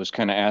media was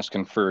kind of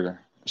asking for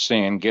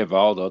saying give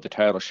Aldo the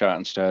title shot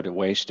instead of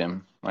waste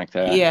him like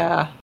that.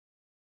 Yeah.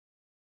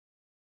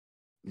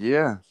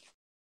 Yeah.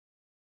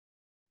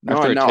 No,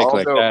 After a now take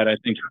like Aldo, that,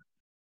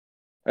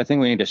 I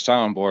think we need a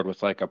soundboard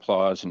with like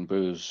applause and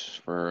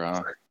boos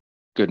for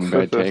good and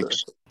bad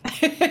takes.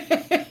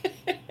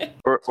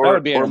 or That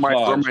would be an my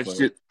applause,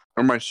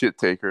 but- my shit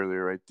take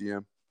earlier, right,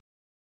 DM?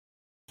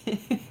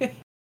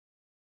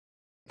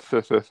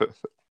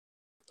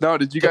 No,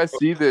 did you guys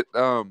see that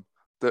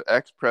the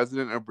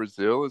ex-president of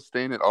Brazil is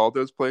staying at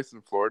Aldo's place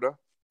in Florida?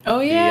 Oh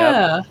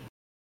yeah.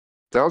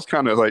 That was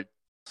kind of like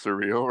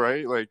surreal,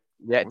 right? Like,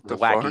 Yeah, what the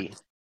wacky.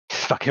 fuck?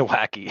 Fucking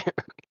wacky.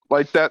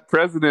 Like, that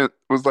president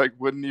was like,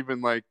 wouldn't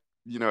even like,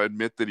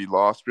 admit that he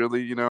lost,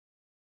 really, Like,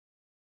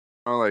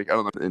 I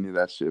don't know any of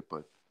that shit,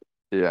 but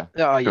yeah.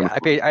 Oh yeah, I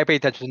pay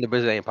attention to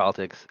Brazilian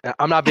politics.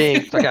 I'm not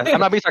being sarcastic.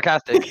 I'm not being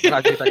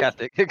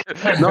sarcastic.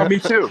 No, me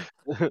too.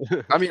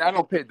 I mean, I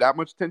don't pay that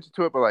much attention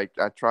to it, but like,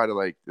 I try to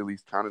like at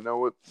least kind of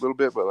know it a little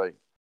bit. But like,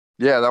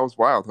 yeah, that was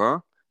wild,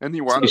 huh? And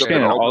he wound He's up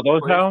staying at in Aldo's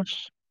Aldo's place.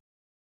 house?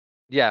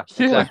 Yeah,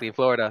 exactly. In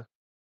Florida.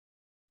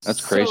 That's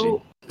crazy.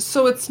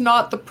 So it's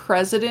not the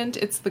president;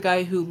 it's the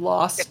guy who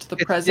lost the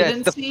presidency. Yeah,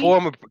 it's the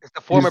former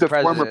He's the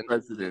president. former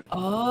president. Oh.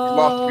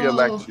 He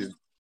lost re-election.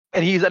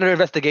 And he's under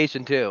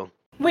investigation too.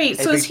 Wait,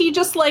 so is he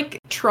just like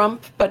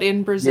Trump but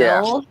in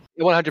Brazil?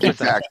 100%.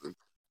 Exactly.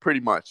 Pretty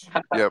much.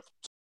 Yep.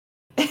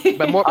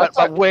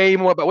 But way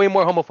more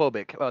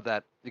homophobic about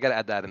that. You got to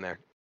add that in there.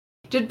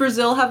 Did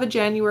Brazil have a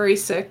January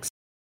 6th?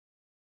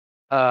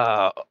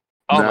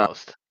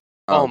 Almost.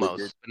 No,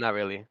 Almost, but not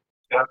really.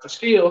 Stop the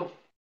steal.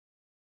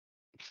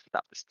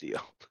 Stop the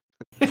steal.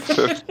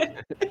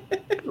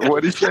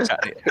 What did you say?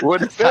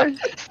 What did you say?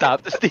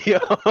 Stop the steal.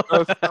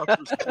 Oh, stop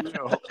the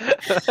steal.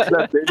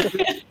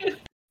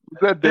 Is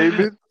that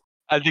David?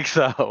 I think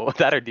so.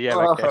 That or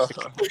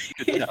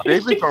DM.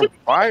 David's on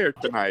fire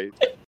tonight.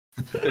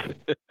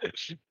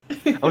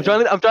 I'm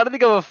trying to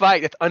think of a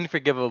fight that's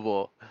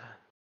unforgivable.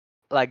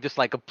 Like just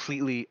like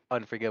completely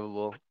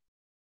unforgivable.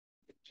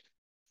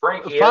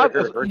 Frankie Fab-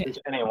 Edgar versus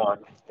anyone.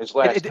 His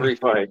last 3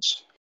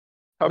 fights.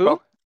 How Who?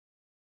 about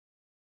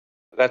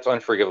That's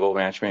unforgivable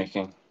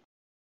matchmaking.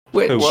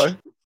 Which what?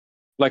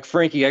 Like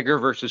Frankie Edgar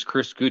versus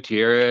Chris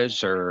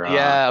Gutierrez, or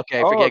Yeah,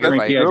 okay, Oh, forget that's good a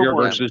Frankie fight. good Edgar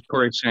one. versus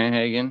Corey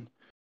Sandhagen.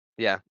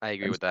 Yeah, I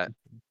agree with that.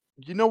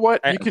 You know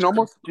what? I- You can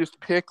almost just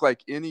pick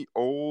like any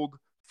old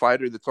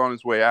fighter that's on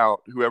his way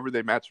out, whoever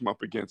they match him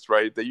up against,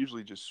 right? They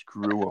usually just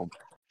screw him.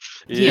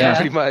 Yeah.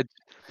 Pretty much.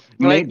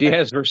 Nate Like,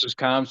 Diaz versus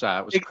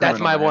Kamzat was that's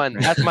criminal my one.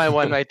 matchmaking. That's my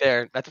one right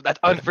there. That's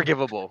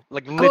unforgivable.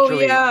 Like oh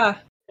literally yeah,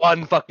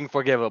 unfucking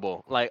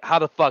forgivable. Like how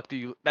the fuck do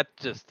you? That's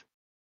just.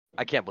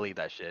 I can't believe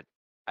that shit.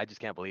 I just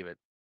can't believe it.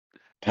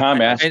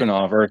 Tom And-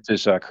 Aspinall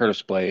versus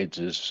Curtis Blades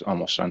is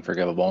almost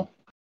unforgivable.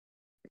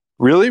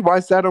 Really? Why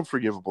is that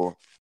unforgivable?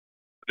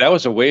 That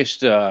was a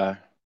waste of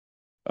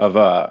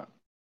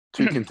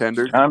Two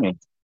contenders. Tommy.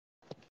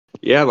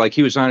 Yeah, like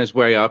he was on his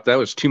way up. That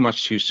was too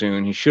much too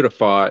soon. He should have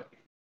fought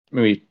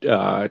maybe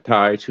Tai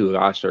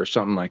Tuivasa or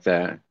something like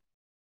that.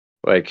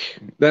 Like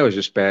that was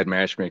just bad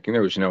matchmaking.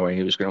 There was no way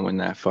he was going to win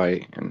that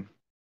fight, and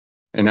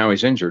now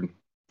he's injured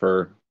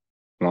for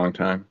a long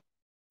time.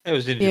 He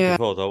was injured Yeah.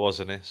 before, though,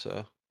 wasn't he?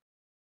 So,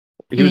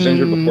 He was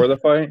injured before the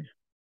fight.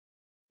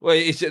 well,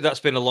 that's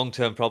been a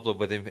long-term problem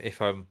with him.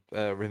 If I'm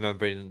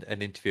remembering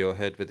an interview I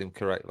heard with him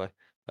correctly,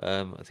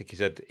 I think he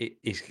said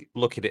he's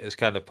looking at it as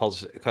kind of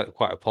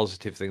quite a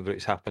positive thing that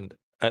it's happened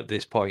at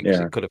this point, because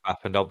Yeah. it could have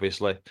happened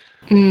obviously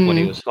when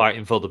he was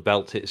fighting for the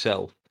belt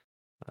itself.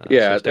 So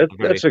Yeah, it's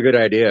definitely that's a good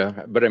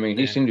idea. But I mean,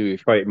 he Yeah. seemed to be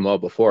fighting well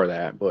before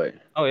that. But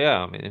Oh yeah,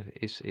 I mean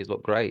he's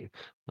looked great,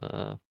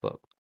 but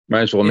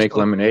might as well He's make got-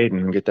 lemonade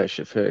and get that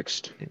shit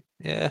fixed.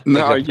 yeah,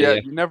 No, exactly, yeah,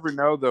 you never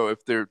know though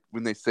if they're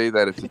when they say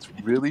that if it's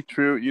really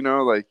true. You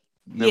know, like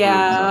never really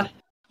yeah. know.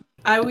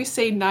 I always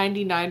say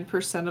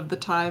 99% of the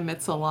time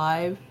it's a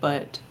lie,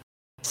 but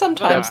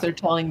sometimes they're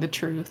telling the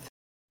truth.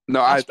 No,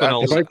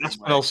 Aspinall, feel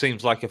Aspinall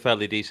seems like a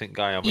fairly decent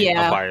guy. I mean,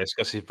 Yeah. I'm biased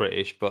because he's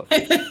British, but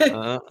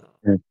like-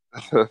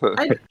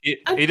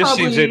 he just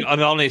seems an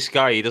honest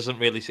guy. He doesn't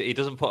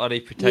put any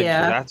pretentious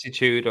Yeah.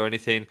 attitude or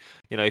anything.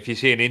 You know, if you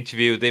see an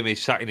interview with him,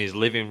 he's sat in his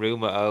living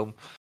room at home.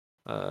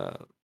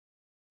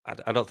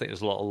 I don't think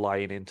there's a lot of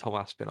lying in Tom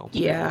Aspinall. to be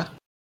Yeah. honest.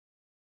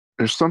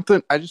 There's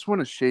something. I just want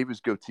to shave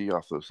his goatee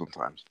off though.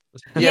 Sometimes.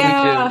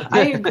 Yeah, me too. I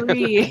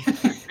agree.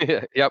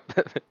 Yeah, yep.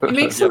 It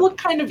makes Yep. him look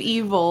kind of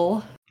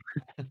evil.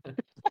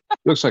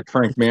 Looks like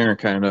Frank Mir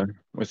kind of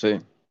with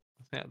it.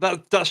 Yeah,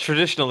 that's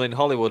traditional in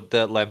Hollywood,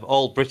 Lem.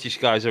 All British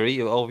guys are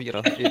evil. All, you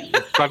know,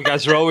 bad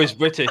guys are always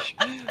British.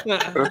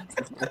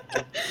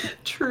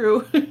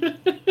 True.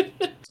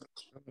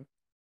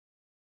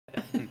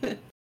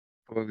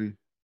 Funny.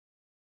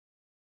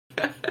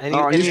 Any,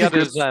 Oh, he's any a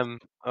others? good-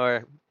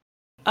 Or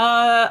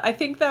I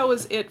think that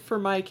was it for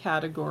my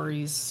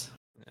categories.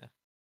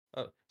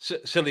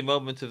 Silly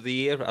moment of the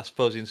year, I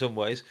suppose, in some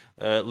ways.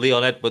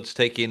 Leon Edwards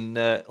taking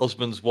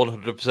husband's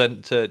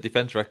 100%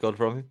 defense record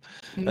from him,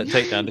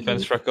 takedown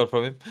defense record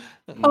from him.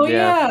 Oh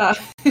yeah.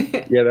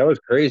 Yeah, that was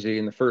crazy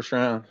in the first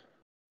round.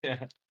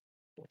 Yeah.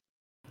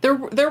 There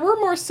were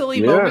more silly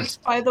Yes. moments,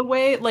 by the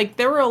way. Like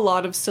there were a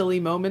lot of silly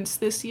moments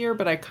this year,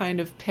 but I kind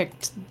of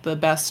picked the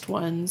best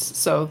ones.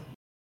 So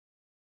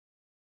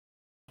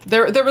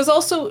there was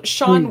also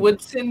Sean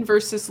Woodson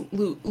versus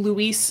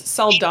Luis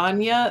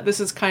Saldana.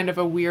 This is kind of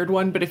a weird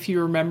one, but if you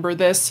remember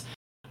this,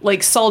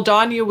 like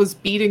Saldana was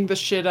beating the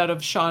shit out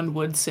of Sean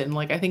Woodson.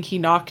 Like I think he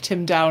knocked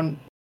him down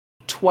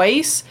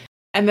twice,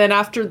 and then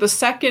after the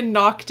second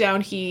knockdown,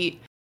 he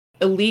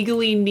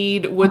illegally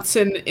kneed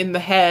Woodson in the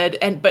head,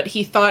 but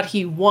he thought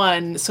he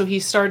won, so he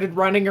started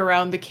running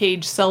around the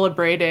cage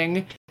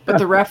celebrating, but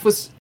the ref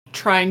was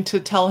trying to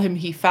tell him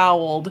he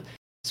fouled,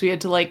 so he had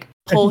to like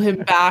pull him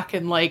back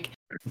and like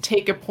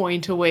take a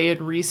point away and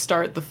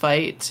restart the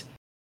fight.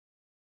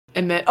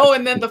 And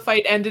then the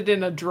fight ended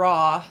in a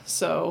draw.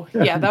 So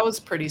yeah, that was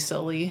pretty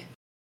silly.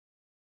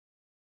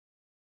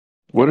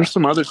 What are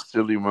some other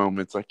silly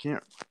moments? I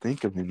can't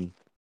think of any.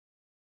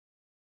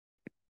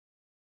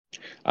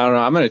 I don't know.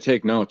 I'm going to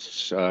take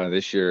notes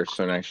this year,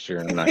 so next year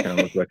I'm not going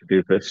to look like a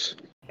doofus.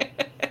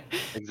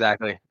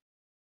 exactly.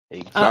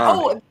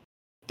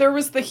 There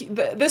was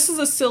this is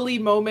a silly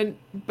moment,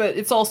 but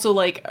it's also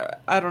like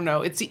I don't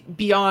know, it's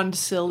beyond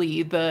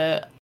silly.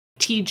 The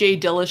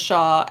TJ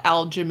Dillashaw,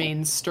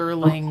 Aljamain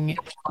Sterling,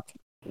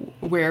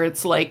 where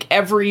it's like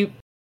every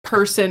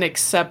person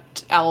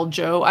except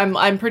Aljo.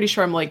 I'm pretty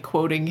sure I'm like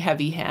quoting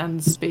Heavy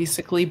Hands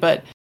basically,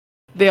 but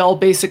they all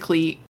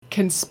basically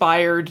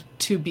conspired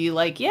to be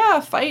like, yeah,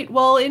 fight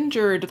while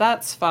injured,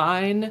 that's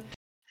fine.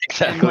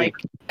 Exactly.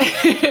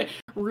 And like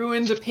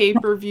ruined a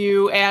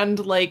pay-per-view,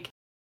 and like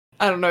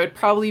I don't know, it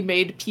probably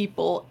made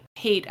people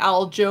hate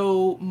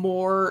Aljo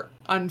more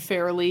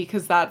unfairly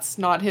because that's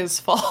not his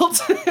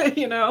fault,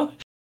 you know?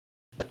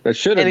 That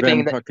should have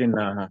Anything been that- fucking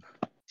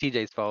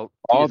TJ's fault.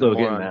 He's a Aldo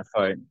getting moron. that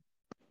fight.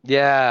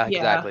 Yeah, Yeah.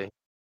 exactly.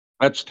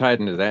 That's tied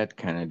into that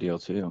kind of deal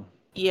too.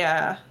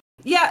 Yeah.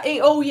 Yeah,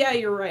 oh yeah,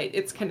 you're right.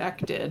 It's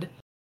connected.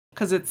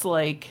 Because it's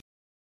like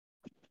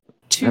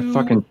That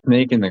fucking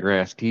snake in the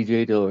grass,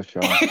 TJ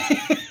Dillashaw.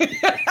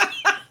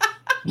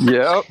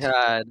 Yep.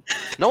 God,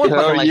 no one Hell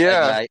fucking likes yeah.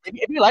 that guy.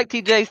 If you like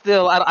TJ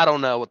still, I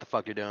don't know what the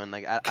fuck you're doing.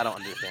 Like I don't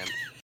understand.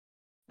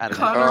 I don't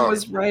Connor Oh.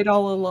 was right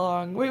all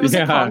along. Wait, was it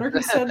Yeah. Connor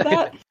who said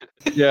that?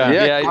 Yeah.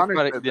 Yeah, he's Connor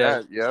funny. said Yeah,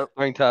 that. Yep.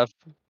 playing tough.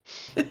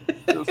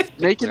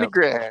 Snake in the Yep.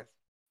 grass.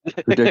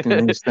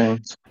 Predicting these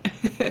things.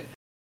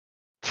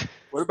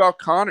 What about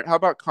Connor? How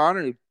about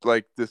Connor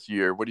like this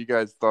year? What are you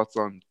guys' thoughts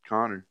on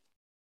Connor?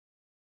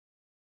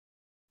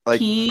 Like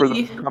for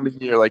the coming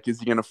year, like is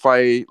he gonna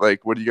fight?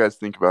 Like what do you guys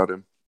think about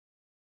him?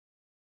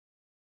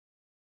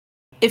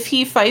 If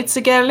he fights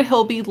again,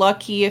 he'll be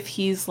lucky if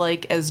he's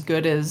like as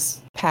good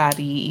as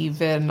Patty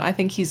even. I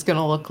think he's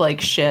gonna look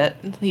like shit.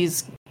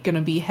 He's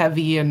gonna be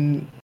heavy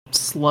and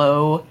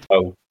slow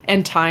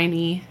and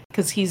tiny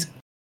because he's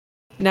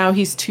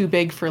too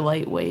big for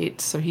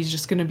lightweight, so he's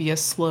just gonna be a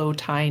slow,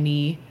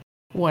 tiny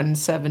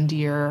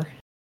 170er.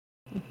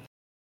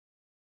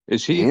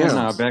 Is he even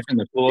Damn. back in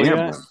the pool Damn.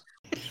 yet?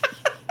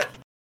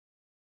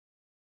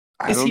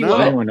 I Is don't he know. Does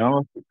what? anyone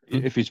know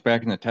if he's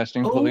back in the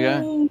testing pool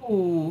yet?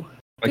 Oh,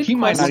 Like good he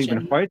might not question.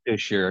 even fight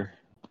this year.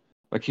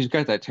 Like he's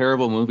got that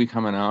terrible movie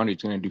coming out.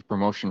 He's gonna do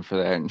promotion for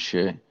that and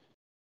shit.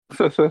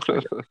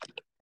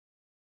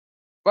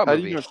 What How do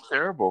movie? you know it's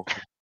terrible?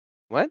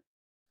 What?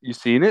 You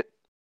seen it?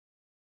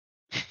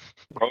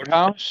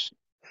 Roadhouse?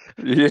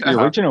 Yeah. The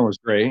original was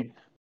great.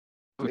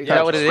 Is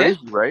that what it is?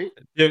 Crazy, right?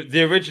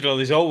 The original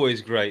is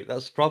always great.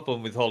 That's the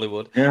problem with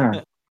Hollywood.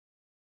 Yeah.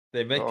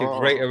 They make a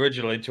great Oh.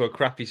 original into a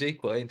crappy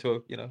sequel, into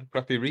a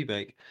crappy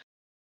remake.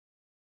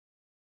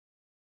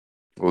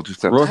 We'll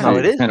just have Roadhouse Oh,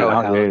 it to is is kind of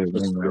Roadhouse. outdated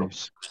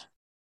anyways.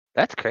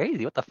 That's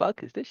crazy. What the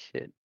fuck is this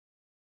shit?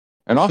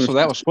 And also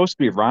that was supposed to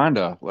be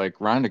Rhonda. Like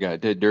Rhonda got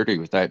did dirty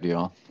with that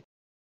deal.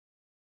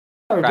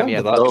 I Cry me a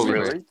remember that. fucking Oh,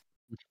 river. really?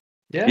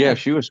 Yeah. Yeah,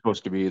 she was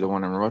supposed to be the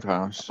one in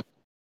Roadhouse.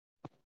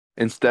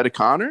 Instead of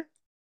Connor?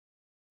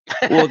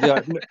 Well,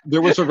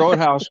 there was a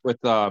Roadhouse with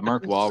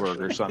Mark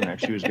Wahlberg or something that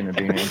she was going to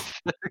be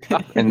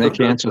in, and they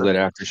canceled it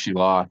after she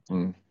lost.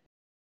 And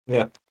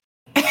Yeah.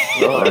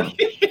 Oh,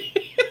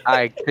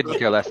 I couldn't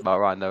care less about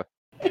Rondo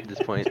at this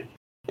point.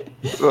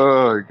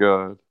 oh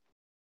God.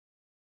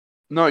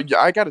 No, yeah,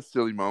 I got a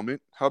silly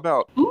moment. How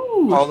about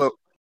Ooh.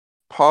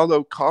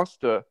 Paulo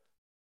Costa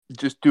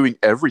just doing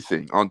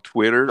everything on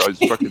Twitter? I was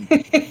fucking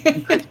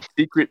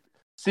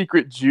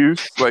secret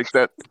juice like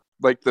that,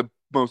 like the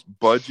most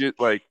budget,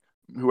 like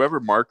whoever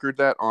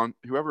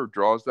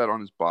draws that on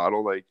his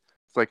bottle, like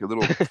it's like a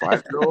little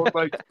 5-year-old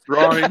like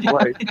drawing,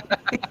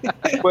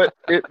 like, but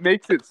it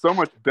makes it so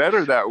much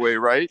better that way,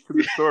 right?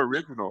 Because it's so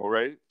original,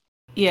 right?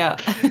 Yeah.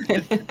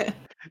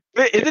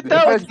 Is it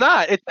though? It's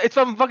not. It's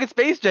from fucking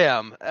Space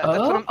Jam. That's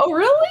what I'm, Oh,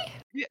 really?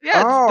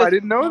 yeah. Oh, I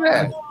didn't know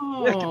that.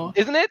 Oh.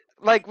 Isn't it?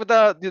 Like with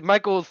the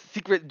Michael's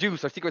secret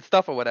juice or secret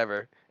stuff or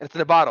whatever, and it's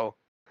in a bottle.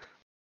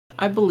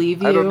 I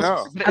believe you. I don't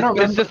know. I don't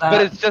remember that.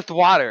 But it's just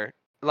water.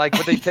 Like,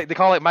 but they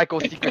call it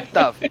Michael's secret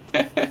stuff,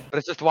 but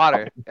it's just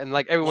water, and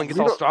like everyone gets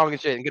all strong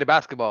and shit and get a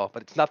basketball,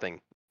 but it's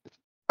nothing.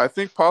 I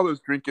think Paulo's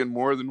drinking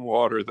more than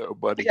water, though,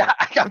 buddy. Yeah,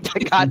 I got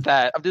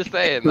that. I'm just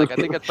saying. Like, I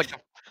think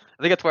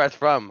that's where it's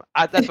from.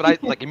 That's what I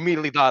like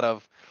immediately thought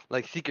of,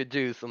 like secret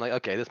juice. I'm like,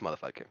 okay, this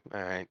motherfucker.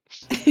 All right,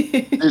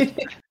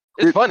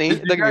 it's funny. Did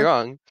you Don't get me guys-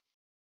 wrong.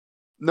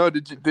 No,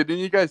 did any of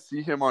you guys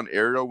see him on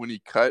Ariel when he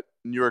cut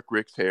New York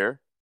Rick's hair?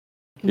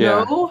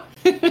 No.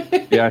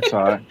 yeah, I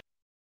saw it.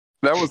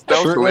 That was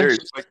Shirtless?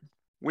 hilarious. Like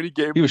when he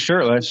gave He was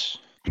shirtless.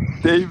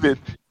 David,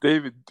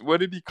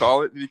 what did he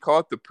call it? Did he call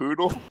it the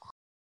poodle?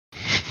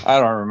 I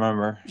don't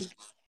remember.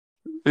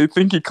 I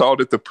think he called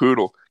it the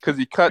poodle because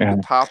he cut Yeah.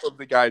 the top of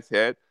the guy's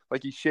head,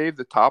 like he shaved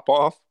the top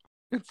off,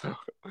 and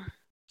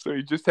so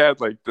he just had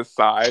like the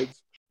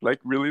sides like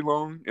really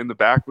long, and the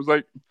back was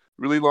like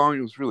really long.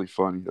 It was really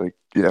funny. Like,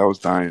 yeah, I was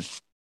dying.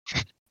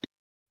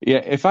 Yeah,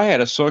 if I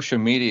had a social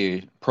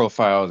media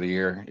profile of the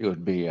year, it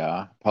would be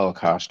Paulo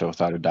Costa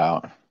without a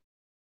doubt.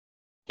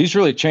 He's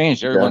really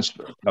changed everyone's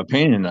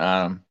opinion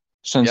on him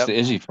since the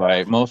Izzy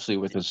fight, mostly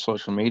with his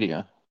social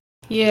media.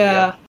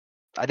 Yeah.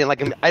 I didn't like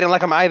him. I didn't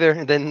like him either,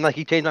 and then like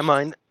he changed my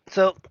mind.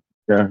 So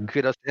Yeah.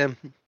 kudos to him.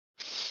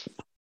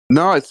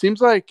 No, it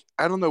seems like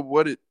I don't know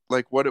what it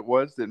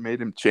was that made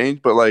him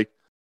change, but like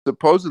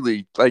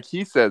supposedly, like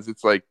he says,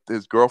 it's like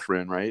his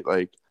girlfriend, right?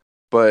 Like,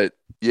 but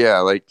yeah,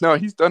 like no,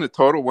 he's done a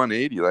total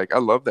 180. Like, I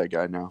love that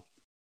guy now.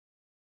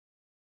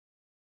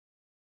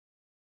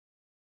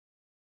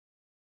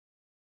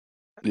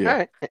 Yeah. All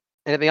right.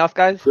 Anything else,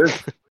 guys?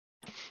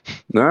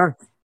 Nah.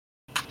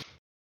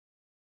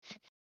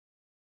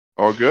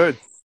 All good.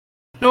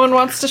 No one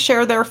wants to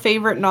share their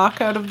favorite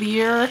knockout of the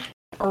year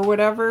or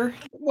whatever.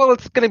 Well,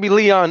 it's gonna be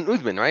Leon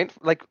Usman, right?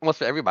 Like almost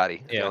for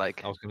everybody. I Yeah, feel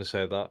like I was going to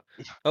say that.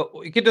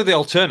 Oh, you could do the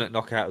alternate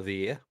knockout of the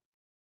year.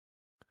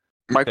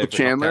 Michael Favorite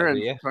Chandler knockout of and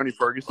the year. Tony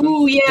Ferguson.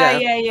 Ooh, Yeah.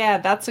 yeah.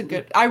 That's a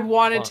good. I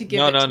wanted to give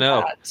No, it no, to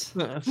no.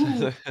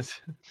 that.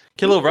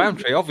 Killer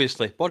Roundtree,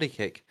 obviously. Body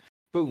kick.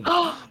 Boom.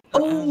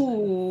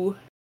 Oh.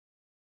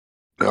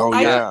 Oh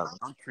I- yeah,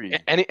 Roundtree.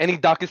 any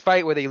Dawkins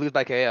fight where they lose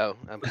by KO,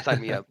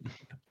 sign me up.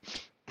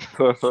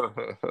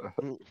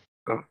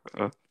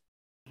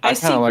 I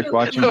kind of like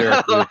watching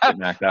Derek Lewis get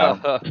knocked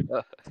out.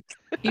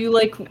 You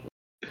like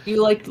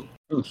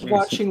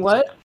watching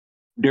what?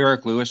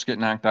 Derek Lewis get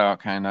knocked out,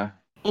 kind of.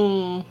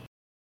 Mm.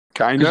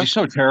 Kind Because of. he's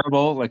so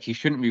terrible. Like, he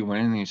shouldn't be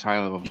winning these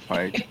high-level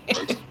fights.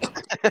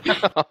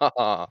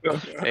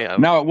 Damn.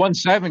 Now, at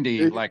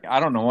 170, like, I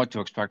don't know what to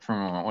expect from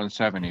him at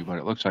 170, but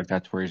it looks like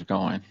that's where he's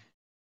going.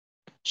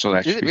 So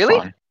that Is should it be really?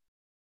 fun.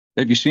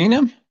 Have you seen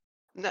him?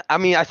 No, I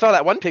mean, I saw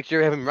that one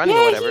picture of him running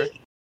or whatever.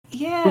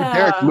 Yeah.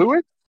 Derek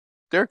Lewis?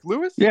 Derek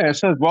Lewis? Yeah, it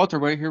says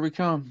welterweight, here we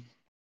come.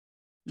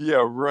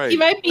 Yeah, right. He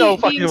might be No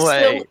being fucking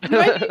way. silly. He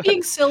might be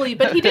being silly,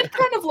 but he did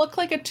kind of look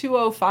like a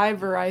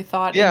 205er, I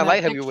thought. Yeah, in that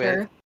light heavyweight.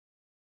 picture.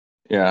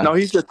 Yeah. No,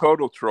 he's a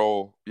total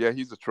troll. Yeah,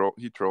 he's a troll.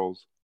 He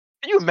trolls.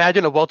 Can you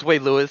imagine a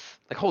welterweight Lewis?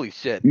 Like, holy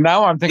shit.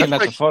 Now I'm thinking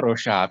That's that's a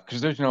Photoshop, because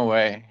there's no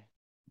way.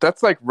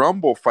 That's like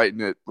Rumble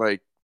fighting at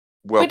like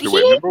welterweight.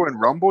 he- Remember when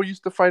Rumble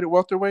used to fight at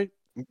welterweight?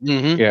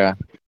 Mm-hmm. Yeah.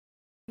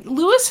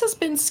 Lewis has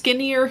been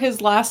skinnier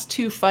his last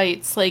two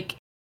fights. Like,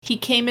 he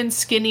came in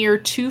skinnier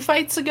 2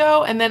 fights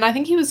ago, and then I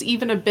think he was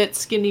even a bit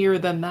skinnier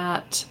than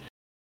that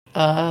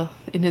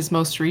in his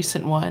most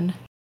recent one.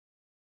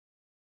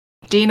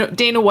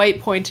 Dana White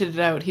pointed it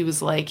out. He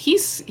was like,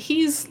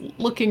 he's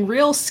looking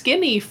real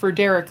skinny for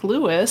Derek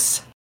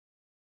Lewis,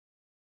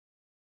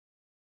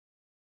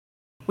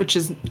 which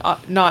is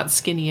not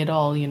skinny at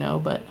all, you know,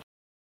 but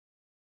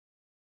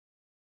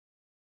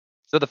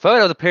So the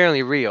photo's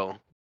apparently real.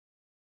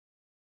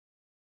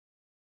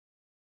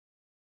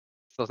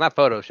 So it's not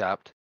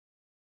photoshopped.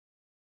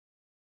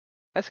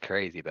 That's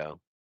crazy, though.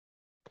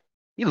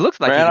 He looks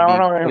like Man, he I could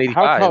don't be know.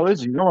 How 185. tall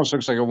is he? He almost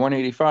looks like a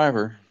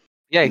 185er.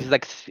 Yeah, he's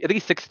like, I think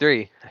he's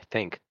 6'3", I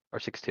think, or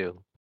 6'2".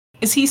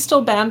 is he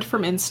still banned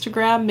from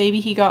Instagram? Maybe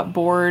he got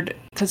bored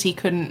because he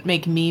couldn't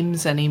make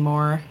memes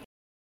anymore.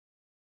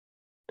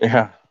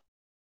 Yeah.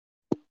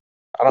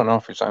 I don't know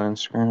if he's on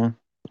Instagram.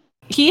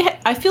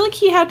 I feel like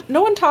he had,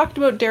 no one talked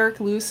about Derek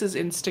Lewis's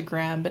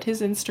Instagram, but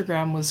his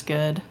Instagram was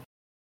good.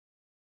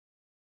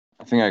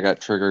 I think I got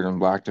triggered and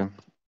blocked him.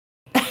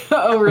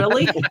 Oh,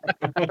 really?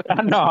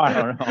 No, I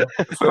don't know.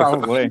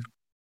 Probably.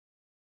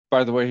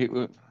 By the way,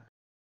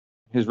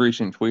 his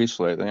recent tweets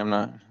lately,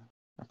 I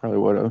probably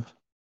would have.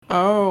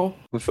 Oh.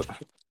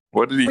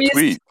 What did he Yes.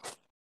 tweet?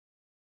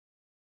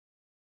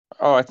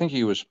 Oh, I think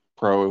he was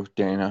pro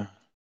Dana.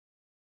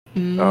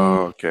 Mm.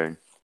 Oh, okay.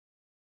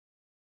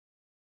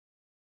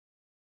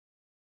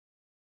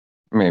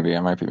 Maybe I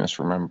might be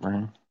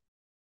misremembering.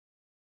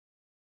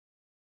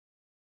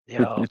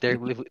 Yo, if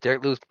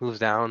Derek Lewis moves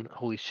down,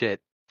 holy shit,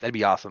 that'd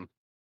be awesome.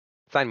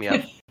 Sign me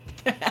up.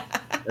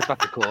 That's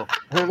fucking cool.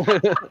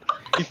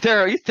 He's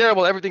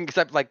terrible at everything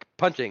except like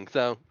punching.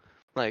 So,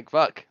 like,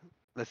 fuck.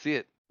 Let's see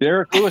it.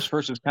 Derek Lewis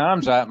versus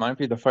Kamzat might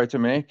be the fight to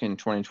make in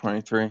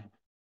 2023.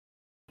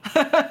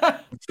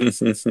 I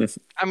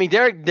mean,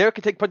 Derek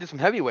can take punches from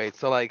heavyweight.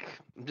 So, like,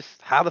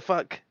 just how the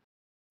fuck are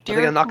they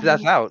gonna knock his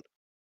ass out?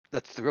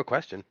 That's the real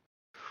question.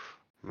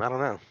 I don't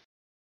know.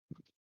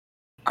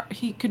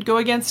 He could go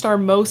against our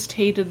most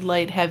hated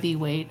light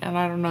heavyweight, and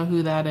I don't know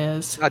who that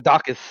is.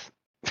 Dawkins.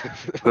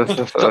 He's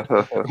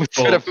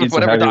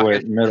a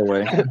heavyweight,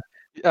 middleweight.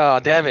 Oh,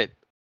 damn it.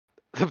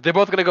 They're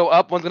both gonna go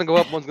up. One's gonna go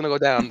up. One's gonna go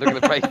down. They're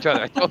gonna fight each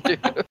other. I told you.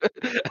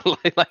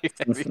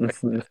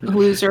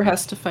 Loser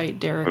has to fight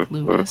Derek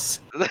Lewis.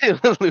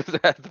 Loser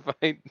has to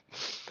fight.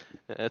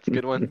 That's a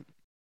good one.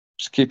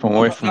 Just keep him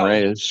away from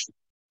Reyes.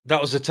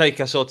 That was a take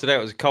I saw today.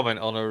 It was a comment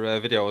on a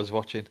video I was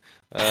watching.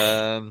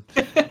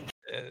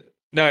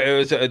 No, it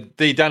was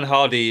the Dan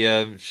Hardy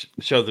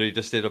show that he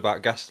just did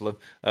about Gastelum,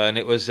 and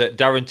it was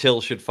Darren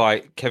Till should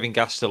fight Kevin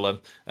Gastelum,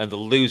 and the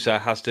loser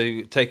has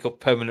to take up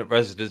permanent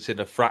residence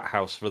in a frat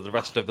house for the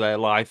rest of their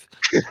life.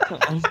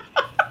 I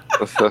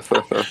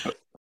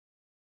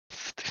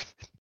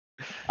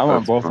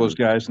want That's both funny. those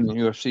guys in the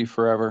UFC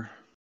forever.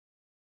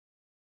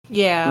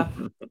 Yeah,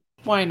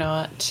 why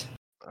not?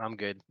 I'm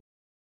good.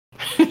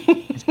 they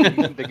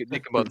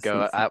can both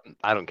go.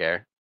 I don't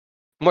care.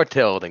 More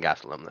Till than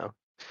Gastelum though.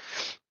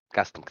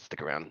 Gastelum can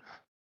stick around.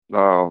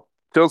 Oh,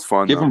 Till's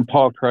fun. Give though. him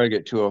Paul Craig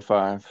at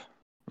 205.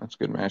 That's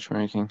good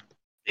matchmaking.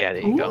 Yeah,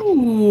 there you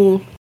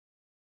go.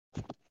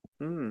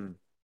 Ooh.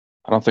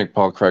 I don't think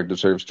Paul Craig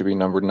deserves to be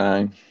number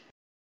 9.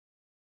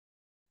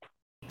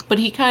 But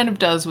he kind of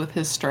does with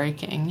his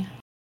striking.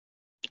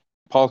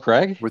 Paul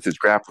Craig? With his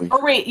grappling.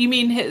 Or wait, you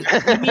mean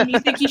you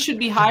think he should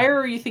be higher,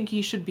 or you think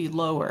he should be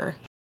lower?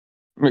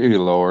 Maybe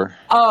lower.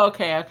 Oh,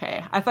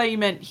 okay. I thought you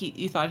meant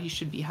you thought he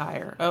should be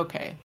higher.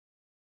 Okay.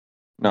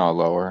 No,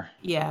 lower.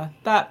 Yeah,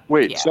 that.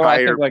 Wait, yeah. So I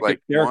think Higher, if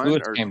Derek one,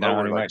 Lewis or came lower,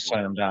 down, he like might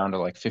send one? him down to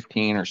like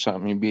 15 or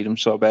something. He beat him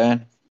so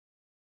bad.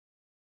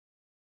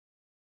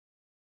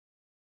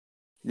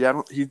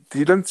 Yeah, he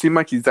doesn't seem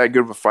like he's that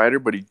good of a fighter,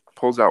 but he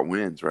pulls out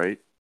wins, right?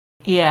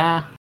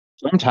 Yeah.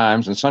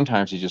 Sometimes, and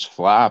sometimes he just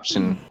flops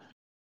and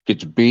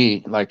gets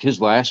beat. Like his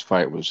last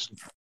fight was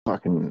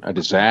fucking a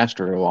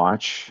disaster to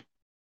watch.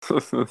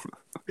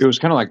 It was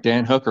kind of like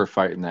Dan Hooker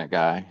fighting that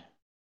guy,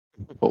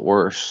 but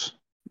worse.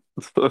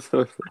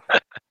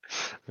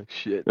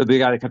 Shit. The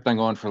guy that kept on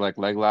going for like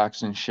leg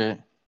locks and shit.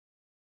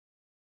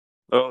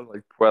 Oh,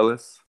 like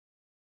Quellis.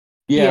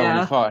 Yeah, when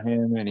Yeah. he fought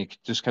him and he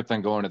just kept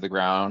on going to the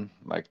ground,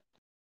 like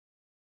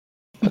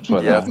that's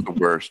what. Yeah, that's the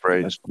worst,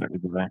 right? That's what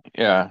it was.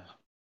 Yeah.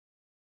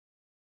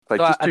 Like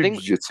So just I do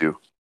think jiu-jitsu.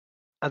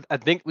 I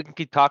think we can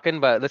keep talking,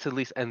 but let's at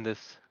least end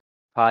this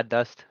pod,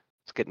 Dust.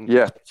 It's getting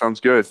Yeah, sounds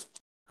good.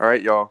 All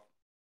right, y'all.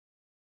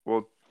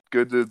 Well,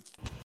 good to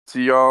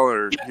see y'all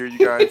or hear you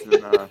guys,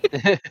 and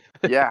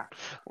yeah,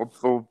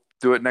 we'll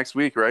do it next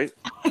week, right?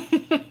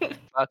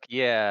 Fuck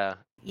yeah.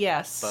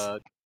 Yes.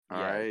 Fuck All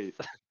yes. right.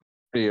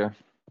 See ya.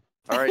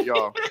 All right,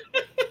 y'all.